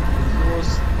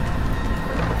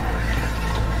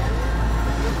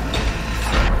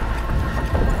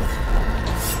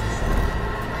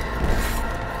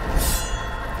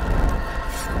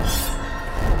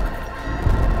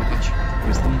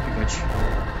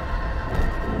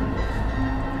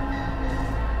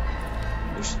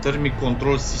 Thermic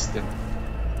control system.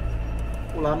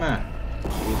 Pula mea.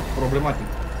 E problematic.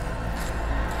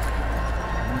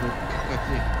 Unde cacat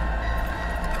e?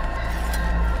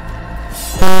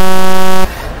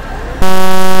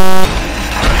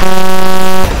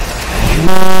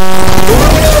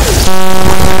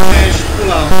 Ești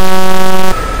pula.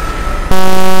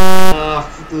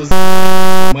 Futu-s.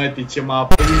 Mătii, ce m-a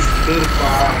prins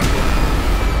târpa.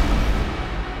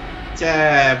 Ce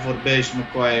vorbești, mă,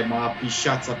 coaie? M-a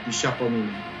pișat, s-a pișat pe mine.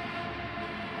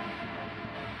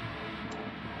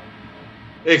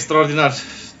 Extraordinar.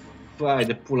 Vai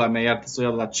de pula mea, iartă să o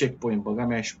iau la checkpoint, băga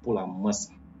mea și pula măsă.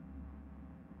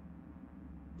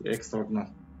 Extraordinar.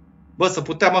 Bă, să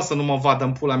putea, mă, să nu mă vadă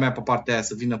în pula mea pe partea aia,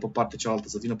 să vină pe partea cealaltă,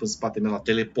 să vină pe spatele meu,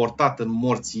 teleportat în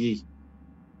morții ei.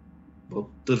 Bă,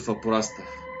 târfă proastă.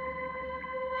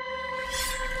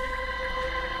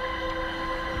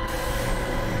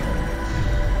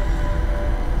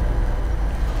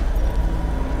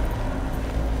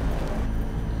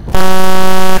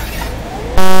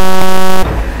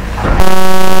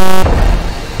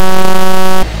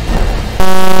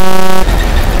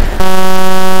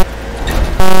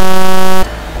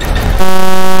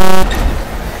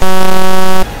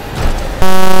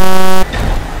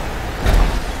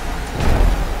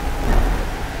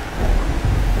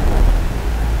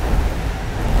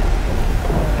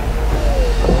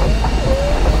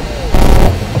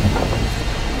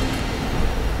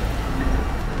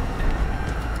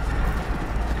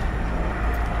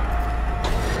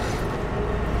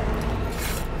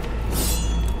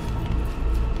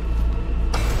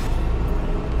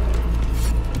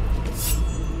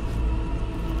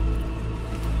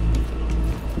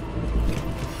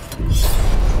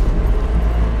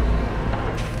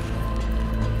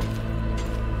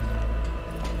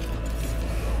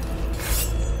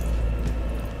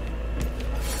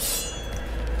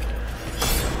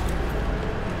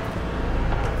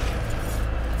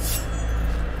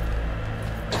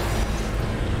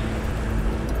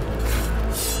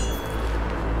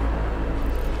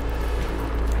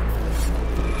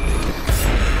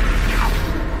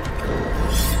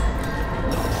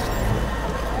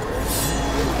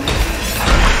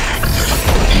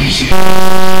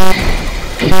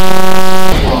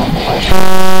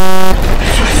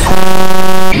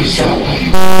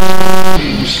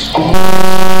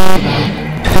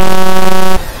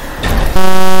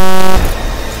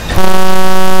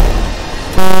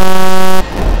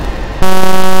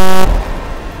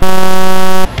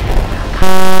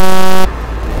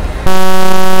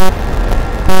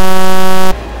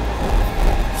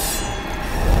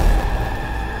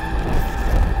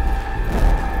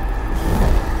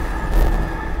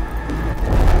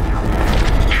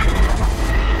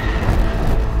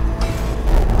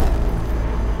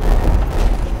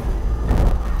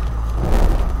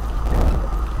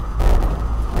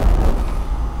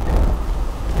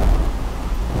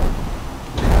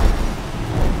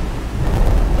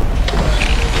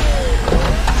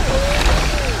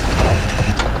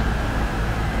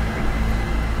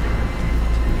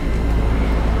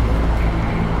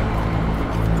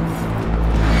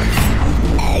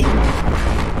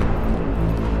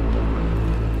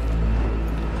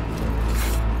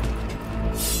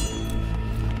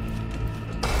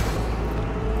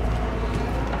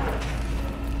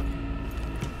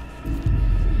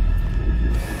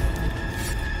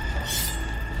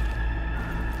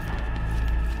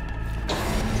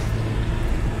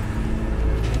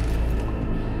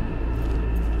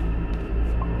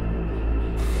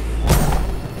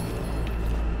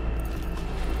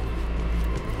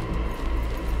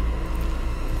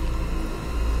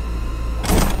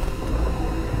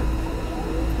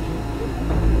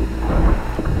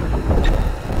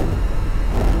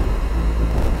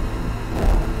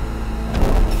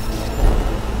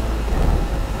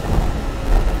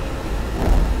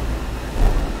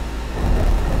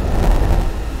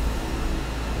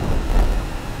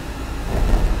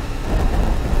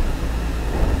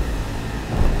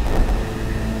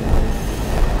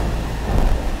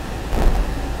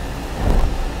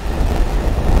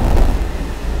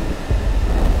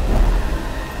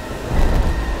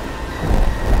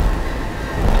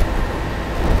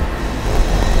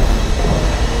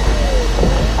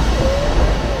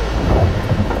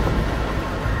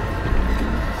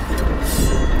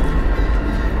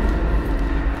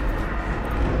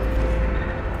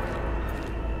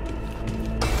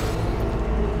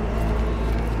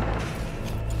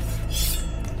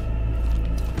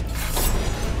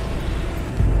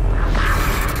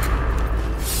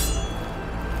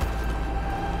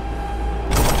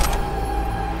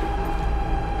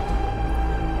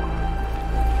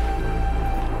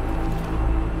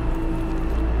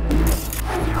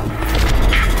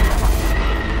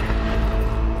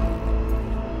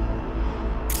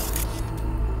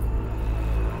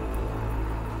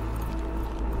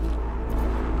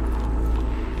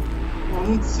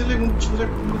 nu înțeleg ce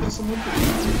dracu trebuie să mă duc.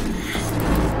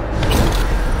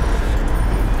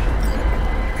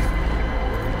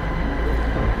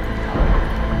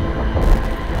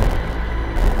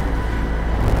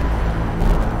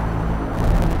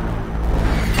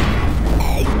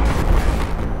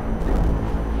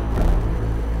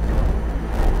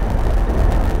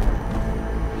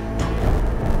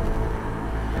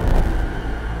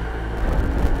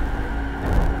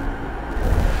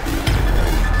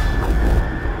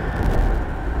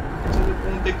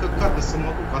 Să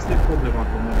mă duc, asta e problema,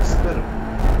 că mă disperă.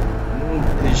 Nu,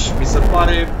 deci mi se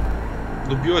pare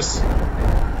dubios.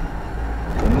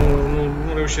 Că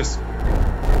nu reușesc.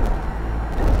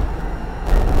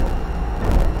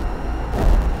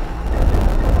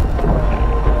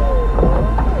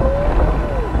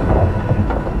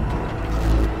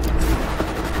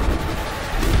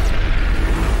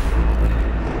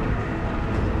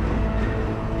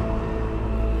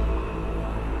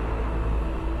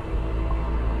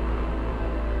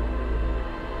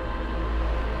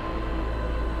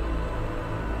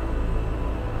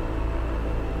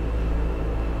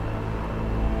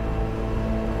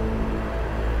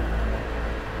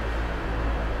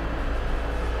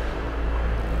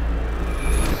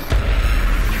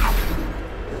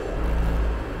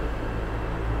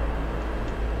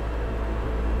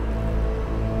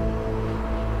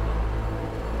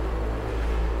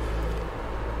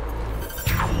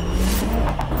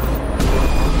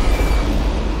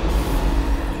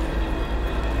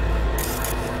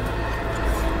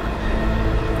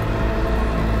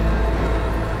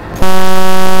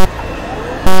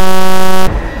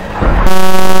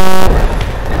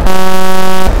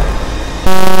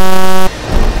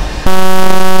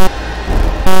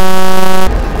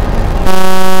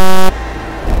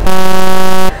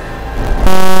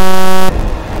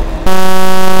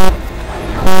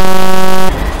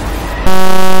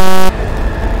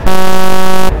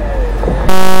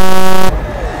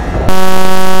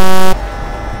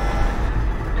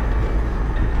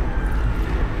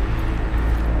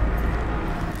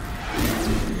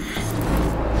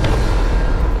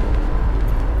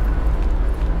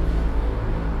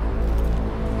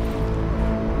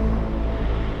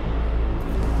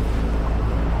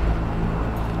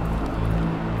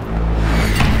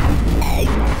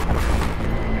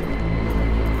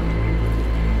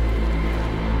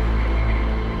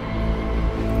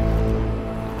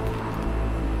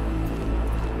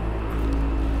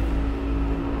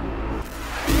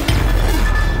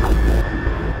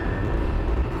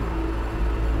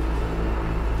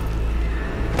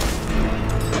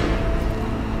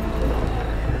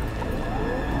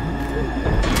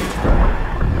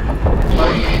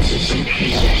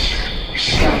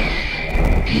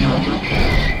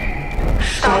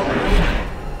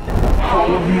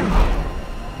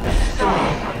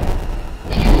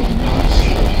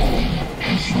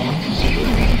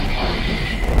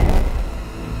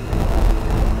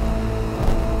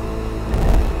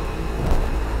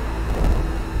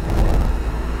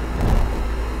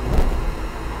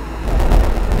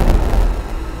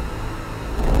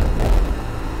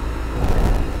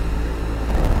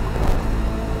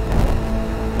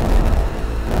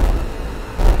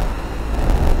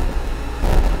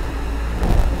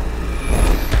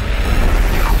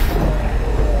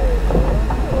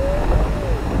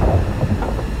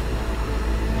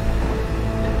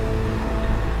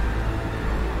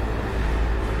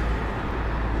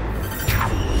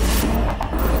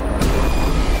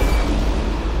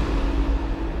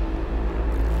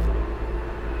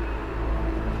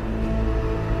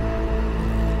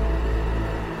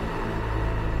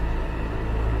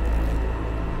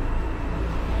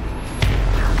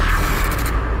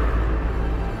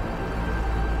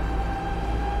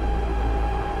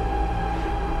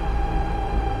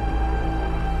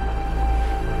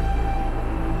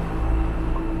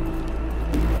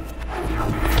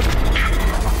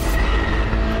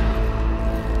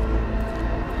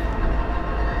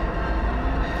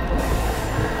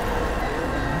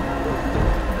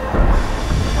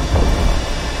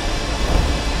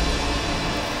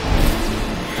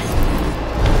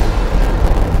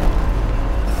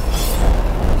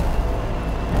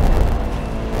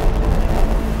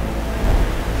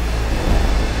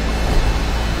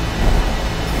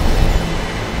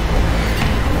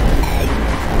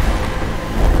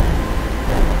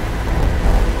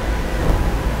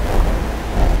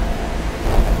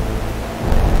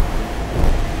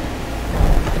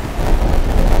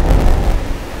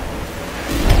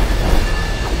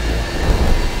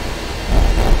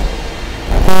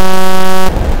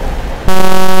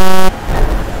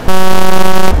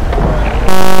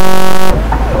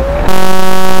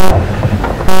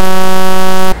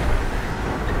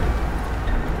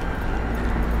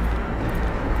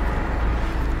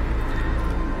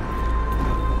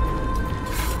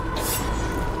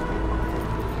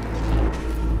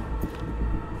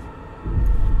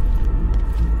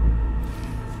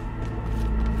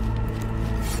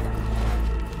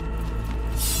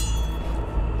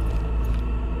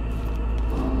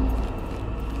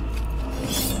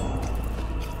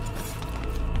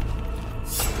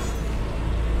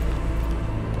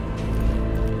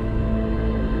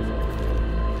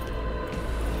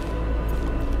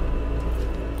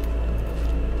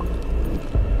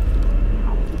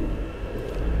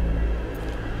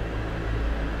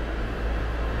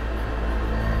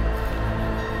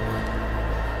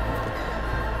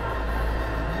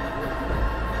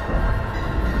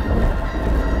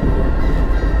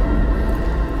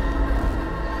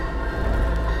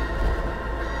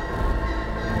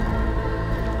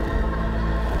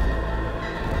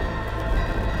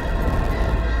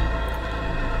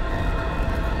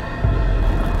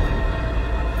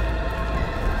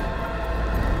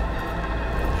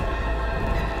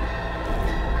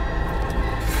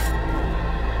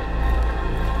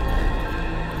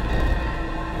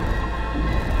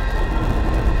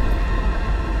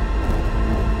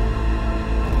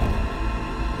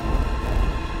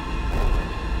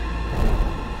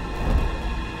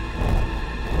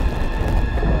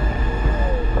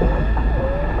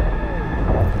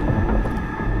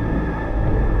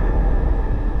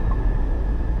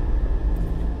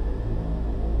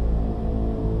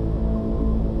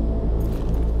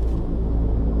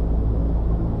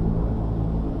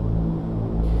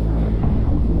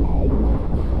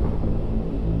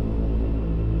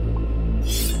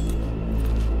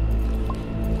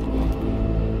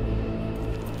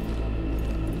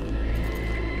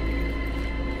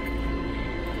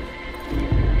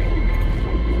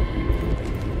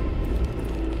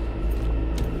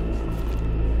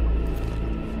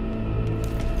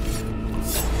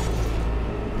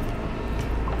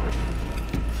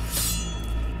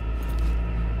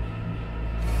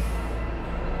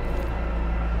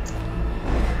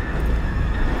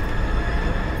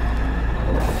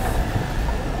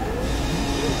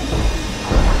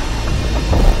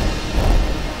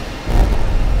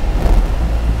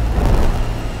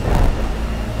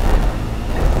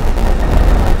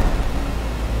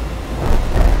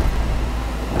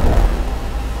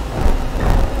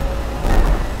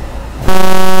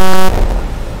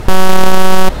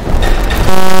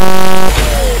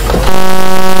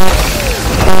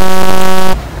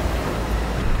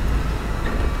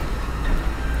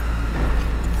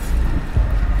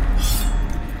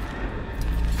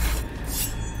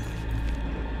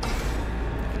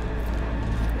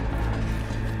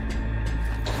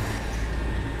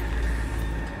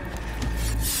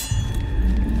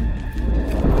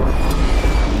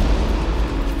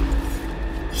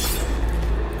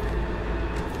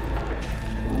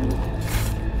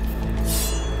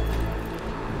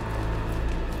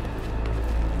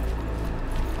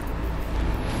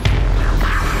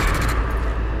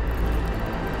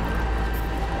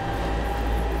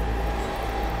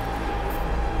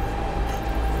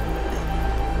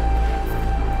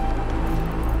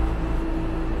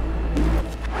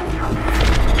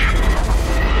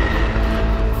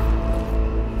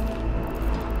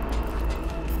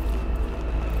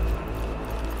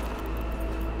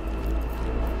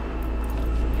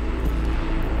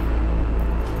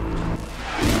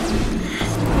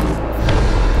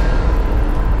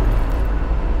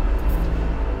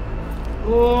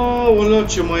 Aoleu,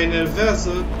 ce mă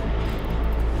enervează!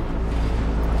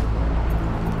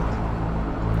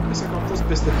 Asta că am fost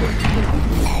peste tot.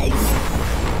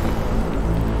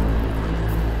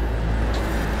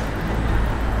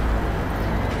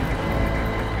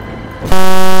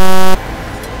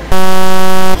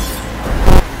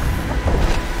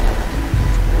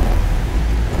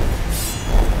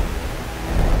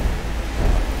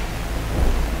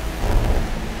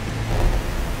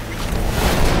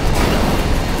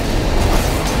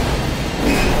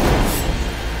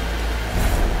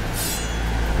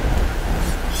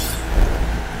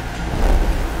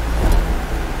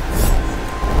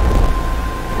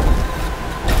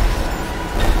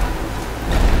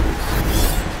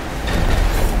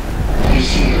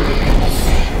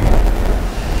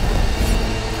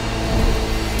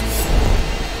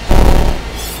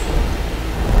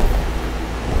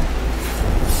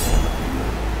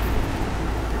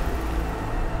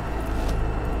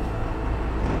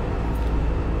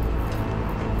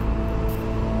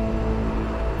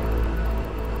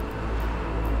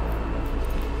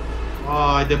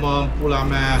 Haide mă, în pula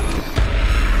mea!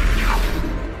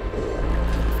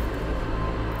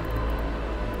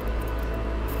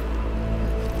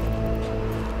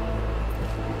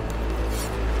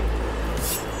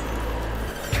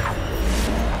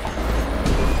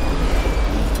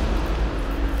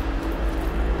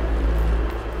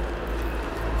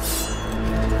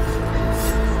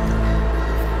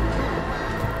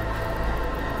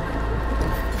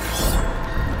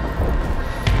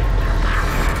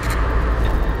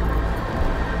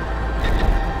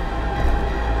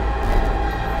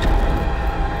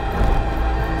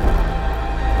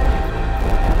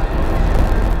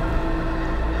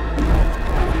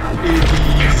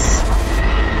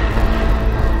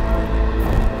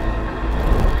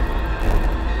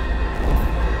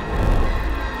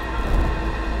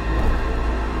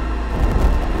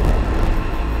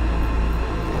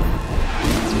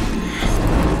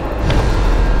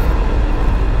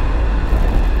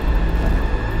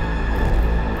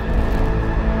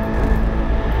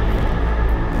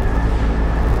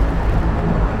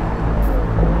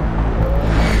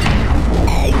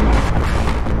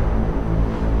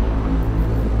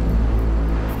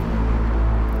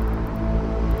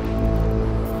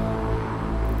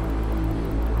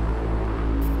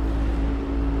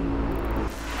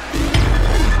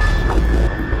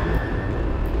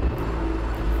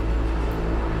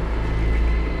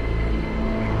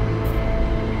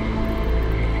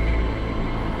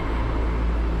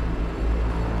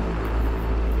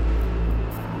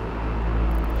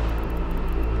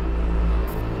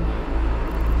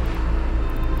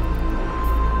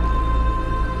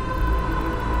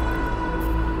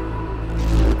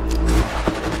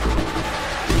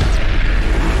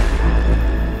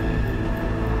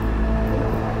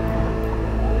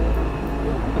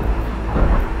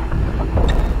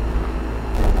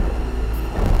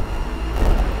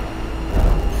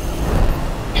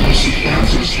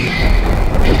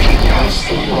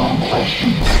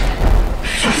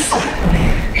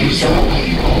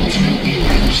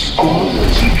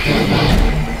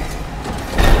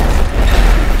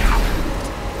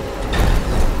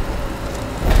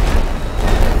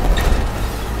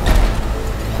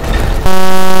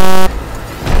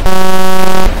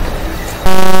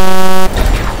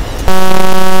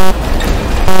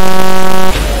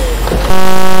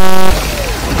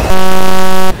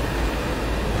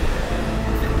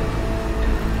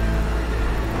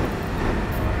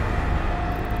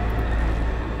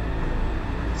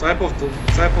 Să ai poftă,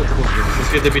 să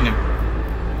fie de bine.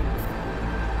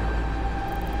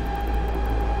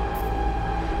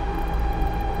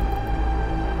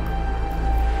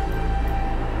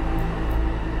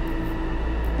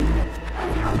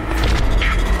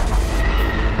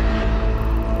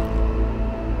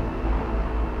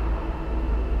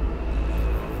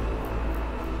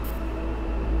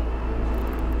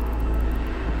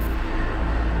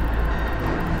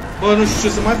 Bă, nu știu ce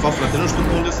să mai fac, frate, nu știu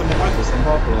pe unde să mă mai duc, să-mi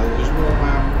fac acolo, deci nu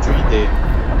mai am nicio idee.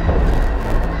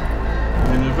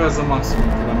 Mă enervează maxim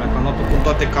la mea, că am luat-o în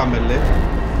toate camerele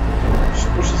și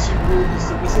pur și simplu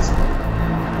să găsesc.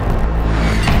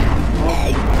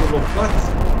 Am blocat,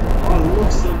 am loc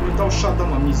să-mi dau shutdown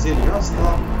la mizeria asta.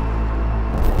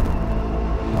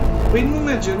 Păi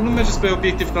nu merge spre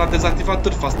obiectiv, că l-a dezactivat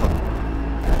târfa asta.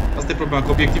 Asta e problema,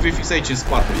 că obiectivul e fix aici, în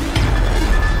spate.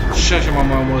 Și așa m-am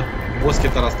mai omorât.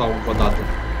 Boschetara asta încă o dată.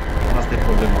 Asta e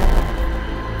problema.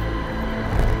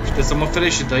 Și trebuie să mă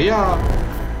feresc și de ea.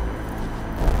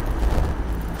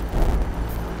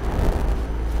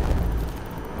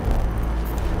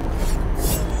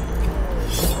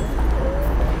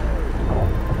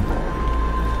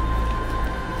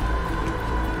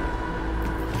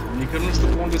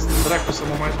 dracu să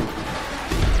mă mai duc?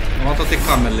 Am luat toate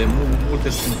camerele, multe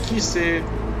sunt închise.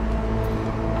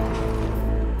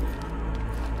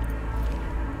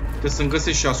 Trebuie să-mi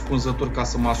găsesc și ascunzători ca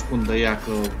să mă ascundă ea,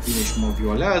 că vine și mă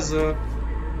violează.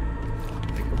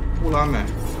 E că pula mea.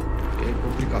 E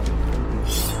complicată.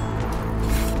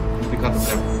 Complicată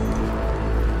treaba.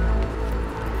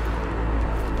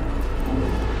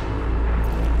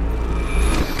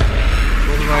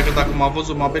 Problema e că dacă m-a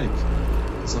văzut, m-a belit.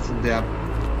 Să fug de ea,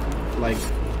 like,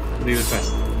 real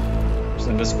fast. Și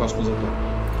să-mi găsesc cu ascunzător.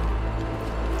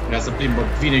 Vrea să plimbă,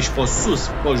 vine și pe sus,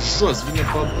 pe jos, vine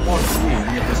pe morți ei,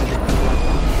 vine pe sus.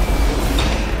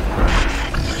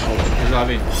 Deja a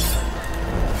venit.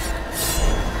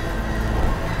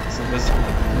 Să-mi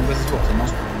găsesc loc, să mă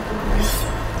ascult.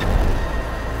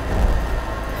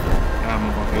 Ia mă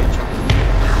bag aici.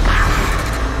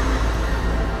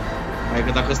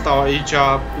 Adică dacă stau aici,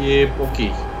 e ok.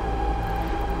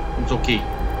 It's ok.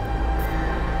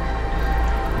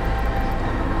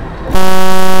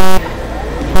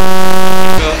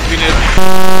 Că vine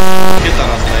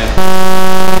chitara asta aia.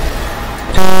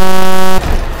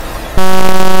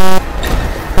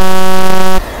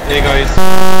 Hey guys.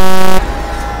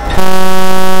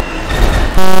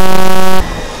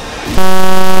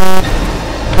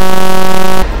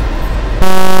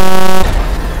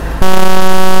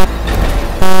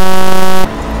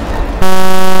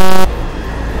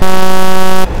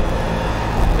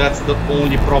 That's the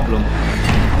only problem.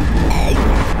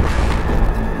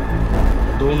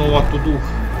 Don't know what to do.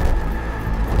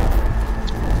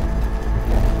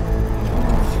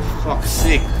 For fuck's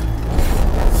sake.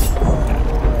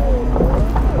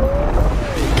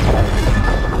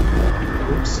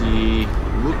 Oopsie.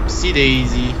 Whoopsie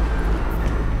daisy.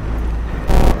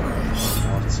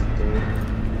 Morții tăi.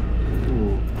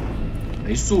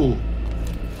 Nice-u.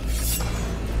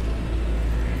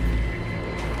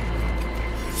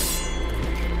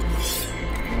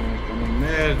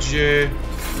 Merge.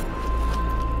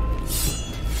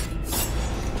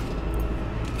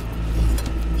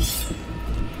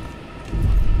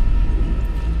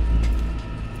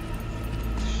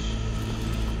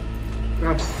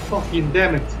 God fucking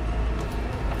damn it.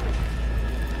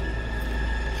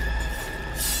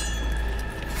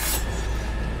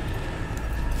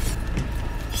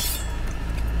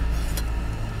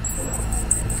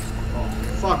 Oh,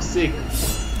 fuck's sake.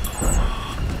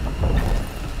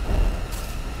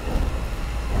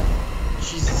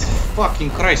 Jesus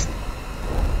fucking Christ.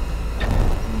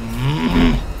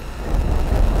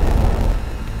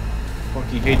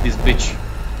 Fucking hate this bitch.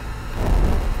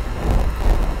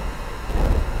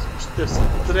 Să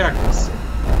treacă să...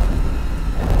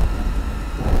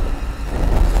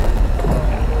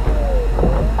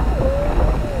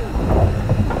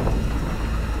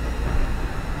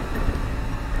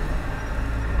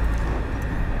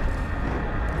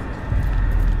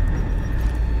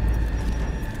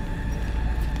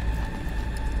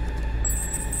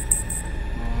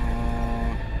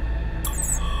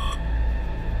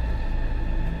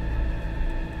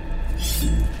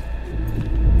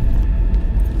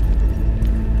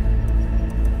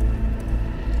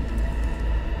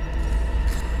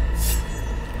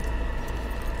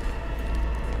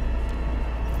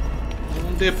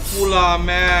 Unde pula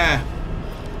mea?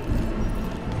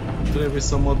 Trebuie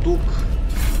să mă duc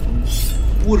în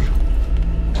cur.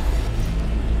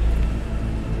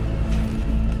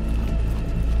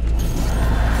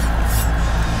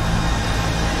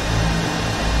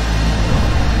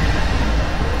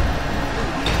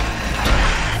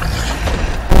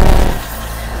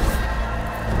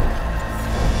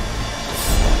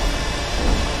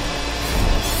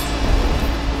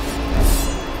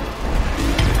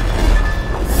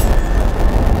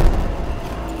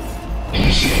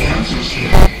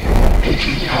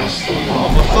 Oh,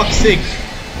 for fuck's sake!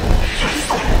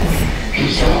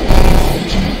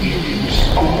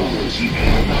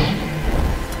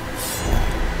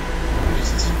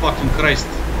 Jesus fucking Christ!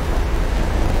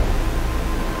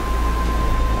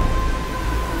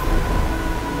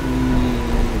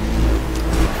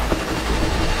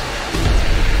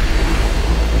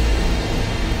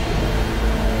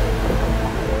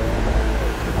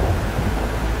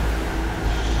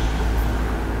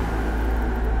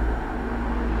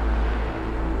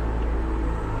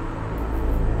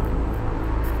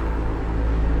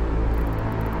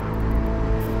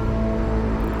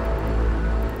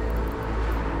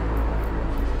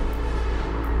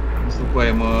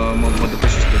 Băi, mă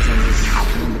depășește, ți-am zis,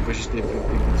 mă depășește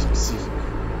efectiv, specific.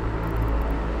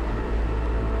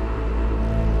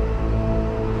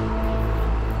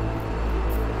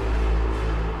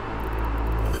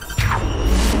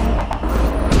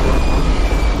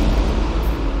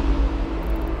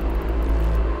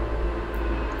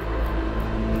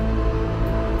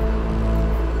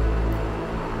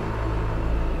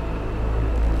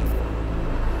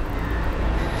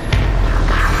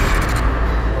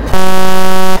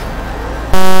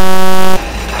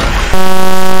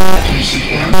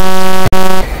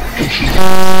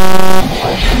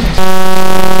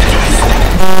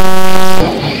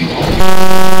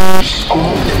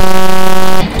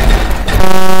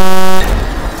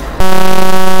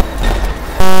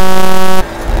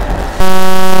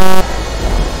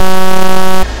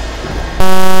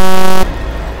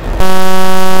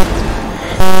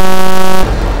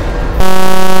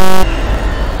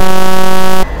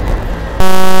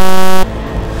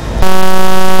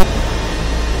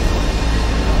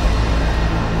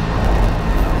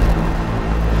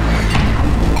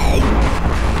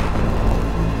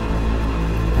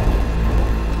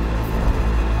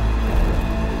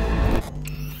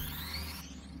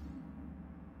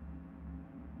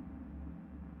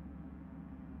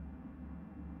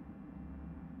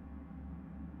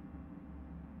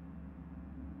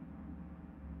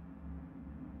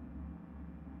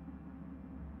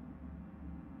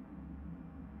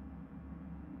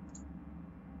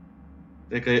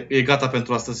 Cred că e gata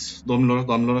pentru astăzi,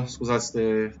 doamnelor, scuzați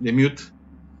de mute.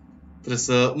 Trebuie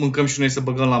să mâncăm și noi, să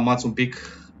băgăm la maț un pic.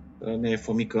 Ne e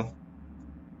fomică.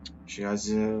 Și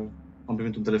azi am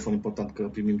primit un telefon important că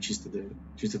primim cinste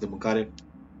de mâncare.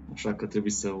 Așa că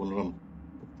trebuie să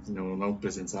ne onorăm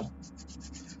prezența.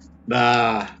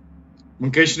 Da,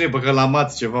 mâncăm și noi, băgăm la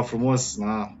maț ceva frumos.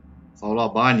 Na, s-au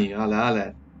luat banii,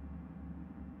 alea.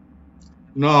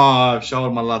 No,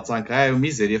 shawarma la țancă, aia e o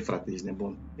mizerie, frate, ești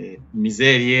nebun. E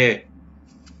mizerie.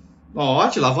 No,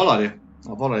 acela, la valoare.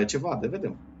 La valoare ceva, de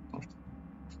vedem. Nu știu.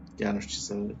 Chiar nu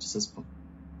știu ce să spun.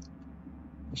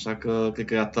 Așa că cred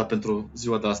că e atât pentru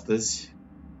ziua de astăzi.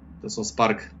 Trebuie să o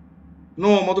sparg. Nu,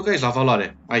 mă duc aici la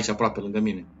valoare. Aici, aproape, lângă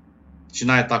mine. Și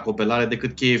n-ai Taco Bell, are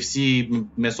decât KFC,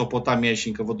 Mesopotamia și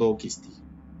încă vă două chestii.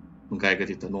 Mâncare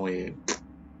gătită, nu e...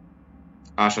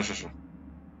 Așa.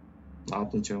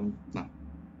 Atunci, na.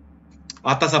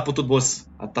 Atâta s-a putut, boss.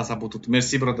 Atâta s-a putut.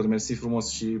 Mersi, brother, mersi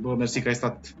frumos și, bă, mersi că ai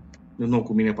stat de nou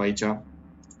cu mine pe aici. Am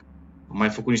mai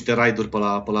făcut niște raid-uri pe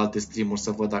la alte stream-uri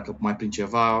să văd dacă mai prind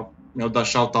ceva. Mi-au dat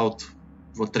shout-out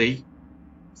vreo 3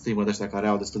 streamer de ăștia care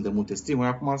au destul de multe stream-uri.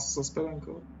 Acum să sperăm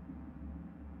că...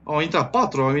 Au intrat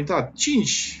 4, au intrat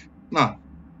 5. Na.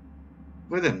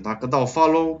 Vedem. Dacă dau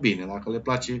follow, bine. Dacă le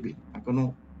place, bine. Dacă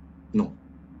nu, nu.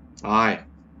 Hai.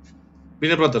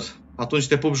 Bine, brother. Atunci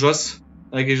te pup jos.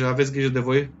 Ai grijă, aveți grijă de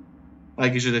voi. Ai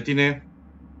grijă de tine.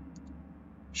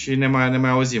 Și ne mai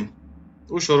auzim.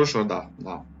 Ușor, da.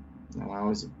 Ne mai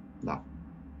auzim. Da.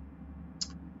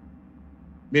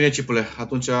 Bine, cipule.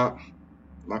 Atunci,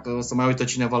 dacă să mai uită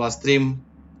cineva la stream,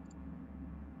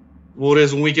 vă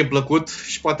urez un weekend plăcut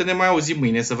și poate ne mai auzim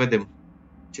mâine să vedem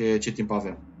ce timp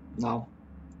avem. Da?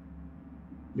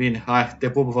 Bine, hai, te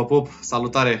pup, vă pup.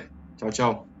 Salutare.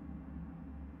 Ciao.